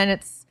 Exactly. And then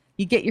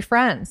you get your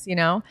friends.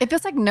 It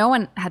feels like no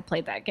one had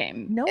played that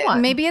game. No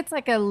one. Maybe it's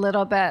like a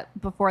little bit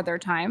before their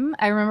time.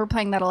 I remember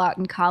playing that a lot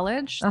in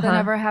college. The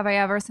Never Have I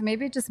Ever. So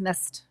maybe it just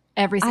missed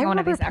every single one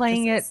of these I remember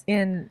playing it actresses.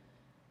 in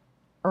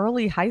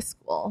early high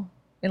school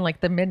in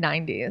like the mid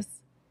 90s.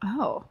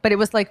 Oh. But it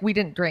was like we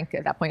didn't drink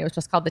at that point. It was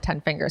just called the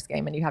 10 fingers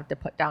game, and you have to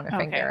put down a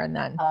finger, and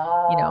then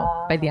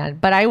by the end.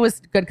 But I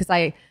was good because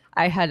I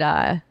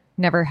had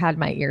never had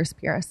my ears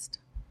pierced.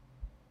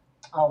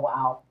 Oh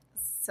wow!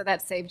 So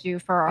that saved you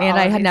for all And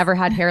I of had these- never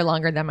had hair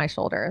longer than my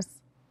shoulders.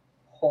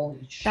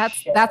 Holy That's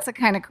shit! that's the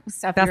kind of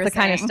stuff. That's you were the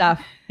kind of saying.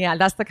 stuff. Yeah,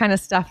 that's the kind of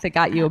stuff that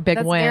got you a big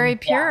That's win. very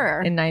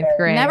pure. In ninth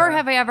grade. Never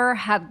have I ever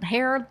had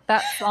hair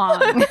that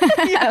long.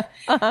 Yeah.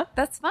 Uh-huh.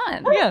 That's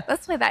fun. Yeah.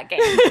 Let's play that game.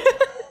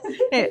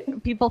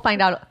 People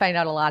find out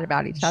a lot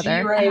about each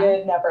other.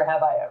 G-rated, never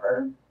have I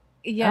ever.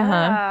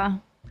 Yeah.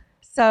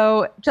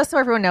 So just so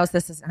everyone knows,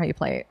 this isn't how you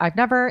play I've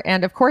Never.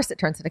 And of course, it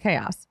turns into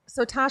chaos.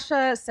 So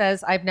Tasha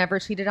says, I've never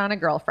cheated on a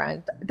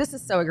girlfriend. This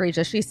is so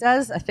egregious. She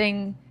says a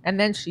thing and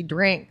then she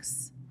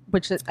drinks,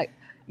 which is,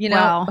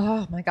 Wow.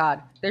 oh my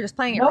God. They're just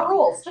playing it No wrong.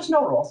 rules. Just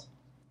no rules.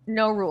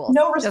 No rules.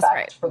 No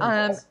respect for the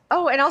rules.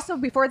 Oh, and also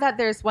before that,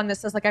 there's one that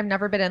says, like, I've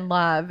never been in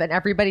love. And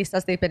everybody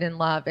says they've been in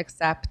love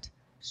except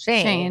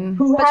Shane.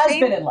 Who But has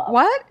Shane- been in love.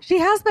 What? She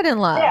has been in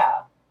love.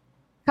 Yeah.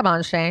 Come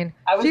on, Shane.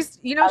 She's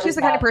the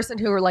kind of person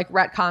who like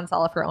retcons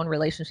all of her own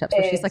relationships.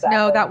 Where she's like,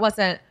 no,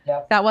 Exactly.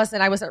 that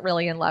wasn't. I wasn't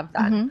really in love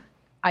then. Mm-hmm.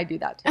 I do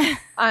that too.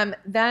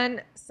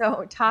 Then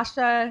so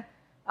Tasha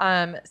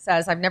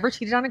says, I've never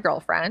cheated on a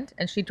girlfriend,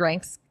 and she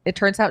drinks. It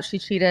turns out she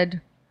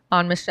cheated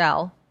on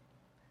Michelle.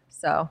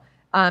 So,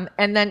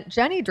 and then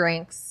Jenny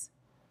drinks,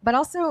 but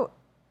also,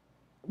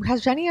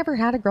 has Jenny ever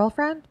had a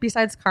girlfriend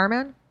besides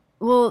Carmen?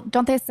 Well,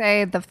 don't they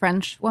say the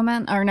French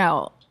woman or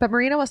no? But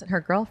Marina wasn't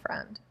her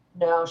girlfriend.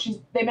 No,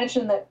 they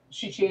mentioned that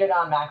she cheated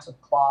on Max with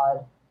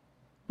Claude.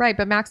 Right,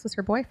 but Max was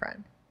her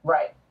boyfriend.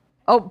 Right.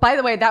 Oh, by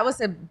the way, that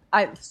was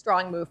a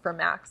strong move from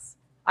Max.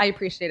 I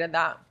appreciated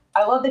that.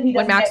 I love that he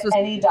doesn't get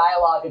any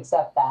dialogue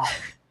except that.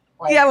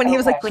 Like, yeah, when he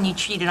was like, when you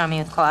cheated on me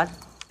with Claude.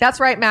 That's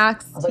right,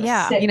 Max. I was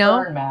like, sick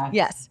burn, Max.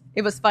 Yes,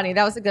 it was funny.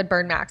 That was a good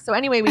burn, Max. So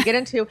anyway, we get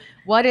into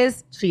what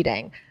is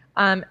cheating.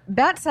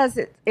 Beth says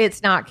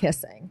it's not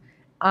kissing.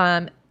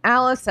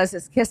 Alice says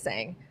it's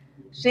kissing.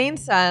 Shane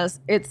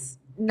says it's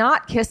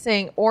not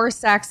kissing or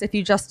sex if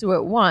you just do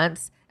it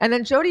once. And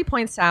then Jody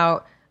points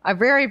out a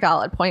very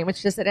valid point,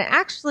 which is that it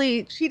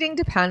actually cheating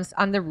depends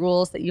on the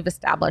rules that you've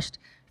established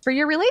for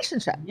your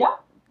relationship. Yeah.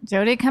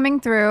 Jody coming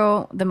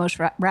through, the most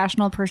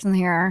rational person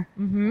here.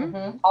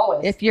 Mm-hmm.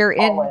 Always. If you're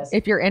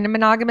in a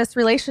monogamous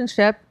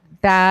relationship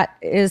that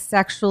is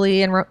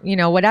sexually and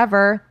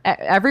whatever,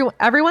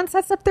 everyone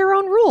sets up their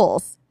own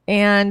rules,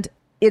 and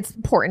it's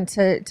important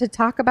to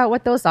talk about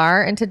what those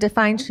are and to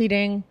define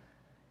cheating.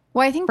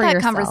 Well, I think for that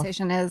yourself.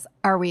 conversation is,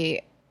 are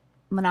we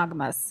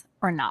monogamous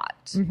or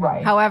not? Mm-hmm.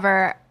 Right.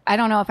 However, I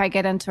don't know if I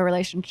get into a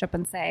relationship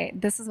and say,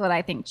 this is what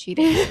I think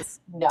cheating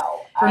is. No.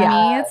 For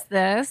me, it's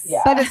this.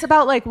 Yeah. But it's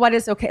about like what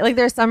is okay. Like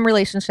there's some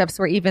relationships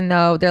where even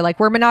though they're like,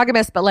 we're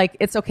monogamous, but like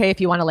it's okay if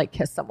you want to like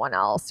kiss someone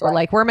else, or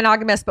like we're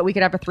monogamous, but we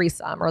could have a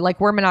threesome, or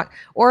like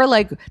or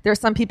like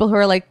there's some people who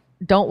are like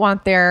don't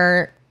want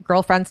their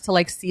girlfriends to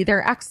like see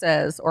their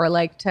exes, or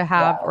like to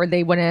have, or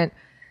they wouldn't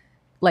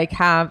like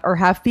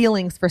have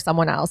feelings for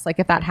someone else. Like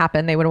if that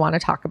happened, they would want to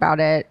talk about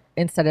it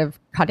instead of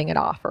cutting it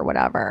off or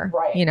whatever.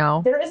 Right.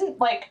 There isn't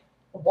like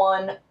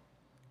one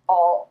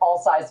all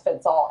size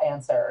fits all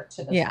answer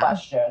to this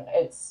question.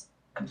 It's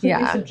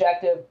completely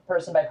subjective,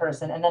 person by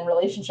person, and then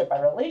relationship by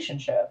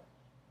relationship.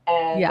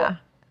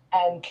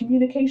 And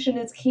communication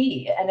is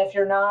key. And if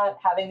you're not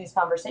having these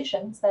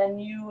conversations, then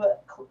you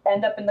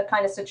end up in the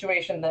kind of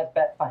situation that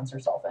Beth finds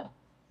herself in.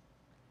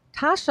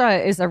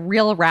 Tasha is a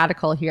real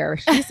radical here.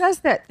 She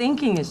says that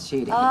thinking is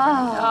cheating.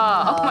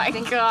 Oh my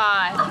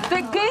God.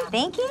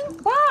 Thinking?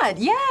 What?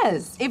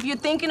 Yes. If you're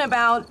thinking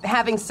about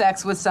having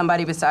sex with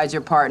somebody besides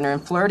your partner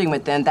and flirting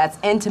with them, that's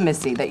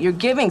intimacy that you're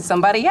giving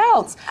somebody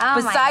else.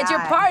 Besides your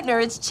partner,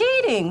 it's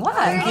cheating.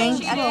 What?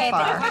 Thinking is.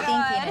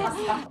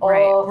 Right.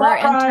 We're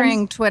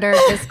entering Twitter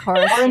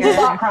discourse. We're into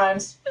thought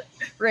crimes.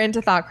 We're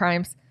into thought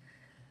crimes.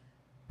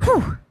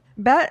 Whew.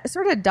 Beth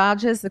sort of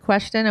dodges the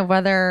question of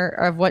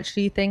what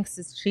she thinks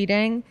is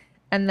cheating,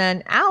 and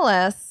then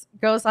Alice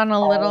goes on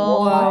a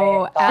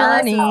little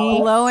journey. Alice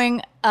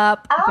blowing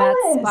up that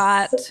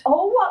spot.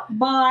 Oh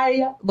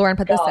my! Lauren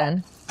put this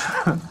in.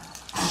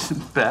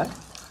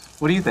 Beth,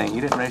 what do you think?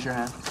 You didn't raise your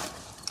hand.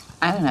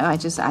 I don't know.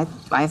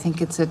 I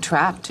think it's a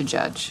trap to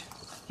judge.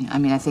 I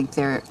mean, I think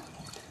there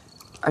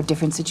are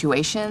different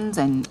situations,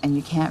 and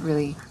you can't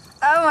really.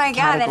 Oh my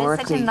God, that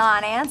is such a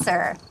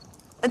non-answer.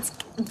 It's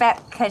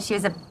because she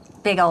was a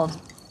big old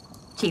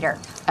cheater.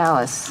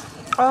 Alice.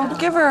 Oh,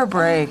 give her a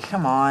break.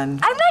 Come on.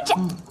 I'm not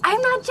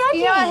judging.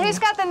 You know what? Who's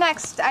got the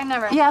next? I've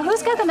never. Yeah,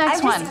 who's got the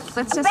next one?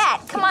 Let's just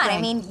bet. Come on.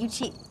 I mean,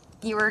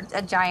 you were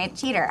a giant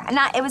cheater.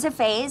 It was a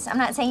phase. I'm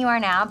not saying you are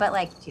now, but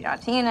like, cheat on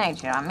Tina, you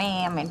cheat on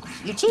me. I mean,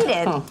 you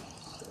cheated.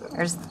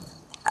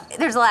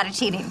 There's a lot of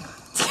cheating.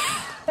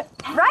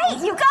 Right?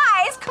 You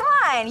guys, come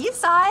on. You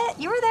saw it.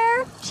 You were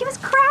there. She was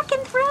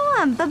cracking through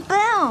him.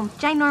 Ba-boom.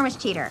 Ginormous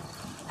cheater.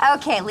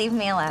 Okay, leave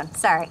me alone.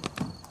 Sorry.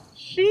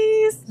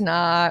 She's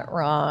not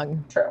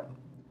wrong. True.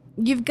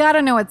 You've got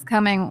to know what's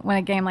coming when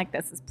a game like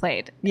this is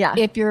played. Yeah.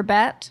 If you're a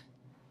bet,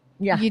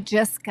 yeah, you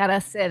just got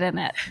to sit in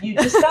it. You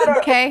just got to,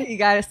 okay? You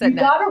got to sit in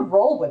it. You got to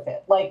roll with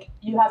it. Like,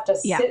 you have to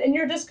sit in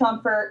your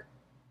discomfort,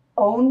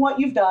 own what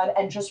you've done,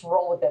 and just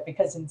roll with it.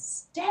 Because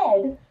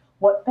instead,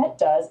 what Bet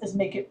does is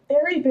make it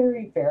very,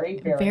 very, very,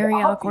 very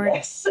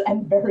obvious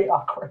and very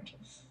awkward.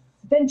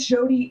 Then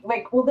Jody,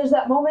 there's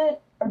that moment,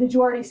 or did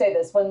you already say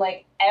this, when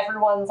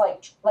everyone's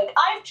like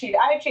I've cheated,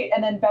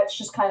 and then Bet's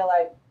just kind of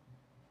like,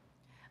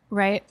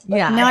 right?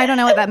 Yeah. Now I don't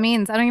know what that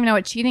means. I don't even know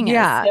what cheating is.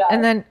 Yeah.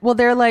 And then,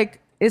 they're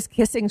like, is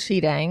kissing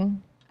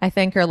cheating? I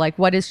think, or like,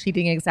 what is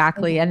cheating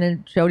exactly? And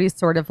then Jody's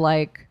sort of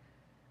like,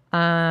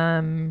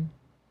 what?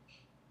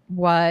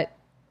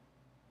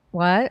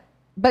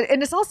 But,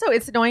 and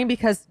it's annoying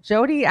because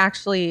Jody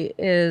actually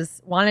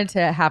wanted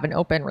to have an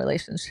open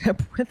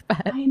relationship with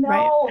Bet. I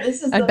know.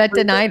 This is and Bet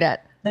denied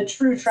it. The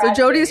true So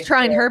tragedy. Jody's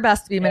trying her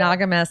best to be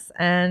monogamous,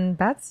 and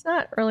Bet's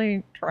not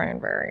really trying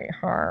very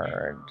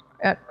hard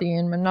at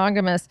being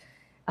monogamous.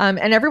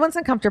 And everyone's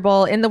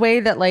uncomfortable in the way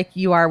that like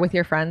you are with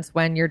your friends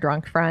when your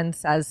drunk friend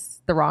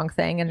says the wrong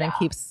thing and then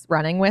keeps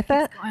running with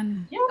it.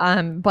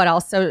 But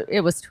also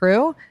it was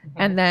true.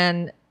 And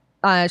then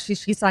she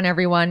cheats on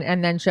everyone.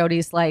 And then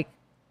Jody's like,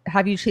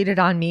 have you cheated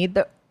on me?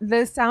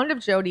 The sound of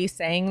Jody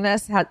saying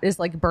this is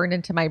like burned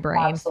into my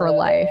brain for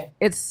life.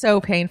 It's so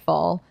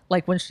painful.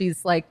 Like when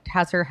she's like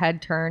has her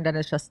head turned and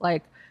it's just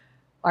like,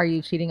 are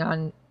you cheating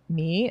on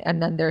me?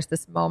 And then there's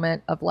this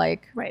moment of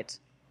like,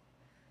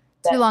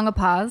 too long a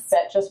pause.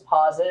 Bet just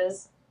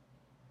pauses,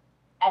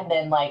 and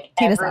then like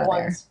Tina's out of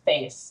everyone's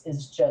face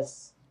is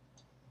just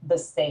the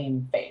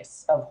same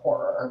face of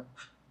horror.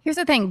 Here's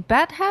the thing.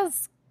 Bet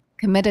has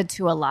committed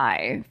to a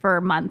lie for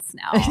months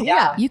now.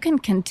 Yeah. You can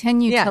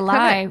continue to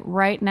lie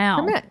right now.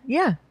 Commit.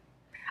 Yeah.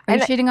 Are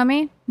you cheating on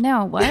me?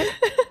 No. What?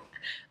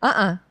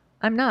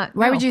 I'm not.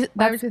 Why No. would you?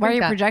 Why That's, would you why are think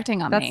you that?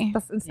 projecting on me?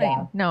 That's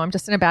insane. No, I'm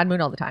just in a bad mood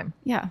all the time.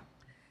 Yeah.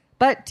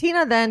 But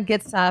Tina then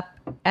gets up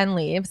and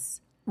leaves.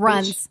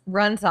 Runs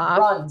off.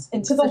 Runs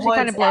into the so woods. she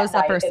kind of blows at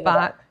up her night in the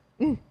spot.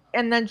 dark.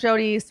 And then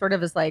Jody sort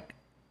of is like,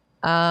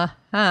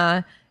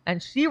 and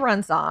she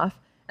runs off.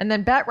 And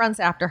then Bet runs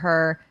after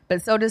her,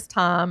 but so does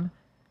Tom.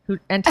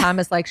 And Tom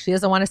is like, she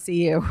doesn't want to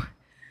see you.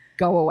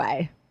 Go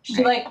away.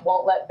 She like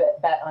won't let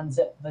Bet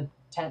unzip the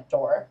tent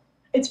door.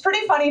 It's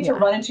pretty funny to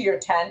run into your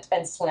tent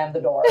and slam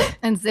the door.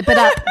 And zip it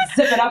up.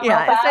 Zip it up real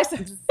fast.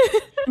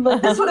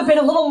 Look, this would have been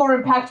a little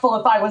more impactful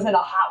if I was in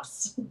a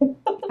house.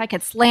 If I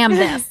could slam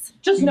this.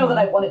 Just know that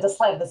I wanted to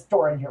slam this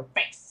door in your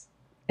face.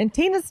 In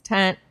Tina's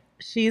tent,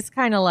 she's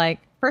kind of like,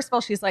 first of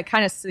all, she's like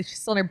she's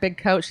still in her big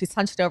coat. She's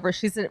hunched over.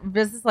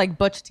 This is like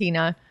Butch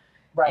Tina.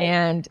 Right.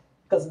 And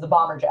because of the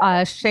bomber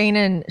jacket. Shane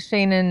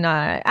and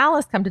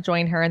Alice come to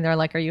join her, and they're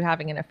like, are you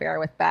having an affair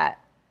with Bet?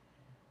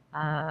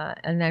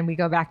 And then we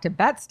go back to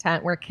Bet's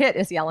tent where Kit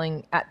is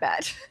yelling at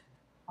Bet.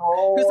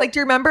 Who's like, do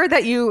you remember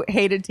that you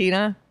hated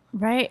Tina?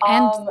 Right.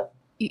 And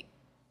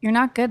you're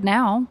not good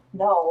now.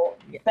 No.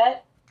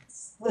 Bet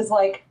was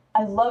like,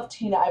 I love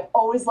Tina. I've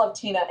always loved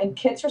Tina. And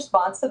Kit's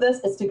response to this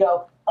is to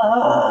go,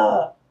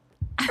 ugh.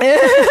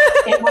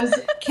 It was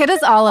Kit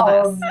is all of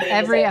us. amazing.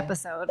 Every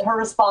episode. Her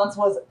response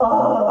was,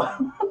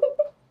 ugh.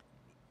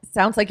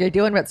 Sounds like you're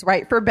doing what's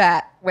right for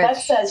Bet. Bet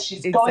says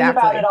she's going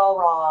about it all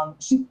wrong.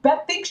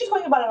 Bet thinks she's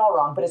going about it all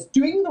wrong, but is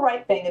doing the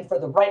right thing and for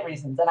the right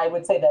reasons. And I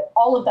would say that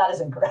all of that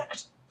is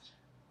incorrect.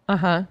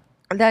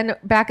 Then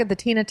back at the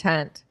Tina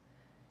tent,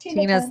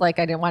 Tina's like,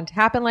 I didn't want it to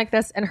happen like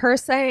this. And her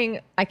saying,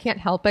 I can't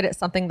help it. It's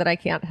something that I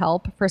can't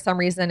help for some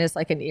reason is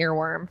like an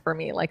earworm for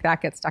me. Like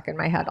that gets stuck in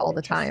my head all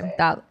the time.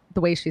 That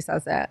the way she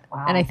says it.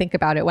 Wow. And I think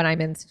about it when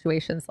I'm in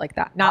situations like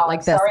that. Not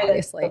like this, sorry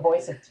obviously. That the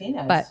voice of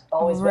Tina but is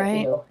always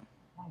with you.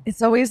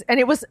 It's always, and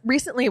it was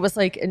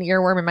like an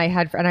earworm in my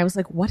head. And I was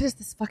like, what is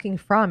this fucking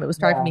from? It was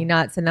driving me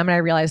nuts. And then when I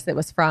realized it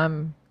was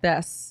from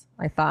this,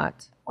 I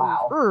thought,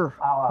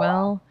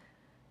 wow.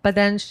 But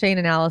then Shane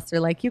and Alice are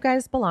like, you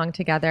guys belong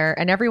together.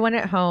 And everyone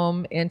at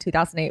home in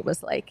 2008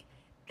 was like,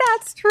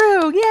 that's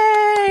true.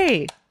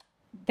 Yay.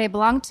 They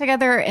belong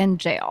together in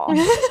jail,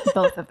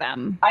 both of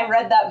them. I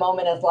read that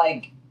moment as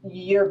like,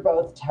 you're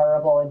both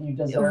terrible and you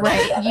deserve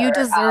each other. You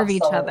deserve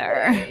each Absolutely.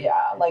 other. Yeah,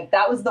 like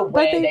that was the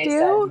way they they do.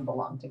 said you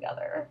belong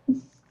together.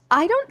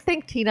 I don't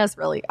think Tina's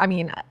really, I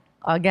mean,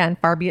 again,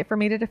 far be it for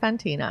me to defend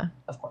Tina.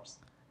 Of course.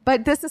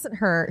 But this isn't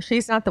her.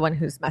 She's not the one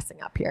who's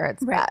messing up here.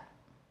 It's Bet.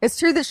 It's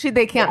true that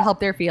they can't help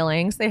their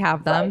feelings. They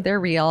have them. Right.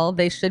 They're real.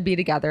 They should be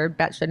together.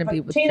 Bet shouldn't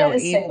be with Tina Jody.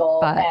 is single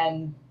but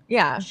and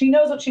she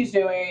knows what she's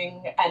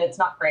doing and it's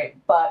not great,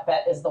 but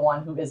Bet is the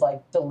one who is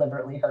like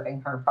deliberately hurting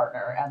her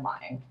partner and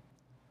lying.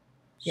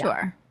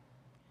 Sure.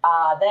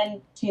 Then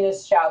Tina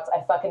shouts,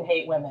 I fucking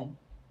hate women.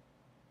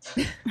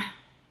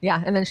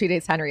 Yeah, and then she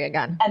dates Henry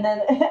again. And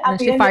then And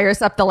she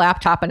fires up the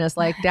laptop and is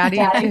like, Daddy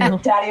of two.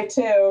 Daddy of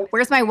two.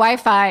 Where's my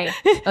Wi-Fi?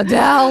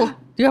 Adele, do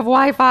you have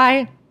Wi-Fi?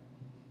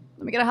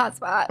 Let me get a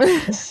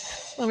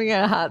hotspot. Let me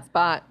get a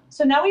hotspot.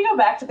 So now we go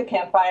back to the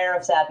campfire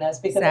of sadness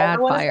because Sad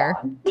everyone fire.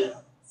 is gone.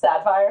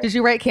 Sad fire. Did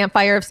you write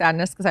Campfire of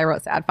Sadness? Because I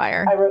wrote Sad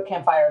Fire. I wrote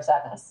Campfire of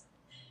Sadness.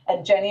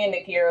 And Jenny and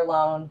Nikki are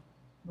alone,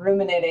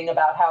 ruminating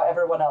about how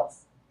everyone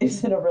else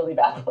is in a really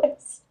bad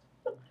place.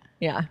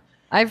 Yeah.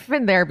 I've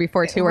been there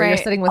before too, where you're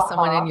Right. sitting with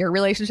someone and your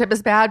relationship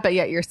is bad, but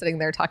yet you're sitting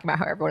there talking about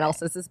how everyone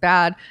else's is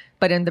bad.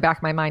 But in the back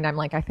of my mind, I'm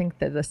like, I think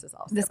that this is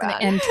also This is bad. going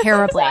to end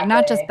terribly.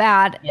 Not just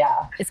bad.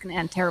 Yeah. It's going to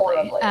end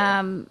terribly.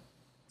 Horribly.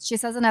 She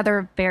says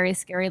another very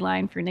scary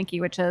line for Nikki,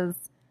 which is,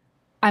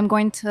 I'm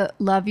going to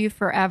love you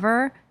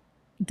forever, ...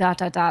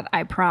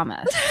 I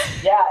promise.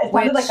 Yeah, it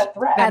sounded Which- like a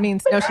threat. That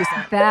means no, she's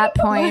not. At that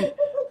point,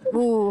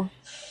 ooh.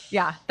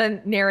 Yeah.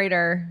 The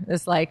narrator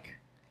is like,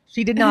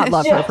 she did not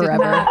love her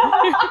forever.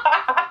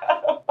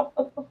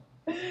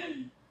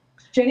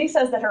 Jenny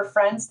says that her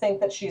friends think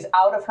that she's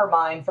out of her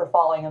mind for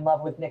falling in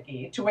love with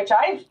Nikki, to which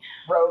I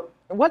wrote,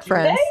 What "Do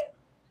friends?"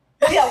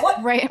 they? Yeah,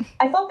 what? Right.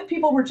 I thought that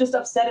people were just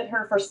upset at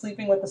her for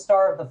sleeping with the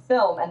star of the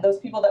film, and those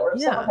people that were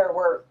upset with her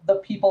were the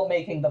people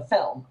making the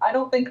film. I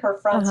don't think her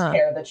friends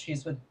care that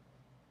she's with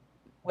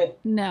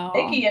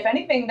Nikki. If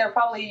anything, they're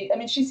probably, I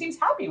mean, she seems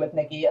happy with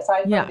Nikki,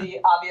 aside from the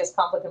obvious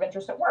conflict of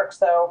interest at work.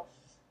 So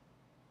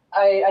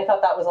I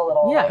thought that was a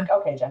little like,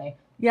 okay, Jenny.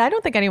 Yeah, I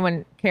don't think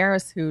anyone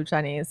cares who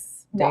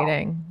Jenny's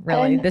dating,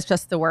 really. And it's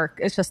just the work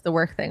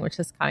thing, which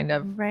is kind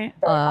of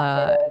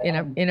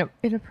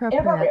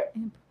inappropriate.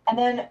 And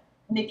then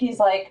Nikki's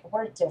like,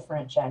 we're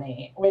different,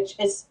 Jenny, which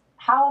is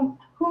how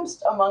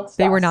whomst amongst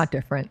They us were not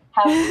different.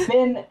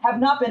 have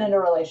not been in a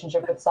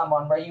relationship with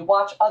someone where you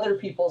watch other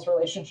people's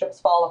relationships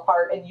fall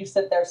apart and you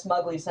sit there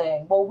smugly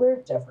saying, well, we're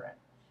different.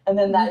 And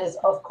then that is,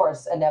 of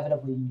course,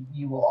 inevitably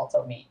you will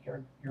also meet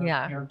your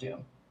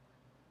doom.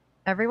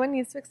 Everyone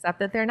needs to accept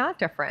that they're not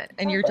different,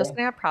 and you're just going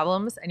to have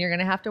problems, and you're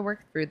going to have to work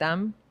through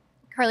them.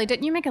 Carly,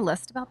 didn't you make a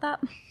list about that?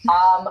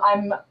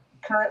 I'm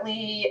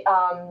currently,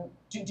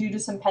 due to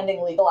some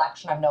pending legal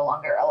action, I'm no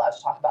longer allowed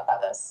to talk about that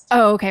list.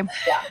 Oh, okay.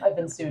 Yeah, I've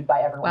been sued by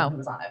everyone who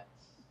was on it.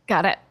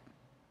 Got it.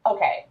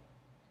 Okay.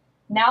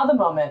 Now the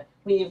moment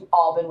we've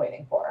all been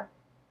waiting for.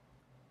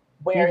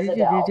 Where's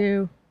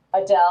Adele?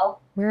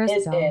 Adele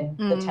is in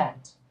the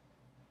tent.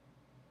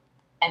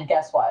 And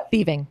guess what?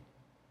 Thieving.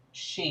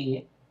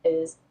 She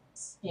is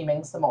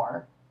scheming some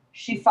more.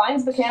 She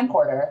finds the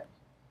camcorder,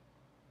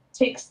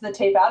 takes the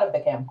tape out of the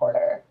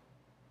camcorder,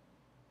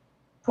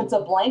 puts a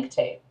blank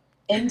tape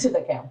into the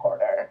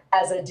camcorder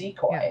as a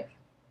decoy.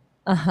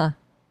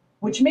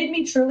 Which made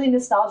me truly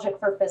nostalgic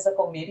for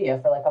physical media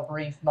for like a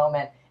brief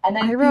moment. And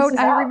then I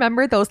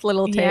remember those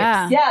little tapes.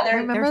 Yeah,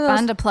 they're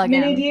fun to plug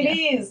mini in.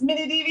 DVDs,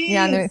 mini DVDs.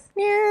 Yeah,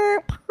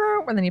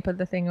 and then you put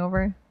the thing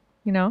over,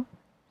 you know?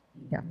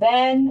 Yeah.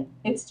 Then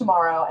it's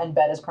tomorrow and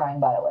Bet is crying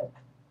by a lake.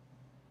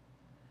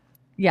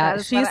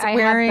 Yeah, she's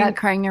wearing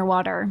crying near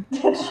water.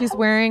 She's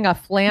wearing a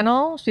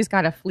flannel. She's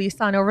got a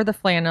fleece on over the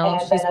flannel.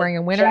 And She's then wearing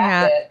a a winter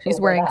hat. jacket She's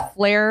over wearing that.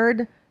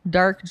 flared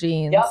dark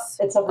jeans. Yep,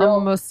 it's a real,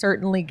 almost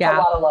certainly Gap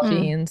lot of love.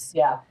 jeans.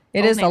 Yeah,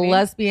 it is a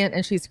lesbian,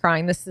 and she's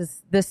crying. This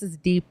is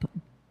deep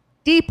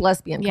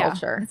lesbian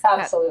culture.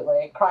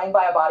 Absolutely, crying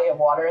by a body of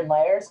water in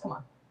layers. Come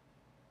on.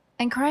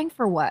 And crying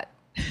for what?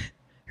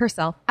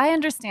 Herself. I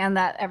understand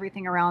that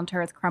everything around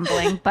her is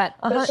crumbling, but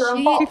That's her own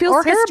she fault. She feels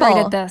orchestrated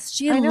terrible. this.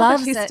 She I know, but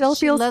loves she it. still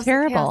She feels loves the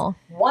terrible.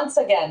 Once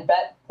again,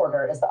 Bet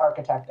Porter is the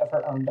architect of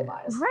her own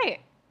demise.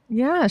 Right.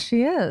 Yeah,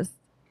 she is.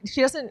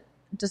 She doesn't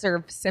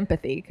deserve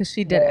sympathy because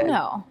she didn't.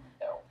 No.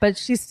 But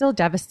she's still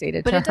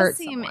devastated But to it hurt does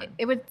seem someone.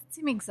 it would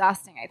seem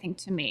exhausting, I think,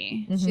 to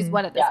me. Mhm. She's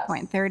what at this Yes.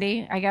 point?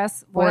 30, I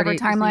guess. Whatever 40,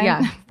 timeline.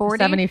 yeah,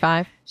 40.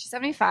 75. She's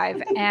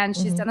 75 and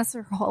she's done this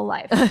her whole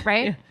life,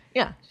 right?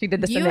 Yeah, she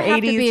did this You in the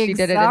have to 80s. be She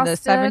did it in the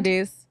exhausted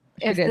 70s.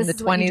 She if did it in this the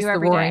is what you 20s, do the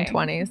every roaring day.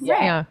 20s.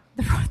 Yeah. Yeah.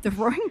 The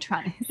roaring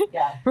 20s.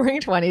 Yeah,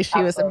 Roaring 20s, she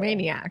was a Absolutely.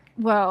 maniac.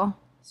 Well,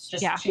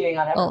 just yeah. cheating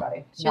on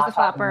everybody. She was not a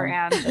flapper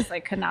talking to and just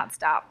like could not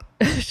stop.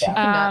 She could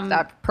not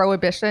stop.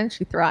 Prohibition,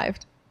 she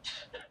thrived.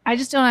 I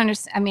just don't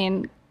understand. I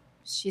mean,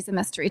 she's a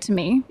mystery to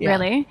me, Yeah.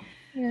 really.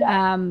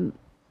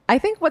 I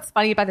think what's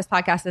funny about this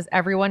podcast is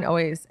everyone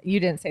always, you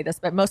didn't say this,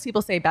 but most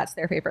people say Bet's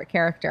their favorite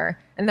character.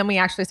 And then we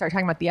actually start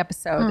talking about the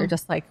episode. They're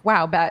just like,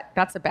 wow, Bet,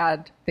 that's a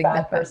bad thing Bad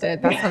that Bet person.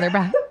 did. That's on their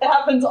back. It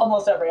happens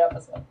almost every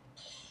episode.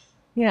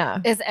 Yeah.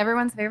 Is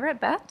everyone's favorite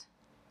Bet?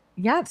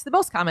 Yeah, it's the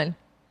most common.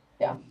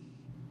 Yeah.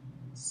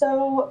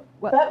 So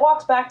Bet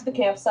walks back to the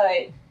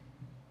campsite.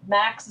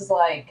 Max is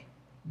like,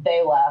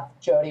 they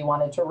left. Jody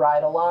wanted to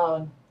ride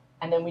alone.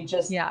 And then we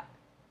just get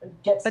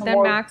some But then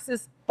more Max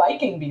is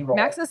biking B-roll.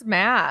 Max is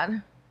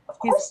mad. Of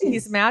course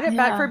He's mad at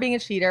Bet for being a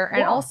cheater.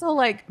 And also,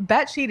 like,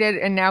 Bet cheated,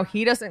 and now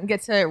he doesn't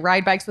get to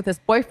ride bikes with his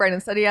boyfriend.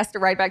 Instead, he has to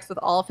ride bikes with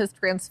all of his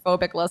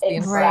transphobic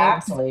lesbian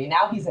friends. Exactly.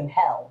 Now he's in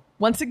hell.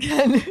 Once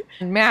again,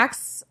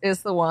 Max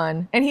is the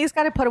one. And he's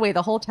got to put away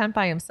the whole tent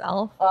by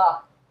himself.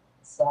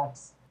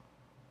 Sucks.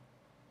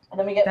 And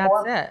then we get That's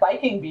more it.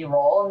 biking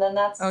B-roll, and then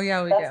that's Oh,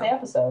 yeah, we that's do. the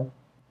episode.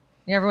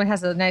 Everyone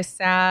has a nice,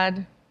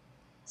 sad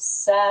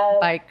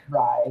bike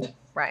ride.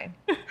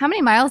 How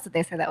many miles did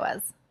they say that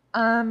was?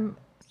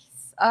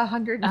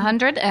 100.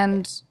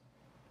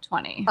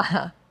 120.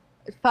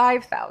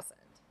 5,000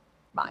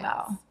 miles.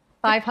 Wow.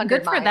 500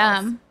 Good for miles.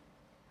 them.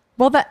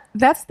 Well,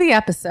 that's the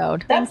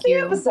episode. That's the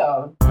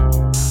episode.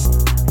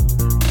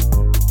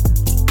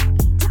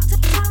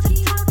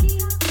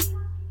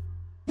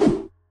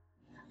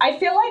 I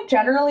feel like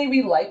generally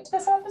we liked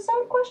this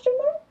episode, question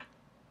mark?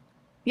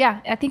 Yeah,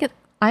 I think it.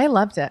 I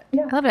loved it.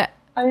 I loved it.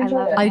 I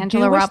enjoyed it. I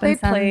Angela do wish Robinson.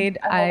 they played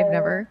I've Another-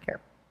 never cared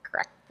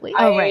correctly.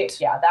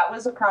 Yeah, that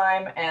was a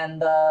crime,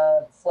 and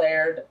the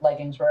flared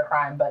leggings were a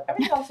crime, but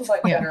everything else was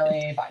like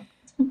generally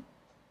fine.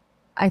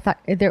 I thought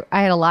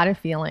I had a lot of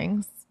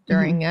feelings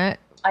during it.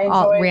 I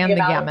All enjoyed ran the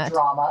the amount gamut. of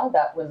drama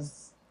that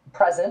was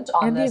present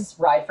on And the- this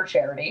ride for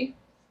charity.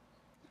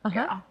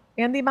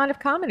 And the amount of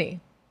comedy.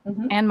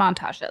 And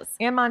montages.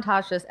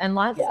 And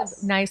lots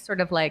of nice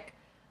sort of like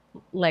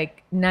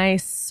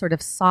nice sort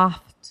of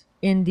soft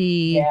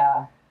indie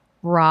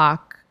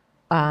rock.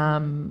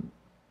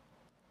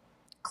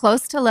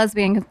 Close to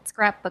lesbian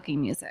scrapbooking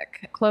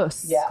music.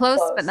 Close. Yeah, close,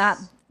 but not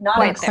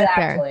quite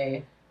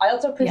exactly. I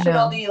also appreciate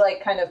Yeah. all the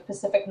like kind of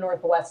Pacific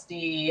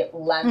Northwesty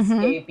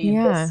landscapey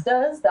Yeah.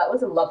 vistas. That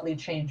was a lovely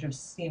change of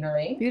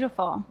scenery.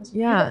 Beautiful. It was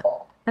Yeah.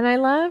 beautiful. And I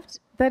loved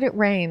that it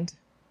rained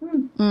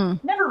Never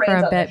rains for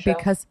a on bit the show.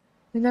 because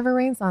it never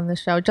rains on the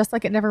show, just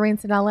like it never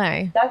rains in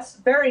LA. That's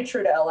very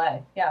true to LA.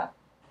 Yeah.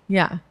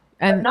 Yeah.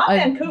 And not a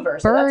Vancouver,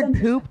 so that's bird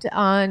interesting. pooped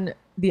on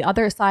the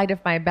other side of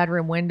my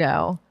bedroom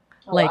window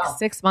Oh, like wow.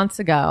 6 months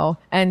ago,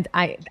 and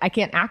I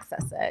can't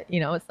access it.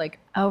 You know, it's like,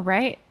 oh,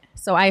 right.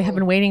 So I have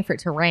been waiting for it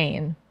to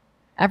rain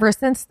ever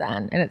since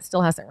then, and it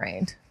still hasn't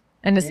rained.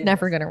 And it's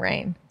never going to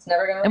rain. It's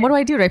never going to rain. And what do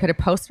I do? Do I put a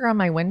poster on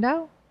my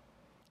window?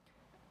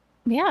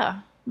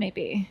 Yeah,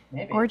 maybe.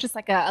 Maybe. Or just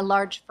like a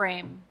large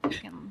frame you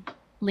can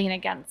lean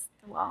against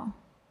the wall.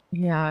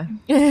 Yeah.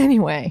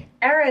 Anyway.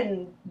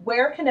 Erin,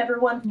 where can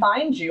everyone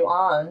find you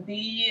on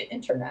the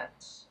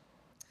internet?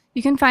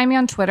 You can find me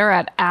on Twitter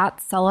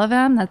at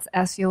Sullivan. That's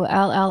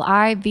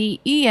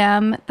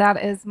SULLIVEM.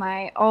 That is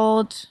my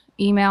old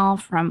email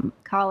from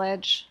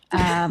college.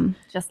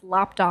 Just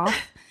lopped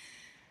off.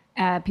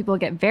 People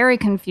get very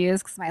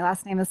confused because my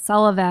last name is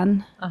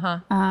Sullivan.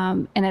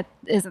 And it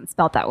isn't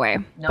spelled that way.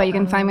 No. But you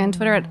can find me on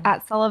Twitter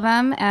at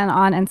Sullivan and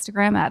on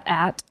Instagram at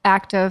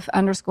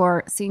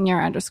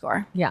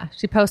active_senior_. Yeah.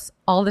 She posts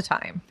all the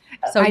time.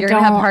 So I you're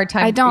going to have a don't- hard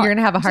time. I don't. You're going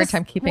to have a hard Just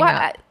time keeping what-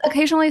 up.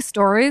 Occasionally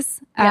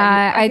stories.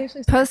 Yeah, I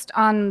occasionally post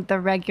on the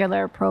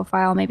regular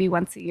profile maybe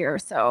once a year.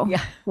 So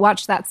Yeah.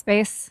 watch that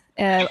space.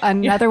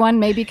 Another one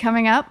may be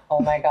coming up. Oh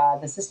my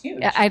God, this is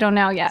huge. I don't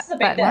know yet. This is a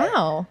big but day.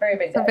 Wow. Very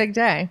big It's a day. big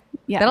day.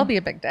 Yeah. That'll be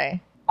a big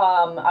day.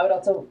 I would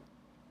also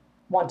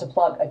want to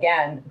plug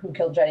again Who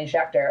Killed Jenny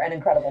Schechter, an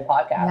incredible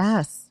podcast.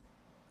 Yes.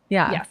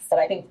 Yeah. Yes. That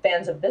I think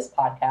fans of this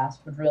podcast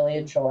would really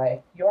enjoy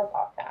your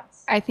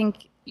podcast. I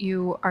think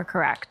you are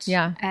correct.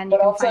 Yeah. And you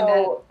But can find it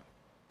also,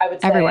 I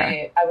would say,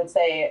 everywhere.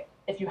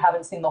 if you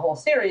haven't seen the whole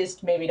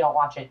series, maybe don't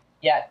watch it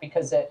yet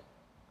because it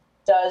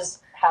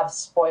does have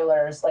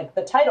spoilers. Like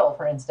the title,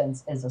 for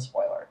instance, is a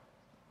spoiler.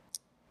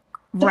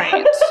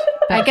 right.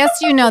 I guess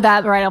you know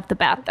that right off the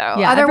bat, though.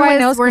 Yeah, everyone Otherwise,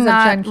 knows we're 'cause of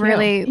not Gen Q.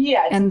 really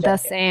Yeah, it's in Gen the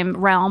Q. same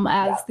realm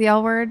as the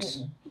L Word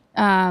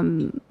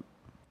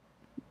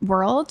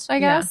world, I Yeah.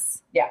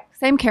 guess. Yeah.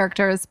 Same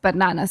characters, but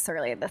not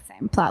necessarily the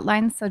same plot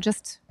line. So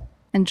just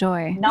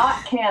enjoy.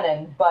 Not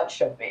canon, but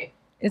should be.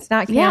 It's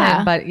not canon,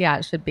 Yeah. but yeah,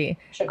 it should be.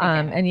 Should be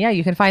canon. And yeah,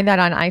 you can find that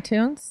on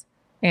iTunes.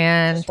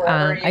 And Just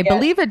wherever you I get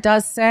believe it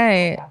does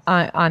say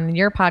on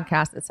your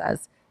podcast, it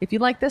says, if you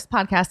like this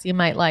podcast, you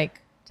might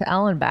like To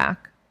Ellen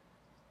Back.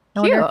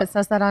 I wonder if Cute. it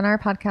says that on our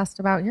podcast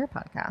about your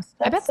podcast.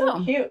 I bet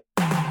so. Cute.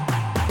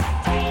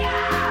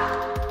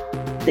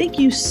 Thank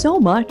you so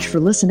much for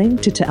listening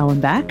to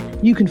Ellen Back.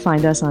 You can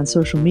find us on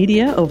social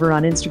media over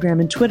on Instagram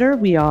and Twitter.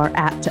 We are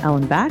at To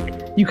Ellen Back.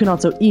 You can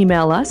also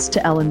email us to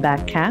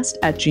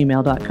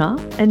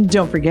ellenbackcast@gmail.com. And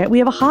don't forget, we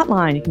have a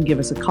hotline. You can give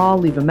us a call,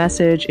 leave a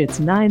message. It's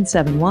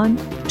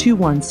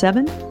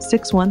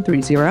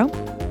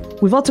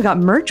 971-217-6130. We've also got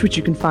merch, which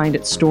you can find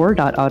at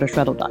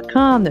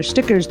store.autostraddle.com. There's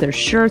stickers, there's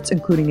shirts,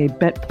 including a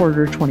Bet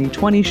Porter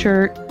 2020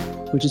 shirt,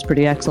 which is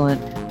pretty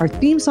excellent. Our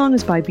theme song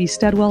is by B.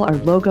 Steadwell. Our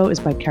logo is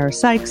by Kara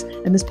Sykes.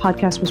 And this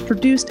podcast was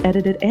produced,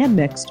 edited, and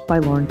mixed by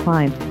Lauren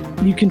Klein.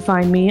 You can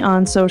find me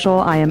on social.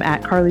 I am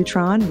at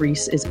Carlytron.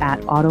 Reese is at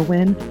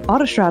AutoWin.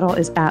 Autostraddle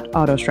is at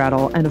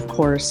Autostraddle. And of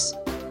course,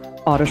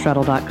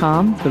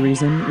 Autostraddle.com, the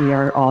reason we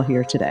are all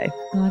here today.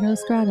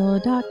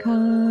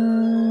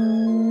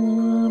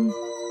 Autostraddle.com.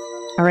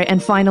 All right,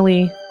 and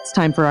finally, it's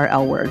time for our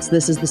L words.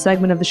 This is the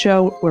segment of the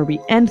show where we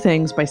end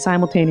things by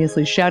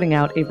simultaneously shouting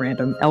out a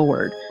random L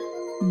word.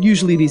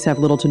 Usually these have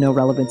little to no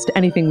relevance to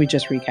anything we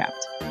just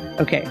recapped.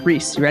 Okay,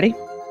 Reese, you ready?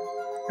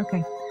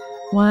 Okay.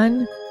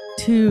 1,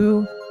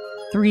 2,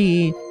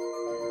 3.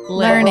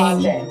 Learning.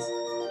 LeBron James.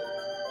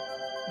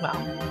 Wow.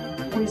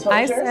 Reese, what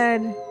I was yours?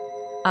 said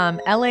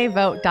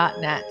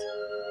lavote.net.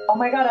 Oh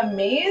my God,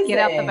 amazing. Get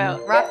out the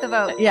vote. Rock the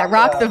vote. Yeah,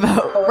 rock the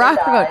vote. Vote or Rock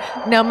the die.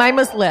 vote. No, mine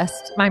was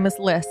list.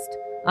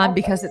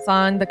 Because it's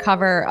on the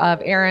cover of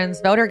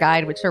Aaron's voter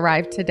guide, which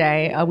arrived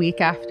today, a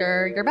week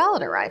after your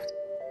ballot arrived.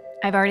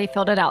 I've already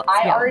filled it out.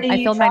 I already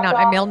I filled mine out. dropped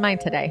I off- mailed mine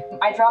today.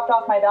 I dropped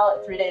off my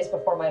ballot 3 days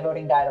before my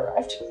voting guide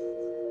arrived.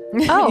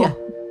 Oh,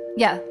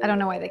 yeah. I don't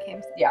know why they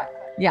came. Yeah.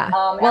 Yeah.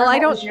 Well, Well, I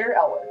what don't. was your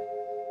L word?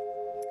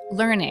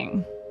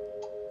 Learning.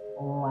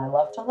 Oh, I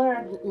love to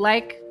learn.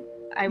 Like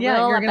I Yeah,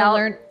 will you're going to about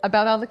learn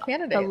about all the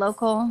candidates. the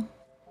local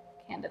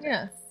candidates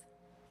Yeah.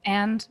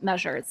 and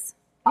measures.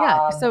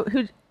 Yeah. Um, So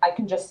who? I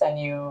can just send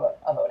you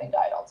a voting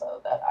guide also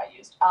that I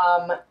used.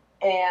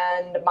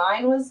 And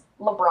mine was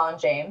LeBron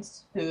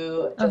James,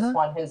 who just Uh-huh.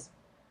 won his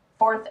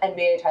 4th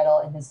NBA title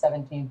in his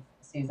 17th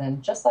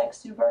season, just like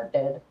Sue Bird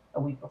did a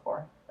week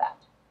before that.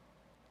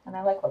 And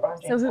I like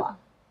LeBron James a lot.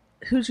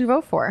 Who'd you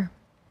vote for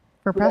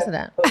Who did I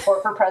president? vote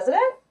for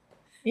president?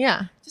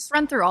 Yeah. Just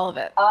run through all of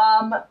it.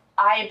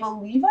 I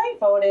believe I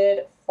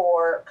voted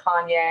for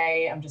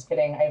Kanye. I'm just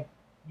kidding.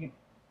 Do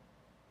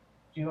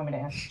you want me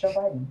to answer Joe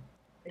Biden?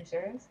 Are you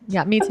serious?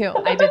 Yeah, me too.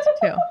 I did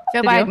too. Joe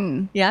Did you?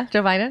 Biden. Yeah,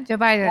 Joe Biden. Joe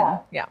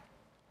Biden. Yeah.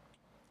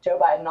 Joe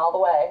Biden all the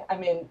way. I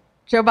mean,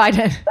 Joe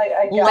Biden.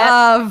 I guess.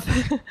 Love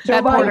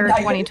Joe Bed Porter Biden,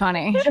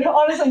 2020.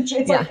 Honestly,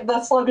 it's like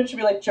the slogan should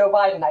be like Joe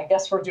Biden. I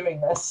guess we're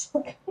doing this.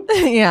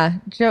 Yeah,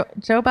 Joe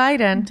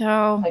Biden.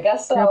 Joe. I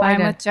guess so. Joe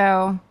I'm Biden. with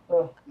Joe.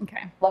 Ugh.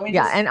 Okay. Let me.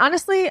 Yeah, just, and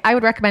honestly, I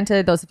would recommend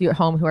to those of you at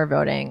home who are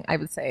voting, I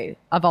would say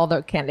of all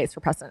the candidates for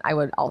president, I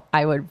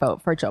would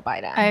vote for Joe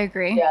Biden. I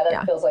agree. Yeah,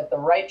 that feels like the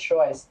right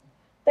choice.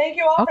 Thank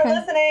you all for Okay.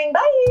 listening.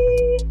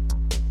 Bye.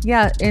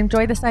 Yeah,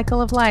 enjoy the cycle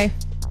of life,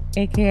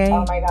 aka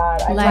Oh my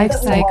God. I life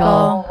love that we cycle.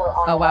 all were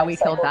on Oh a wow, life we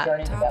killed cycle that.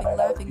 journey together.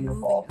 That was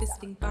beautiful.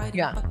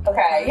 Yeah.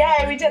 Okay,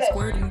 yay, we did it.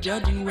 Squirting,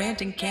 judging,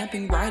 ranting,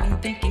 camping, writing,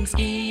 thinking,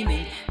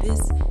 scheming.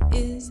 This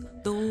is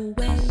the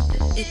way.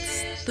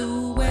 It's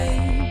the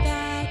way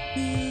that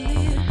we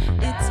live.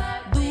 It's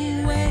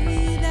the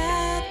way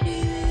that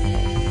we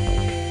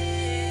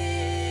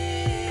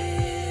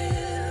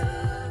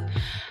live.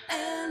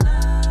 And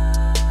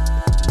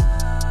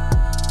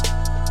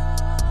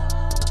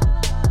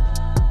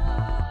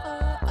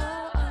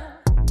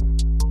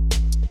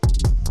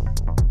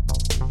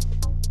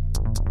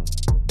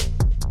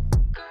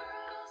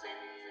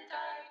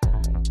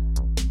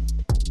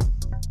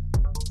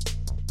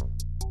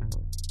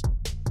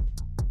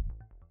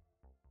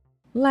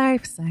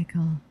Life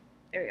cycle.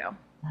 There you go.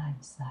 Life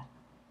cycle.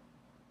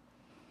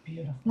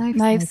 Beautiful. Life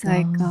Life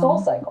cycle. cycle.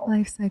 Soul cycle.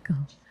 Life cycle.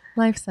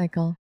 Life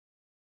cycle.